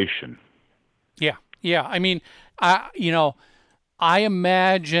 innovation. Yeah. I mean, I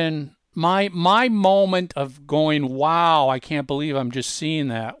imagine my moment of going, wow, I can't believe I'm just seeing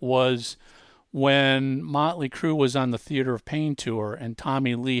that, was when Motley Crue was on the Theater of Pain tour and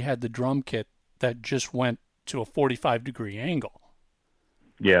Tommy Lee had the drum kit that just went to a 45-degree angle.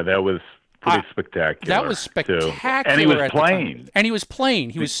 Yeah, that was pretty spectacular. That was spectacular. Too. And he was playing. And he was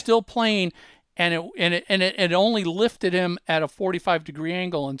playing. He was still playing, and it only lifted him at a 45-degree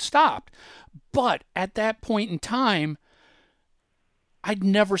angle and stopped. But at that point in time, I'd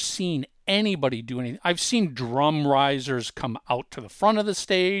never seen anybody do anything. I've seen drum risers come out to the front of the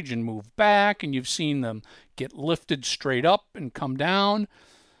stage and move back, and you've seen them get lifted straight up and come down.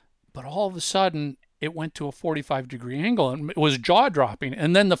 But all of a sudden, it went to a 45-degree angle, and it was jaw-dropping.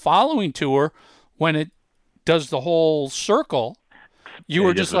 And then the following tour, when it does the whole circle, you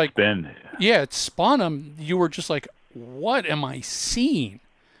were just like, spin. Yeah, it spun them. You were just like, what am I seeing?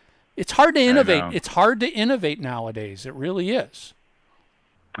 It's hard to innovate. It's hard to innovate nowadays. It really is.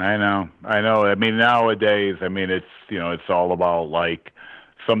 I know. I mean, nowadays, it's, it's all about, like,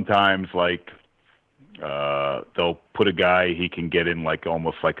 sometimes, like, they'll put a guy, he can get in like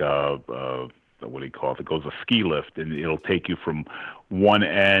almost like a what do you call it? It goes a ski lift, and it'll take you from one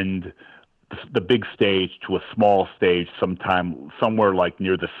end, the big stage, to a small stage, somewhere like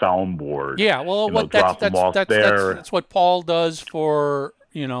near the soundboard. Yeah, well, that's what Paul does for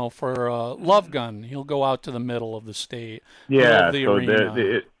Love Gun. He'll go out to the middle of the stage. Yeah, the so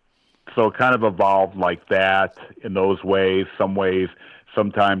arena. So it kind of evolved like that in those ways. Some ways,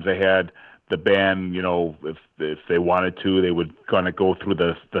 sometimes they had the band, if they wanted to, they would kind of go through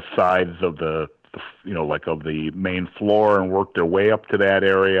the sides of the of the main floor and work their way up to that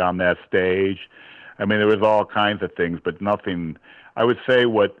area on that stage. I mean, there was all kinds of things, but nothing. I would say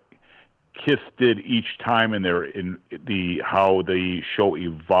what Kiss did each time how the show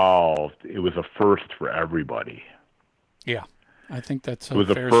evolved, it was a first for everybody. Yeah. I think that's It was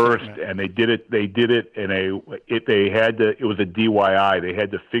fair the first, statement. and they did it it was a DIY. They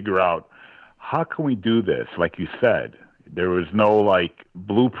had to figure out, how can we do this? Like you said, there was no like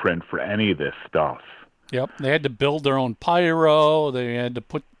blueprint for any of this stuff. Yep, they had to build their own pyro. They had to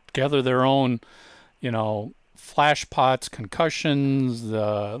put together their own, flash pots, concussions,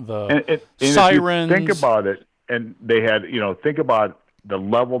 the sirens. If you think about it, and they had, think about the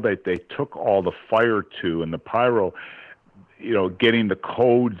level that they took all the fire to and the pyro, getting the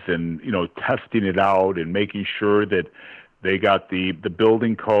codes and, testing it out and making sure that they got the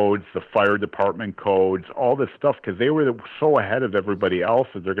building codes, the fire department codes, all this stuff, because they were so ahead of everybody else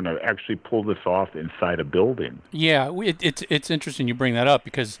that they're going to actually pull this off inside a building. Yeah, it's interesting you bring that up,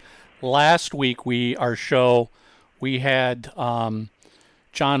 because last week we had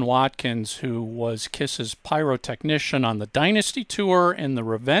John Watkins, who was Kiss's pyrotechnician on the Dynasty Tour and the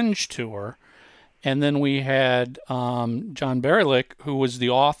Revenge Tour. And then we had John Berlick, who was the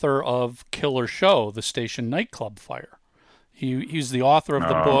author of Killer Show, the station nightclub fire. He's the author of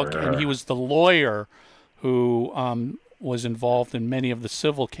the book, and he was the lawyer who was involved in many of the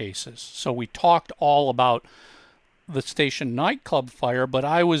civil cases. So we talked all about the station nightclub fire, but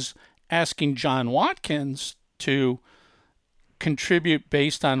I was asking John Watkins to contribute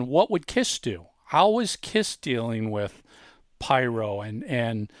based on what would Kiss do. How was Kiss dealing with pyro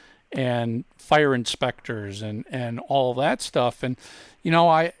and fire inspectors and all that stuff? And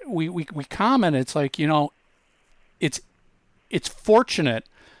we comment, it's like, it's fortunate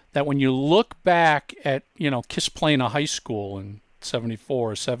that when you look back at Kiss playing a high school in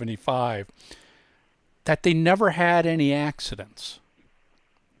 74 or 75, that they never had any accidents.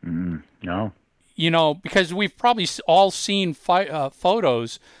 No. Because we've probably all seen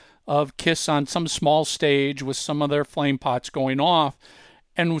photos of Kiss on some small stage with some of their flame pots going off,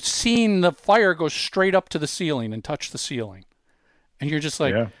 and seeing the fire go straight up to the ceiling and touch the ceiling. And you're just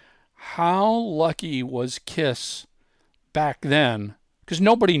like, how lucky was Kiss back then? Because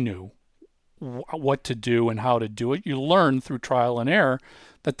nobody knew what to do and how to do it. You learned through trial and error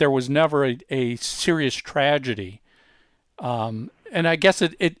that there was never a serious tragedy. And I guess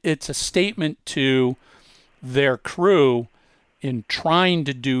it's a statement to their crew in trying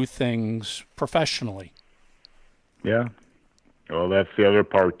to do things professionally. Yeah. Well, that's the other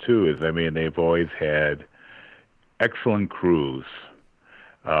part, too, is, they've always had excellent crews,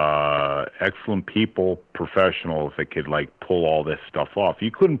 excellent people, professionals that could, pull all this stuff off.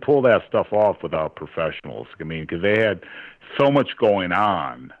 You couldn't pull that stuff off without professionals. Because they had so much going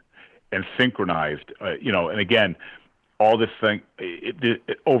on and synchronized, and again, all this thing,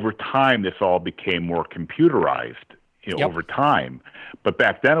 over time, this all became more computerized, over time. But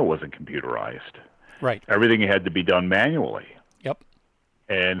back then, it wasn't computerized. Right. Everything had to be done manually. Yep.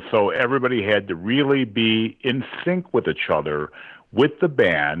 And so everybody had to really be in sync with each other, with the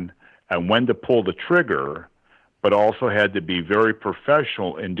band, and when to pull the trigger, but also had to be very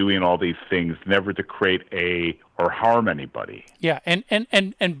professional in doing all these things, never to create or harm anybody. Yeah,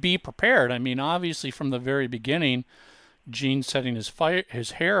 and be prepared. Obviously, from the very beginning, Gene setting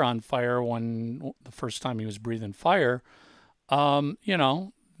his hair on fire when the first time he was breathing fire,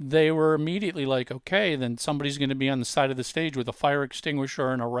 they were immediately like, okay, then somebody's going to be on the side of the stage with a fire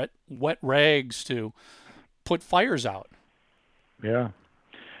extinguisher and a wet rags to put fires out. Yeah.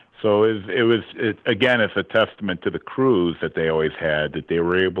 So again, it's a testament to the crews that they always had, that they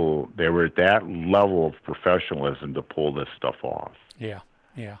were at that level of professionalism to pull this stuff off. Yeah.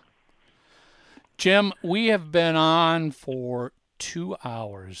 Yeah. Jim, we have been on for 2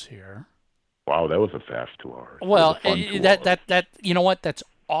 hours here. Wow, that was a fast 2 hours. Well, that you know what? That's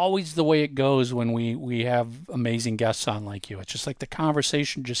always the way it goes when we have amazing guests on like you. It's just like the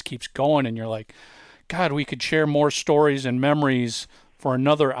conversation just keeps going, and you're like, God, we could share more stories and memories for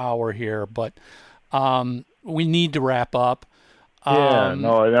another hour here, but we need to wrap up.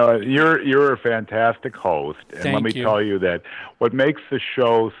 No, you're a fantastic host, and let me you. tell you that what makes the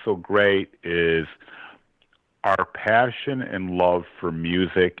show so great is our passion and love for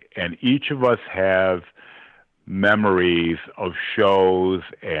music, and each of us have memories of shows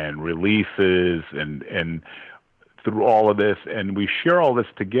and releases and through all of this, and we share all this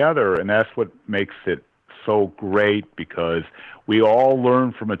together, and that's what makes it so great, because we all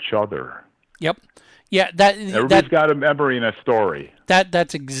learn from each other. Yep. Yeah, everybody's got a memory and a story.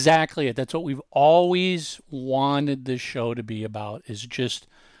 That's exactly it. That's what we've always wanted this show to be about, is just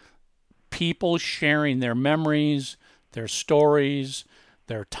people sharing their memories, their stories,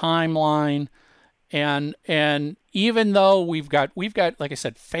 their timeline. And even though we've got, like I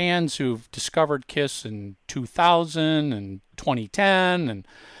said, fans who've discovered Kiss in 2000 and 2010, and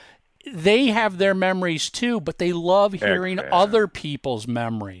they have their memories too, but they love hearing other people's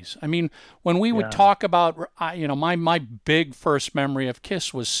memories. I mean, when we would talk about, my big first memory of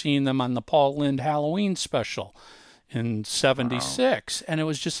Kiss was seeing them on the Paul Lynde Halloween special in '76. Wow. And it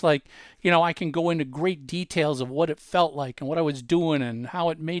was just like, I can go into great details of what it felt like and what I was doing and how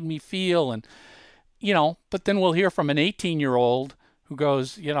it made me feel. And, but then we'll hear from an 18-year-old who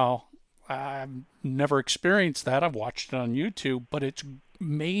goes, I've never experienced that. I've watched it on YouTube, but it's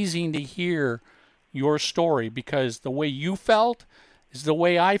amazing to hear your story, because the way you felt is the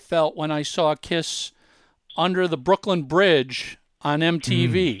way I felt when I saw Kiss under the Brooklyn Bridge on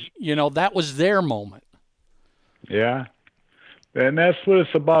MTV. That was their moment. Yeah. And that's what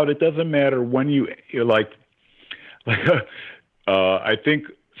it's about. It doesn't matter when you're like I think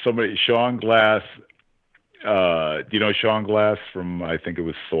Sean Glass, do you know Sean Glass from, I think it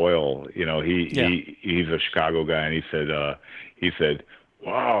was Soil? He's a Chicago guy, and he said,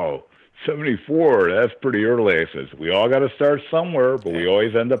 wow, 74, that's pretty early. I says, we all got to start somewhere, but we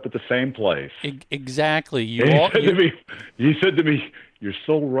always end up at the same place. Exactly. He said to me, you're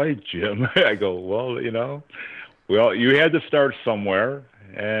so right, Jim. I go, well, you had to start somewhere,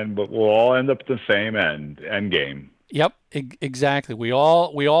 but we'll all end up at the same end game. Yep, exactly. We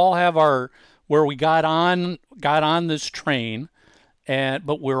all have our where we got on this train,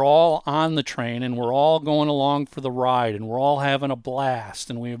 but we're all on the train, and we're all going along for the ride, and we're all having a blast,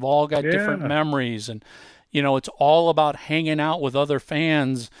 and we've all got different memories, and it's all about hanging out with other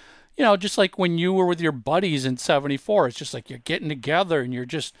fans. Just like when you were with your buddies in '74, it's just like you're getting together and you're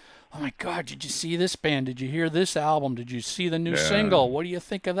just, oh my God, did you see this band? Did you hear this album? Did you see the new single? What do you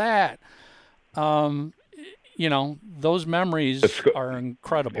think of that? Those memories are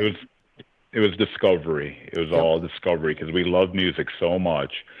incredible. It was discovery. It was all discovery, because we love music so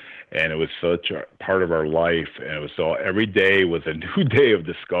much, and it was such a part of our life, and it was every day was a new day of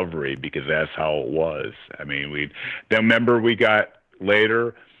discovery, because that's how it was. I mean, remember we got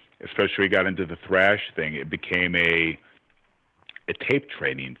later, especially we got into the thrash thing, it became a tape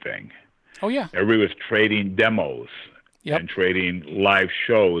trading thing. Oh yeah. Everybody was trading demos and trading live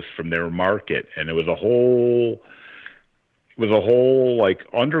shows from their market, and it was a whole like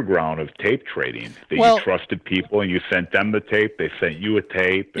underground of tape trading. You trusted people, and you sent them the tape, they sent you a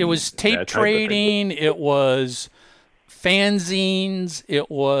tape. It was tape trading, it was fanzines, it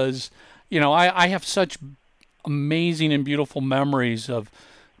was, I have such amazing and beautiful memories of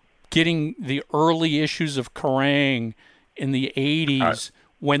getting the early issues of Kerrang in the 80s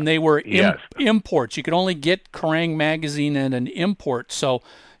when they were imports. You could only get Kerrang magazine in an import. So,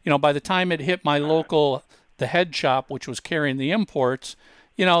 by the time it hit my local, the head shop, which was carrying the imports,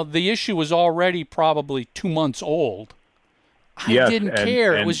 the issue was already probably 2 months old. I didn't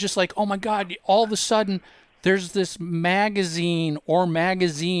care. It was just like, oh my God, all of a sudden there's this magazine or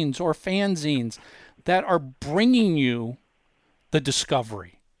magazines or fanzines that are bringing you the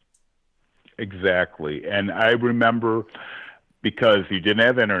discovery. Exactly. And I remember, because you didn't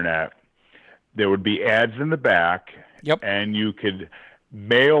have internet, there would be ads in the back, and you could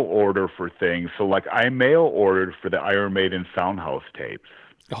mail order for things. So like I mail ordered for the Iron Maiden Soundhouse tapes.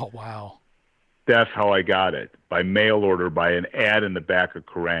 Oh, wow. That's how I got it, by mail order, by an ad in the back of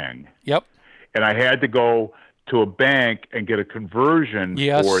Kerrang. Yep. And I had to go to a bank and get a conversion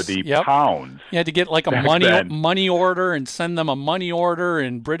for the pounds. You had to get like a money order and send them a money order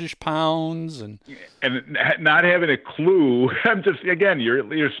in British pounds, and not having a clue. I'm just, again,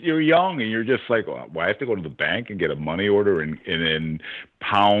 you're young, and you're just like, well, I have to go to the bank and get a money order in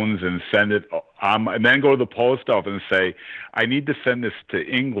pounds and send it, and then go to the post office and say, I need to send this to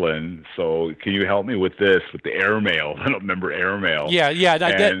England, so can you help me with this, with the airmail? I don't remember airmail. Yeah.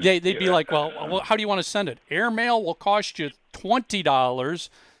 They'd be like, well, how do you want to send it? Airmail will cost you $20.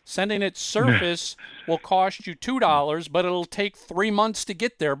 Sending it surface will cost you $2, but it'll take 3 months to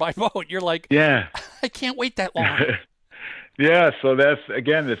get there by boat. You're like, I can't wait that long. Yeah, so that's,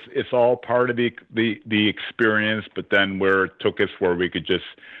 again, it's all part of the experience, but then where it took us, where we could just,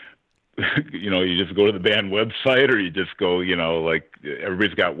 you just go to the band website, or you just go, like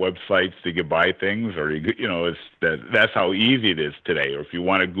everybody's got websites to get buy things, or that's how easy it is today. Or if you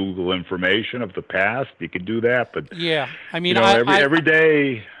want to Google information of the past, you can do that. But I mean, every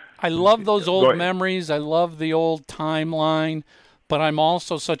day. I love those old memories. I love the old timeline. But I'm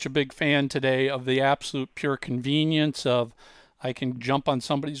also such a big fan today of the absolute pure convenience of, I can jump on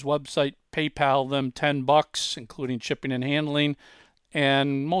somebody's website, PayPal them $10, including shipping and handling,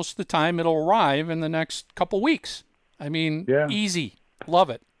 and most of the time it'll arrive in the next couple weeks. I mean, easy. Love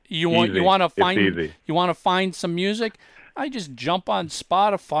it. You want to find some music? I just jump on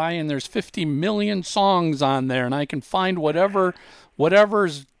Spotify, and there's 50 million songs on there, and I can find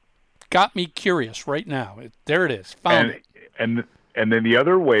whatever's got me curious right now. There it is. Found it. And then the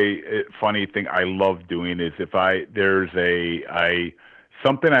other way, funny thing I love doing is if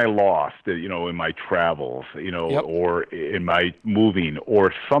something I lost, in my travels, Yep. or in my moving,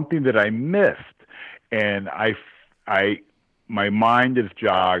 or something that I missed, and my mind is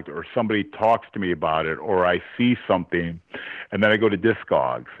jogged, or somebody talks to me about it, or I see something, and then I go to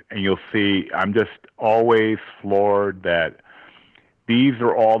Discogs, and you'll see I'm just always floored that these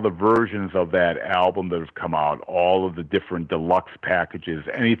are all the versions of that album that have come out, all of the different deluxe packages,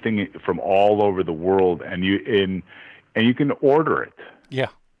 anything from all over the world, and you can order it. Yeah.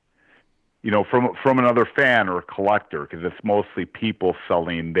 From another fan or a collector, because it's mostly people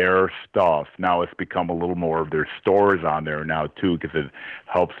selling their stuff. Now it's become a little more of their stores on there now too, because it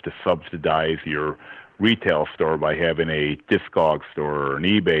helps to subsidize your retail store by having a Discogs store or an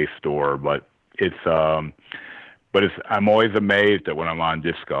eBay store. But I'm always amazed that when I'm on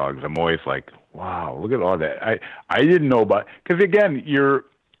Discogs, I'm always like, wow, look at all that. I didn't know about, because again,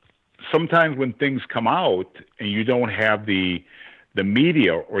 sometimes when things come out and you don't have the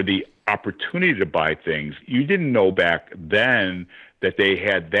media or the opportunity to buy things, you didn't know back then that they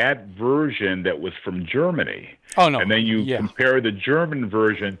had that version that was from Germany. Oh, no. And then you compare the German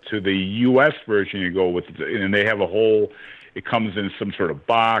version to the U.S. version, you go with, and they have it comes in some sort of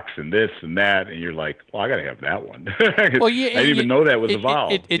box and this and that, and you're like, well, I got to have that one. Well, yeah, I didn't even know that was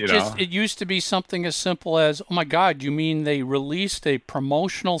involved. It used to be something as simple as, oh my God, you mean they released a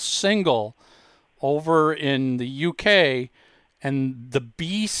promotional single over in the UK, and the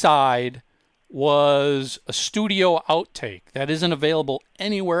B-side was a studio outtake that isn't available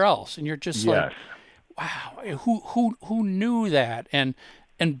anywhere else, and you're just like, wow, who knew that? And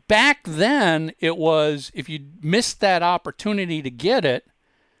back then, it was, if you missed that opportunity to get it,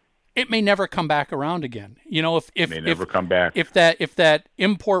 it may never come back around again. It may never come back. If that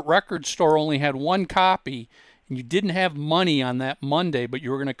import record store only had one copy, and you didn't have money on that Monday, but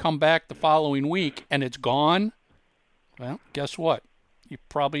you were going to come back the following week, and it's gone, well, guess what? You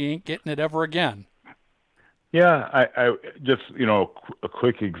probably ain't getting it ever again. Yeah, I just, a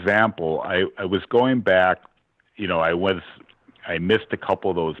quick example. I was going back, I missed a couple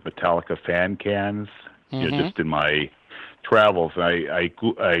of those Metallica fan cans, just in my travels. I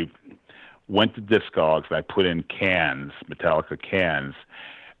went to Discogs and I put in cans, Metallica cans.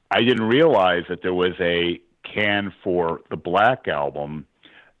 I didn't realize that there was a can for the Black Album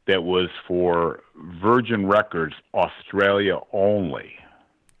that was for Virgin Records Australia only.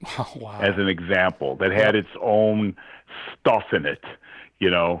 Oh, wow. As an example, that had its own stuff in it,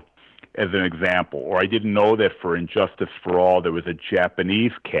 as an example. Or I didn't know that for Injustice for All there was a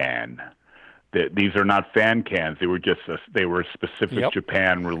Japanese can. That these are not fan cans; they were they were a specific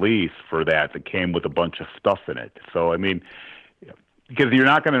Japan release for that came with a bunch of stuff in it. So I mean, because you're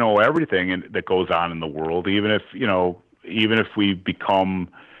not going to know everything that goes on in the world, even if we become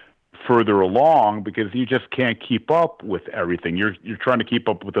further along, because you just can't keep up with everything. You're trying to keep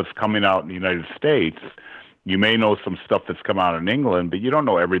up with what's coming out in the United States. You may know some stuff that's come out in England, but you don't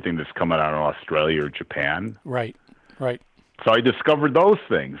know everything that's coming out in Australia or Japan. Right. So I discovered those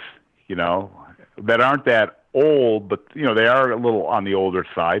things, that aren't that old, but they are a little on the older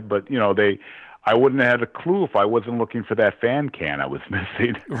side. But I wouldn't have had a clue if I wasn't looking for that fan can I was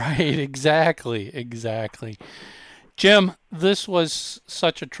missing. Right. Exactly. Jim, this was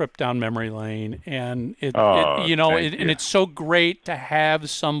such a trip down memory lane, and it's so great to have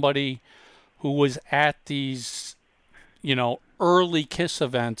somebody who was at these, early KISS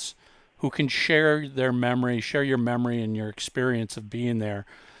events, who can share your memory and your experience of being there,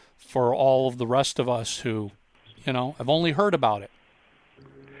 for all of the rest of us who, have only heard about it.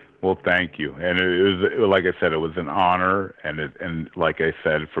 Well, thank you, and it was, like I said, it was an honor, and like I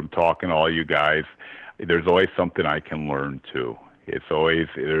said, from talking to all you guys. There's always something I can learn too. There's always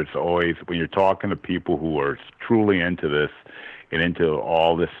when you're talking to people who are truly into this and into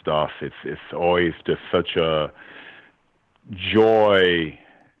all this stuff, it's always just such a joy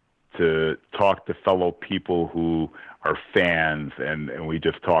to talk to fellow people who are fans, and we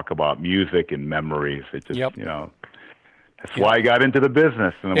just talk about music and memories. It just that's why I got into the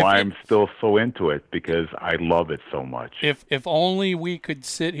business, and why I'm still so into it, because I love it so much. If only we could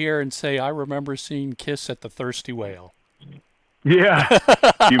sit here and say, I remember seeing KISS at the Thirsty Whale. Yeah.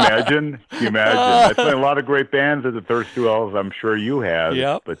 Can you imagine? I've seen a lot of great bands at the Thirsty Whale, I'm sure you have.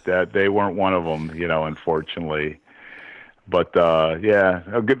 Yep. But they weren't one of them, unfortunately. But,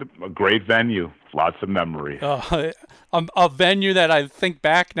 a great venue. Lots of memories. A venue that I think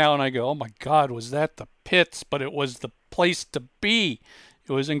back now and I go, oh, my God, was that the Pits? But it was the place to be.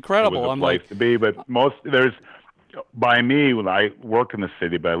 It was incredible. It was a place to be, but by me, when I work in the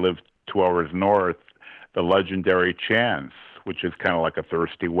city, but I live 2 hours north, the legendary Chance, which is kind of like a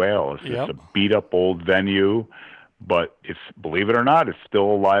Thirsty Whale. It's just a beat-up old venue, but it's, believe it or not, it's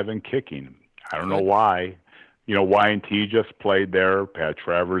still alive and kicking. I don't know why. You know, Y&T just played there. Pat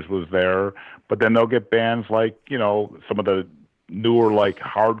Travers was there. But then they'll get bands like, you know, some of the newer, like,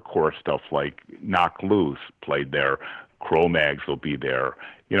 hardcore stuff like Knock Loose played there. Cro-Mags will be there.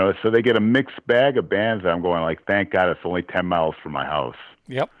 You know, so they get a mixed bag of bands. And I'm going like, thank God it's only 10 miles from my house.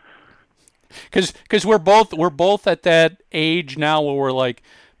 Yep. Because we're both at that age now where we're like,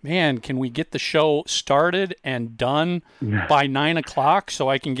 man, can we get the show started and done by 9 o'clock so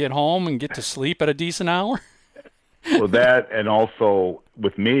I can get home and get to sleep at a decent hour? Well, that, and also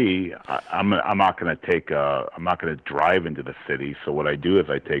with me, I'm not going to drive into the city. So what I do is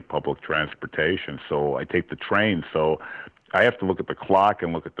I take public transportation. So I take the train. So I have to look at the clock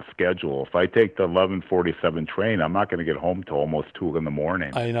and look at the schedule. If I take the 11:47 train, I'm not going to get home till almost 2 in the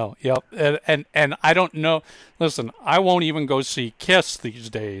morning. I know. Yep. And I don't know. Listen, I won't even go see Kiss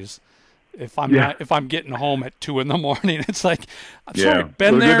these days if I'm getting home at 2 in the morning. It's like, I'm sorry,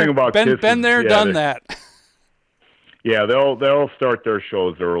 been there, done that. Yeah, they'll start their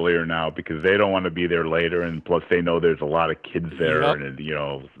shows earlier now because they don't want to be there later, and plus they know there's a lot of kids there, and you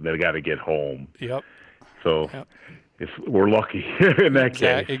know they got to get home. Yep. So we're lucky in that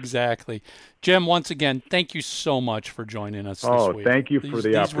case. Exactly. Jim, once again, thank you so much for joining us this week. Thank you for the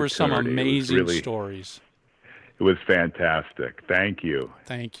opportunity. These were some amazing stories. It was fantastic. Thank you.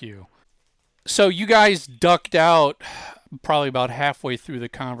 Thank you. So you guys ducked out probably about halfway through the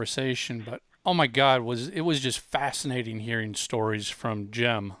conversation, but oh my God, it was just fascinating hearing stories from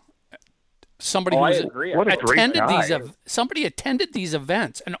Jim. Somebody somebody attended these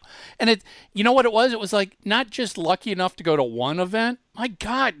events, and it, you know what it was? It was like not just lucky enough to go to one event. My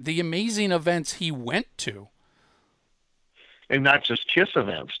God, the amazing events he went to, and not just Kiss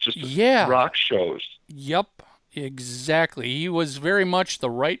events, just rock shows. Yep, exactly. He was very much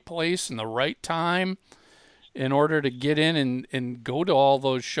the right place and the right time in order to get in and go to all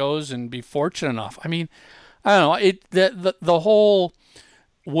those shows and be fortunate enough. I mean, I don't know. The whole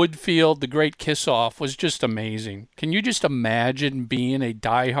Woodfield, the Great Kiss Off, was just amazing. Can you just imagine being a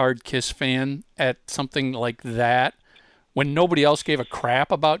diehard Kiss fan at something like that when nobody else gave a crap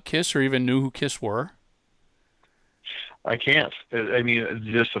about Kiss or even knew who Kiss were? I can't. I mean,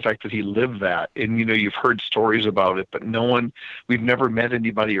 just the fact that he lived that, and you know, you've heard stories about it, but we've never met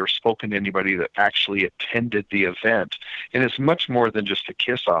anybody or spoken to anybody that actually attended the event. And it's much more than just the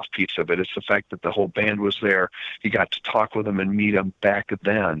Kiss-Off piece of it. It's the fact that the whole band was there. You got to talk with them and meet them back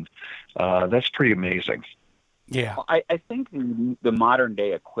then. That's pretty amazing. Yeah. I think the modern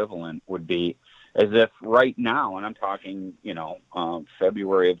day equivalent would be as if right now, and I'm talking, you know,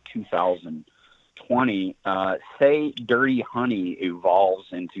 February of 2020, say Dirty Honey evolves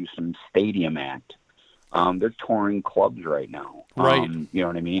into some stadium act. They're touring clubs right now. Right. You know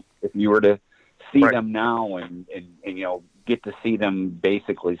what I mean? If you were to see them now and you know, get to see them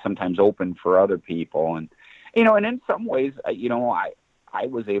basically sometimes open for other people. And, you know, and in some ways, you know, I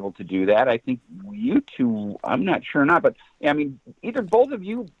was able to do that. I think you two, I'm not sure or not, but I mean, both of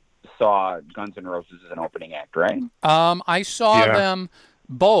you saw Guns N' Roses as an opening act, right? I saw them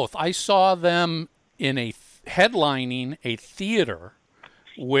both. I saw them in headlining a theater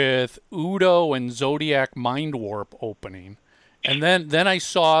with Udo and Zodiac Mind Warp opening. And then I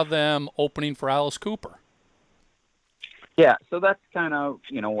saw them opening for Alice Cooper. Yeah, so that's kind of,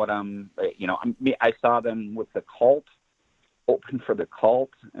 you know, what I saw them with the Cult, open for the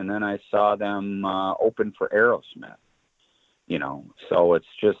Cult, and then I saw them open for Aerosmith. You know, so it's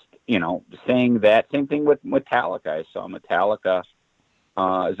just, you know, saying that. Same thing with Metallica. I saw Metallica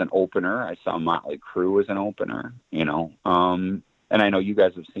as an opener. I saw Motley Crue as an opener, you know. And I know you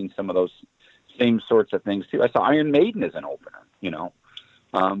guys have seen some of those same sorts of things too. I saw Iron Maiden as an opener, you know.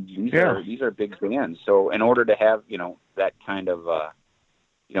 These are big bands. So in order to have, you know, that kind of,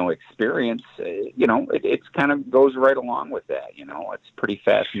 you know, experience, you know, it's kind of goes right along with that, you know. It's pretty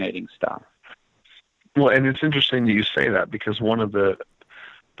fascinating stuff. Well, and it's interesting that you say that, because one of the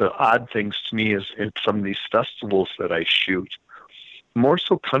odd things to me is in some of these festivals that I shoot, more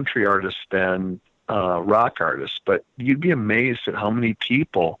so country artists than rock artists, but you'd be amazed at how many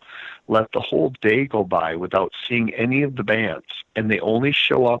people let the whole day go by without seeing any of the bands, and they only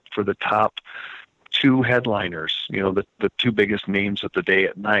show up for the top two headliners, you know, the two biggest names of the day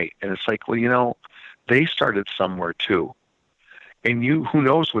at night. And it's like, well, you know, they started somewhere too, and who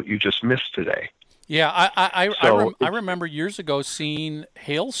knows what you just missed today. Yeah, I remember years ago seeing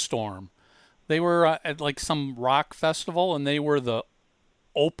Hailstorm. They were at like some rock festival, and they were the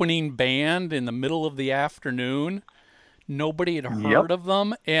opening band in the middle of the afternoon. Nobody had heard of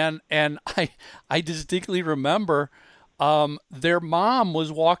them, and I distinctly remember their mom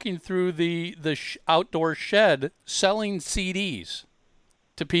was walking through the outdoor shed selling CDs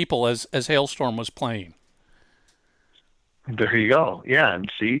to people as Halestorm was playing. There you go. Yeah,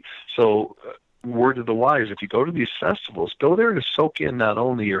 and see, so word of the wise, if you go to these festivals, go there to soak in not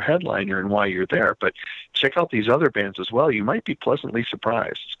only your headliner and why you're there, but check out these other bands as well. You might be pleasantly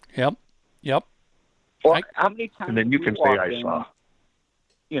surprised. Yep. Well, how many times? And then you can say, "I saw."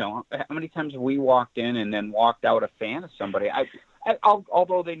 You know, how many times have we walked in and then walked out a fan of somebody?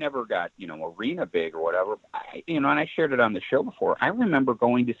 Although they never got, arena big or whatever, and I shared it on the show before. I remember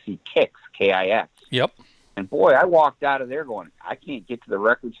going to see Kix, K-I-X. Yep. And boy, I walked out of there going, I can't get to the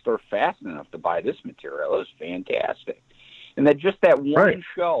record store fast enough to buy this material. It was fantastic. And then just that one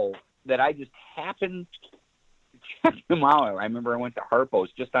show that I just happened to check them out. I remember I went to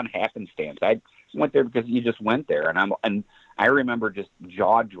Harpo's just on happenstance. I went there because you just went there, and I remember just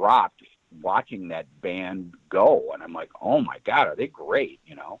jaw dropped watching that band go, and I'm like, oh my God, are they great?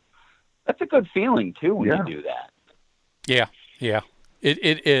 That's a good feeling too when you do that. Yeah,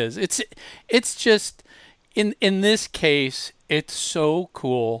 it is. It's just in this case, it's so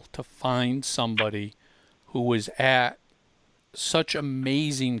cool to find somebody who was at such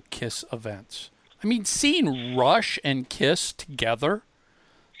amazing Kiss events. I mean, seeing Rush and Kiss together.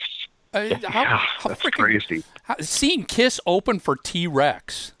 How that's crazy. Seeing Kiss open for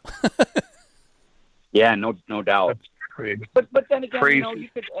T-Rex. Yeah, no doubt. That's crazy. But then again, you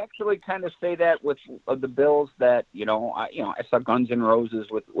could actually kind of say that with the Bills that I saw Guns N' Roses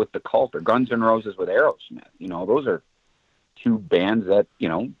with the Cult, or Guns N' Roses with Aerosmith. Those are two bands that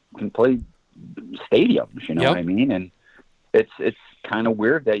can play stadiums. You know what I mean? And it's kind of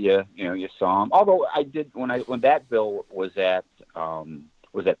weird that you saw them. Although I did when that bill was at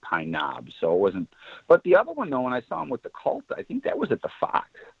Pine Knob, so it wasn't. But the other one though, when I saw him with the Cult, I think that was at the Fox.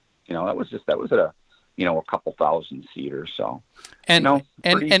 That was at a a couple thousand seater. So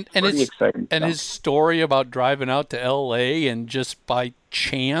pretty exciting. And his story about driving out to L.A. and just by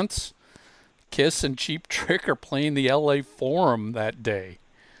chance, Kiss and Cheap Trick are playing the L.A. Forum that day.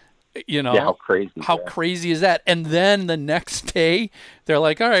 How crazy! How crazy is that? And then the next day, they're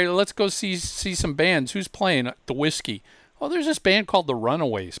like, "All right, let's go see some bands. Who's playing at the Whiskey?" Oh, there's this band called the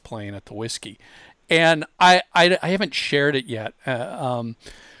Runaways playing at the Whiskey, and I haven't shared it yet,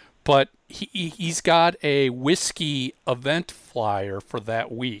 but he's got a Whiskey event flyer for that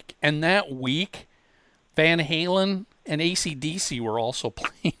week, and that week, Van Halen and AC/DC were also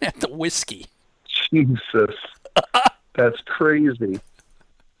playing at the Whiskey. Jesus, that's crazy.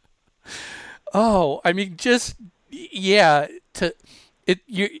 Oh, I mean,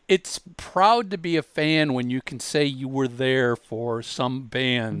 it's proud to be a fan when you can say you were there for some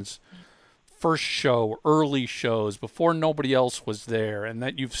band's first show, early shows, before nobody else was there, and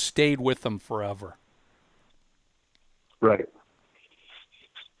that you've stayed with them forever. Right.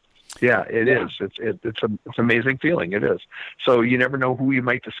 Yeah, it is. It's an amazing feeling. It is. So you never know who you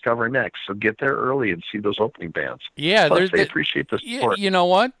might discover next. So get there early and see those opening bands. Yeah, they appreciate the support. You know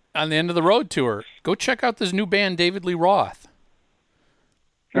what? On the end of the road tour, go check out this new band, David Lee Roth.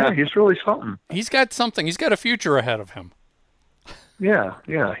 Yeah, he's really something. He's got something. He's got a future ahead of him. Yeah.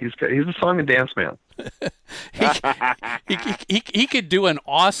 He's a song and dance man. he could do an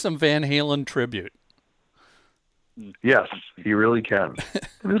awesome Van Halen tribute. Yes, he really can.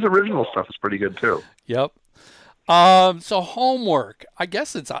 And his original stuff is pretty good too. Yep. So homework. I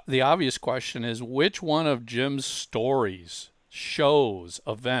guess the obvious question is, which one of Jim's stories, shows,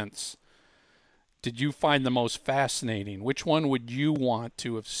 events did you find the most fascinating? Which one would you want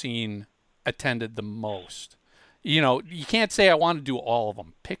to have seen attended the most? You can't say I want to do all of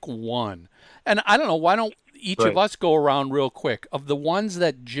them. Pick one. And I don't know, why don't each of us go around real quick? Of the ones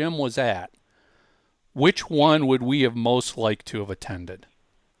that Jim was at, which one would we have most liked to have attended?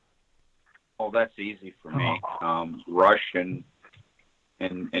 Oh, that's easy for me. Rush and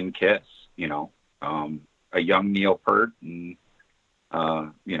Kiss, a young Neil Peart, and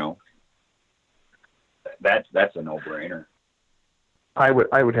that's a no-brainer. I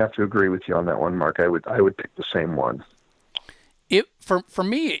would have to agree with you on that one, Mark. I would pick the same one. For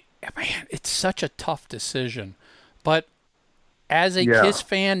me, man, it's such a tough decision. But as a Kiss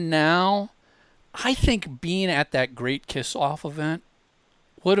fan now, I think being at that Great Kiss Off event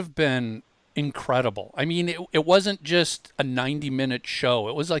would have been incredible. I mean, it wasn't just a 90-minute show.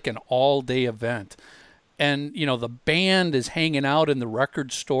 It was like an all-day event. And, the band is hanging out in the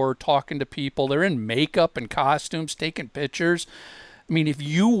record store talking to people. They're in makeup and costumes, taking pictures. I mean, if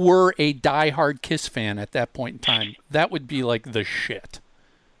you were a diehard Kiss fan at that point in time, that would be like the shit.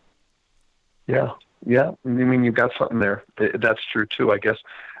 Yeah. Yeah, I mean, you've got something there. That's true too, I guess.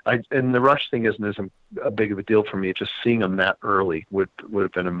 And the Rush thing isn't as big of a deal for me. Just seeing them that early would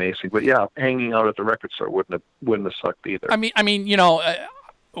have been amazing. But yeah, hanging out at the record store wouldn't have sucked either. I mean,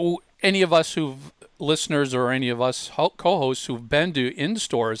 any of us listeners or any of us co-hosts who've been to in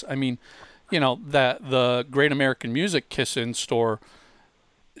stores, I mean, that the Great American Music Kiss in store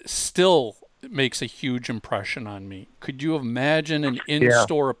still makes a huge impression on me. Could you imagine an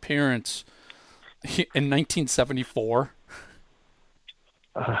in-store appearance in 1974?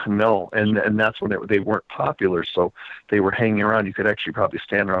 No, and that's when they weren't popular, so they were hanging around. You could actually probably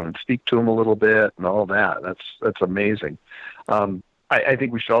stand around and speak to them a little bit and all that. That's amazing. I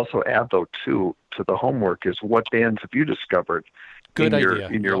think we should also add, though, to the homework is what bands have you discovered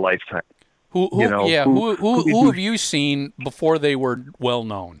in your lifetime? Who have you seen before they were well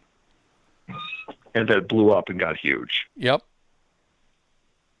known? And that blew up and got huge. Yep.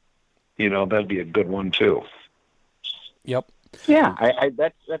 That'd be a good one too. Yep. Yeah,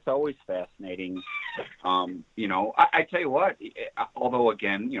 that's always fascinating. I tell you what. Although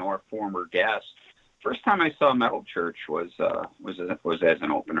again, our former guest, first time I saw Metal Church was as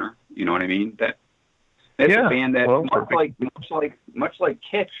an opener. You know what I mean? That's a band that much like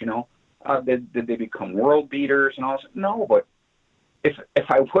Kitsch. Did they become world beaters and all that? No, but if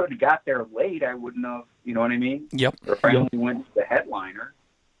I would have got there late, I wouldn't have. You know what I mean? Yep. Or if I only went to the headliner.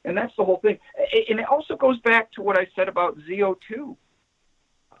 And that's the whole thing. And it also goes back to what I said about ZO2.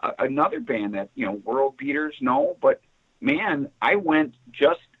 Another band that, world beaters, no. But, man, I went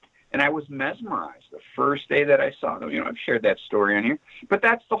and I was mesmerized the first day that I saw them. I've shared that story on here. But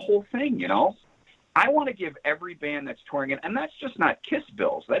that's the whole thing, I want to give every band that's touring, and that's just not Kiss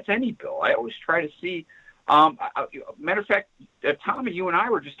bills. That's any bill. I always try to see. Matter of fact, Tommy, you and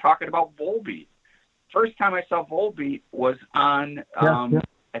I were just talking about Volbeat. First time I saw Volbeat was on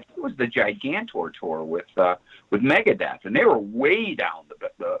I think it was the Gigantor tour with Megadeth, and they were way down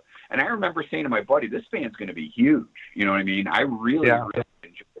the. And I remember saying to my buddy, "This band's going to be huge." You know what I mean? I really enjoyed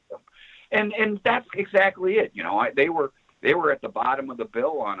them, and that's exactly it. They were at the bottom of the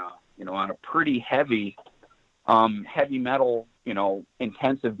bill on a pretty heavy metal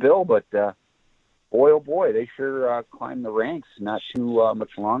intensive bill, but boy oh boy, they sure climbed the ranks not too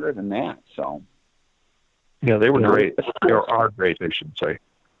much longer than that. So yeah, they were great. They are great, I should say.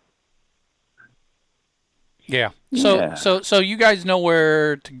 Yeah. So you guys know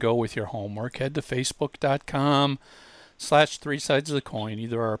where to go with your homework. Head to facebook.com/3sidesofthecoin,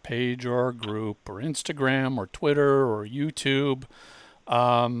 either our page or our group or Instagram or Twitter or YouTube.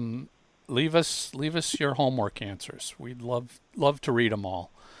 Leave us your homework answers. We'd love to read them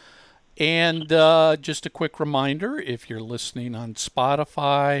all. And just a quick reminder, if you're listening on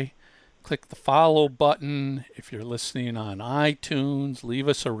Spotify, click the follow button. If you're listening on iTunes, leave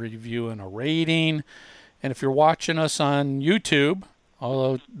us a review and a rating. And if you're watching us on YouTube,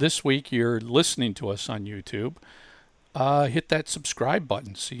 although this week you're listening to us on YouTube, hit that subscribe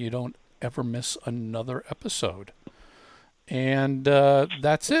button so you don't ever miss another episode. And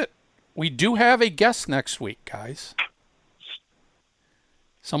that's it. We do have a guest next week, guys.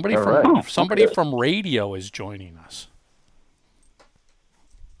 Somebody from radio is joining us.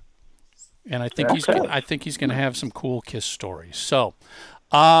 And I think he's going to have some cool Kiss stories. So,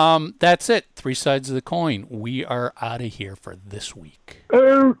 that's it. 3 Sides of the Coin. We are out of here for this week.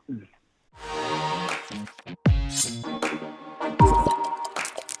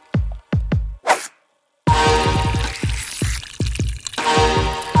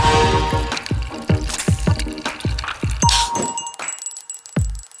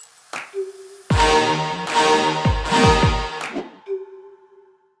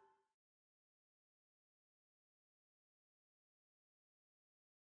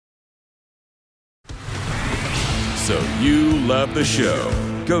 So you love the show.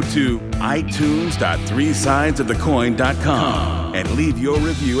 Go to itunes.3sidesofthecoin.com and leave your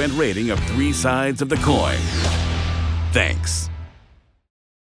review and rating of 3 Sides of the Coin. Thanks.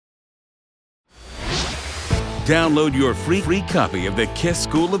 Download your free copy of the Kiss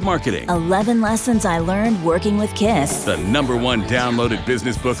School of Marketing. 11 lessons I learned working with Kiss. The #1 downloaded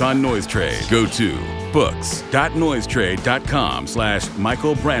business book on Noisetrade. Go to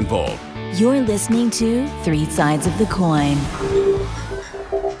books.noisetrade.com/Michael Brandvold. You're listening to 3 Sides of the Coin.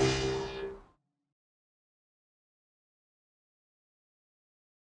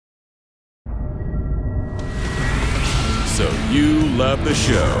 So you love the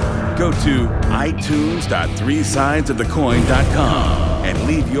show. Go to itunes.3sidesofthecoin.com and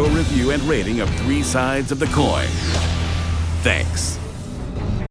leave your review and rating of 3 Sides of the Coin. Thanks.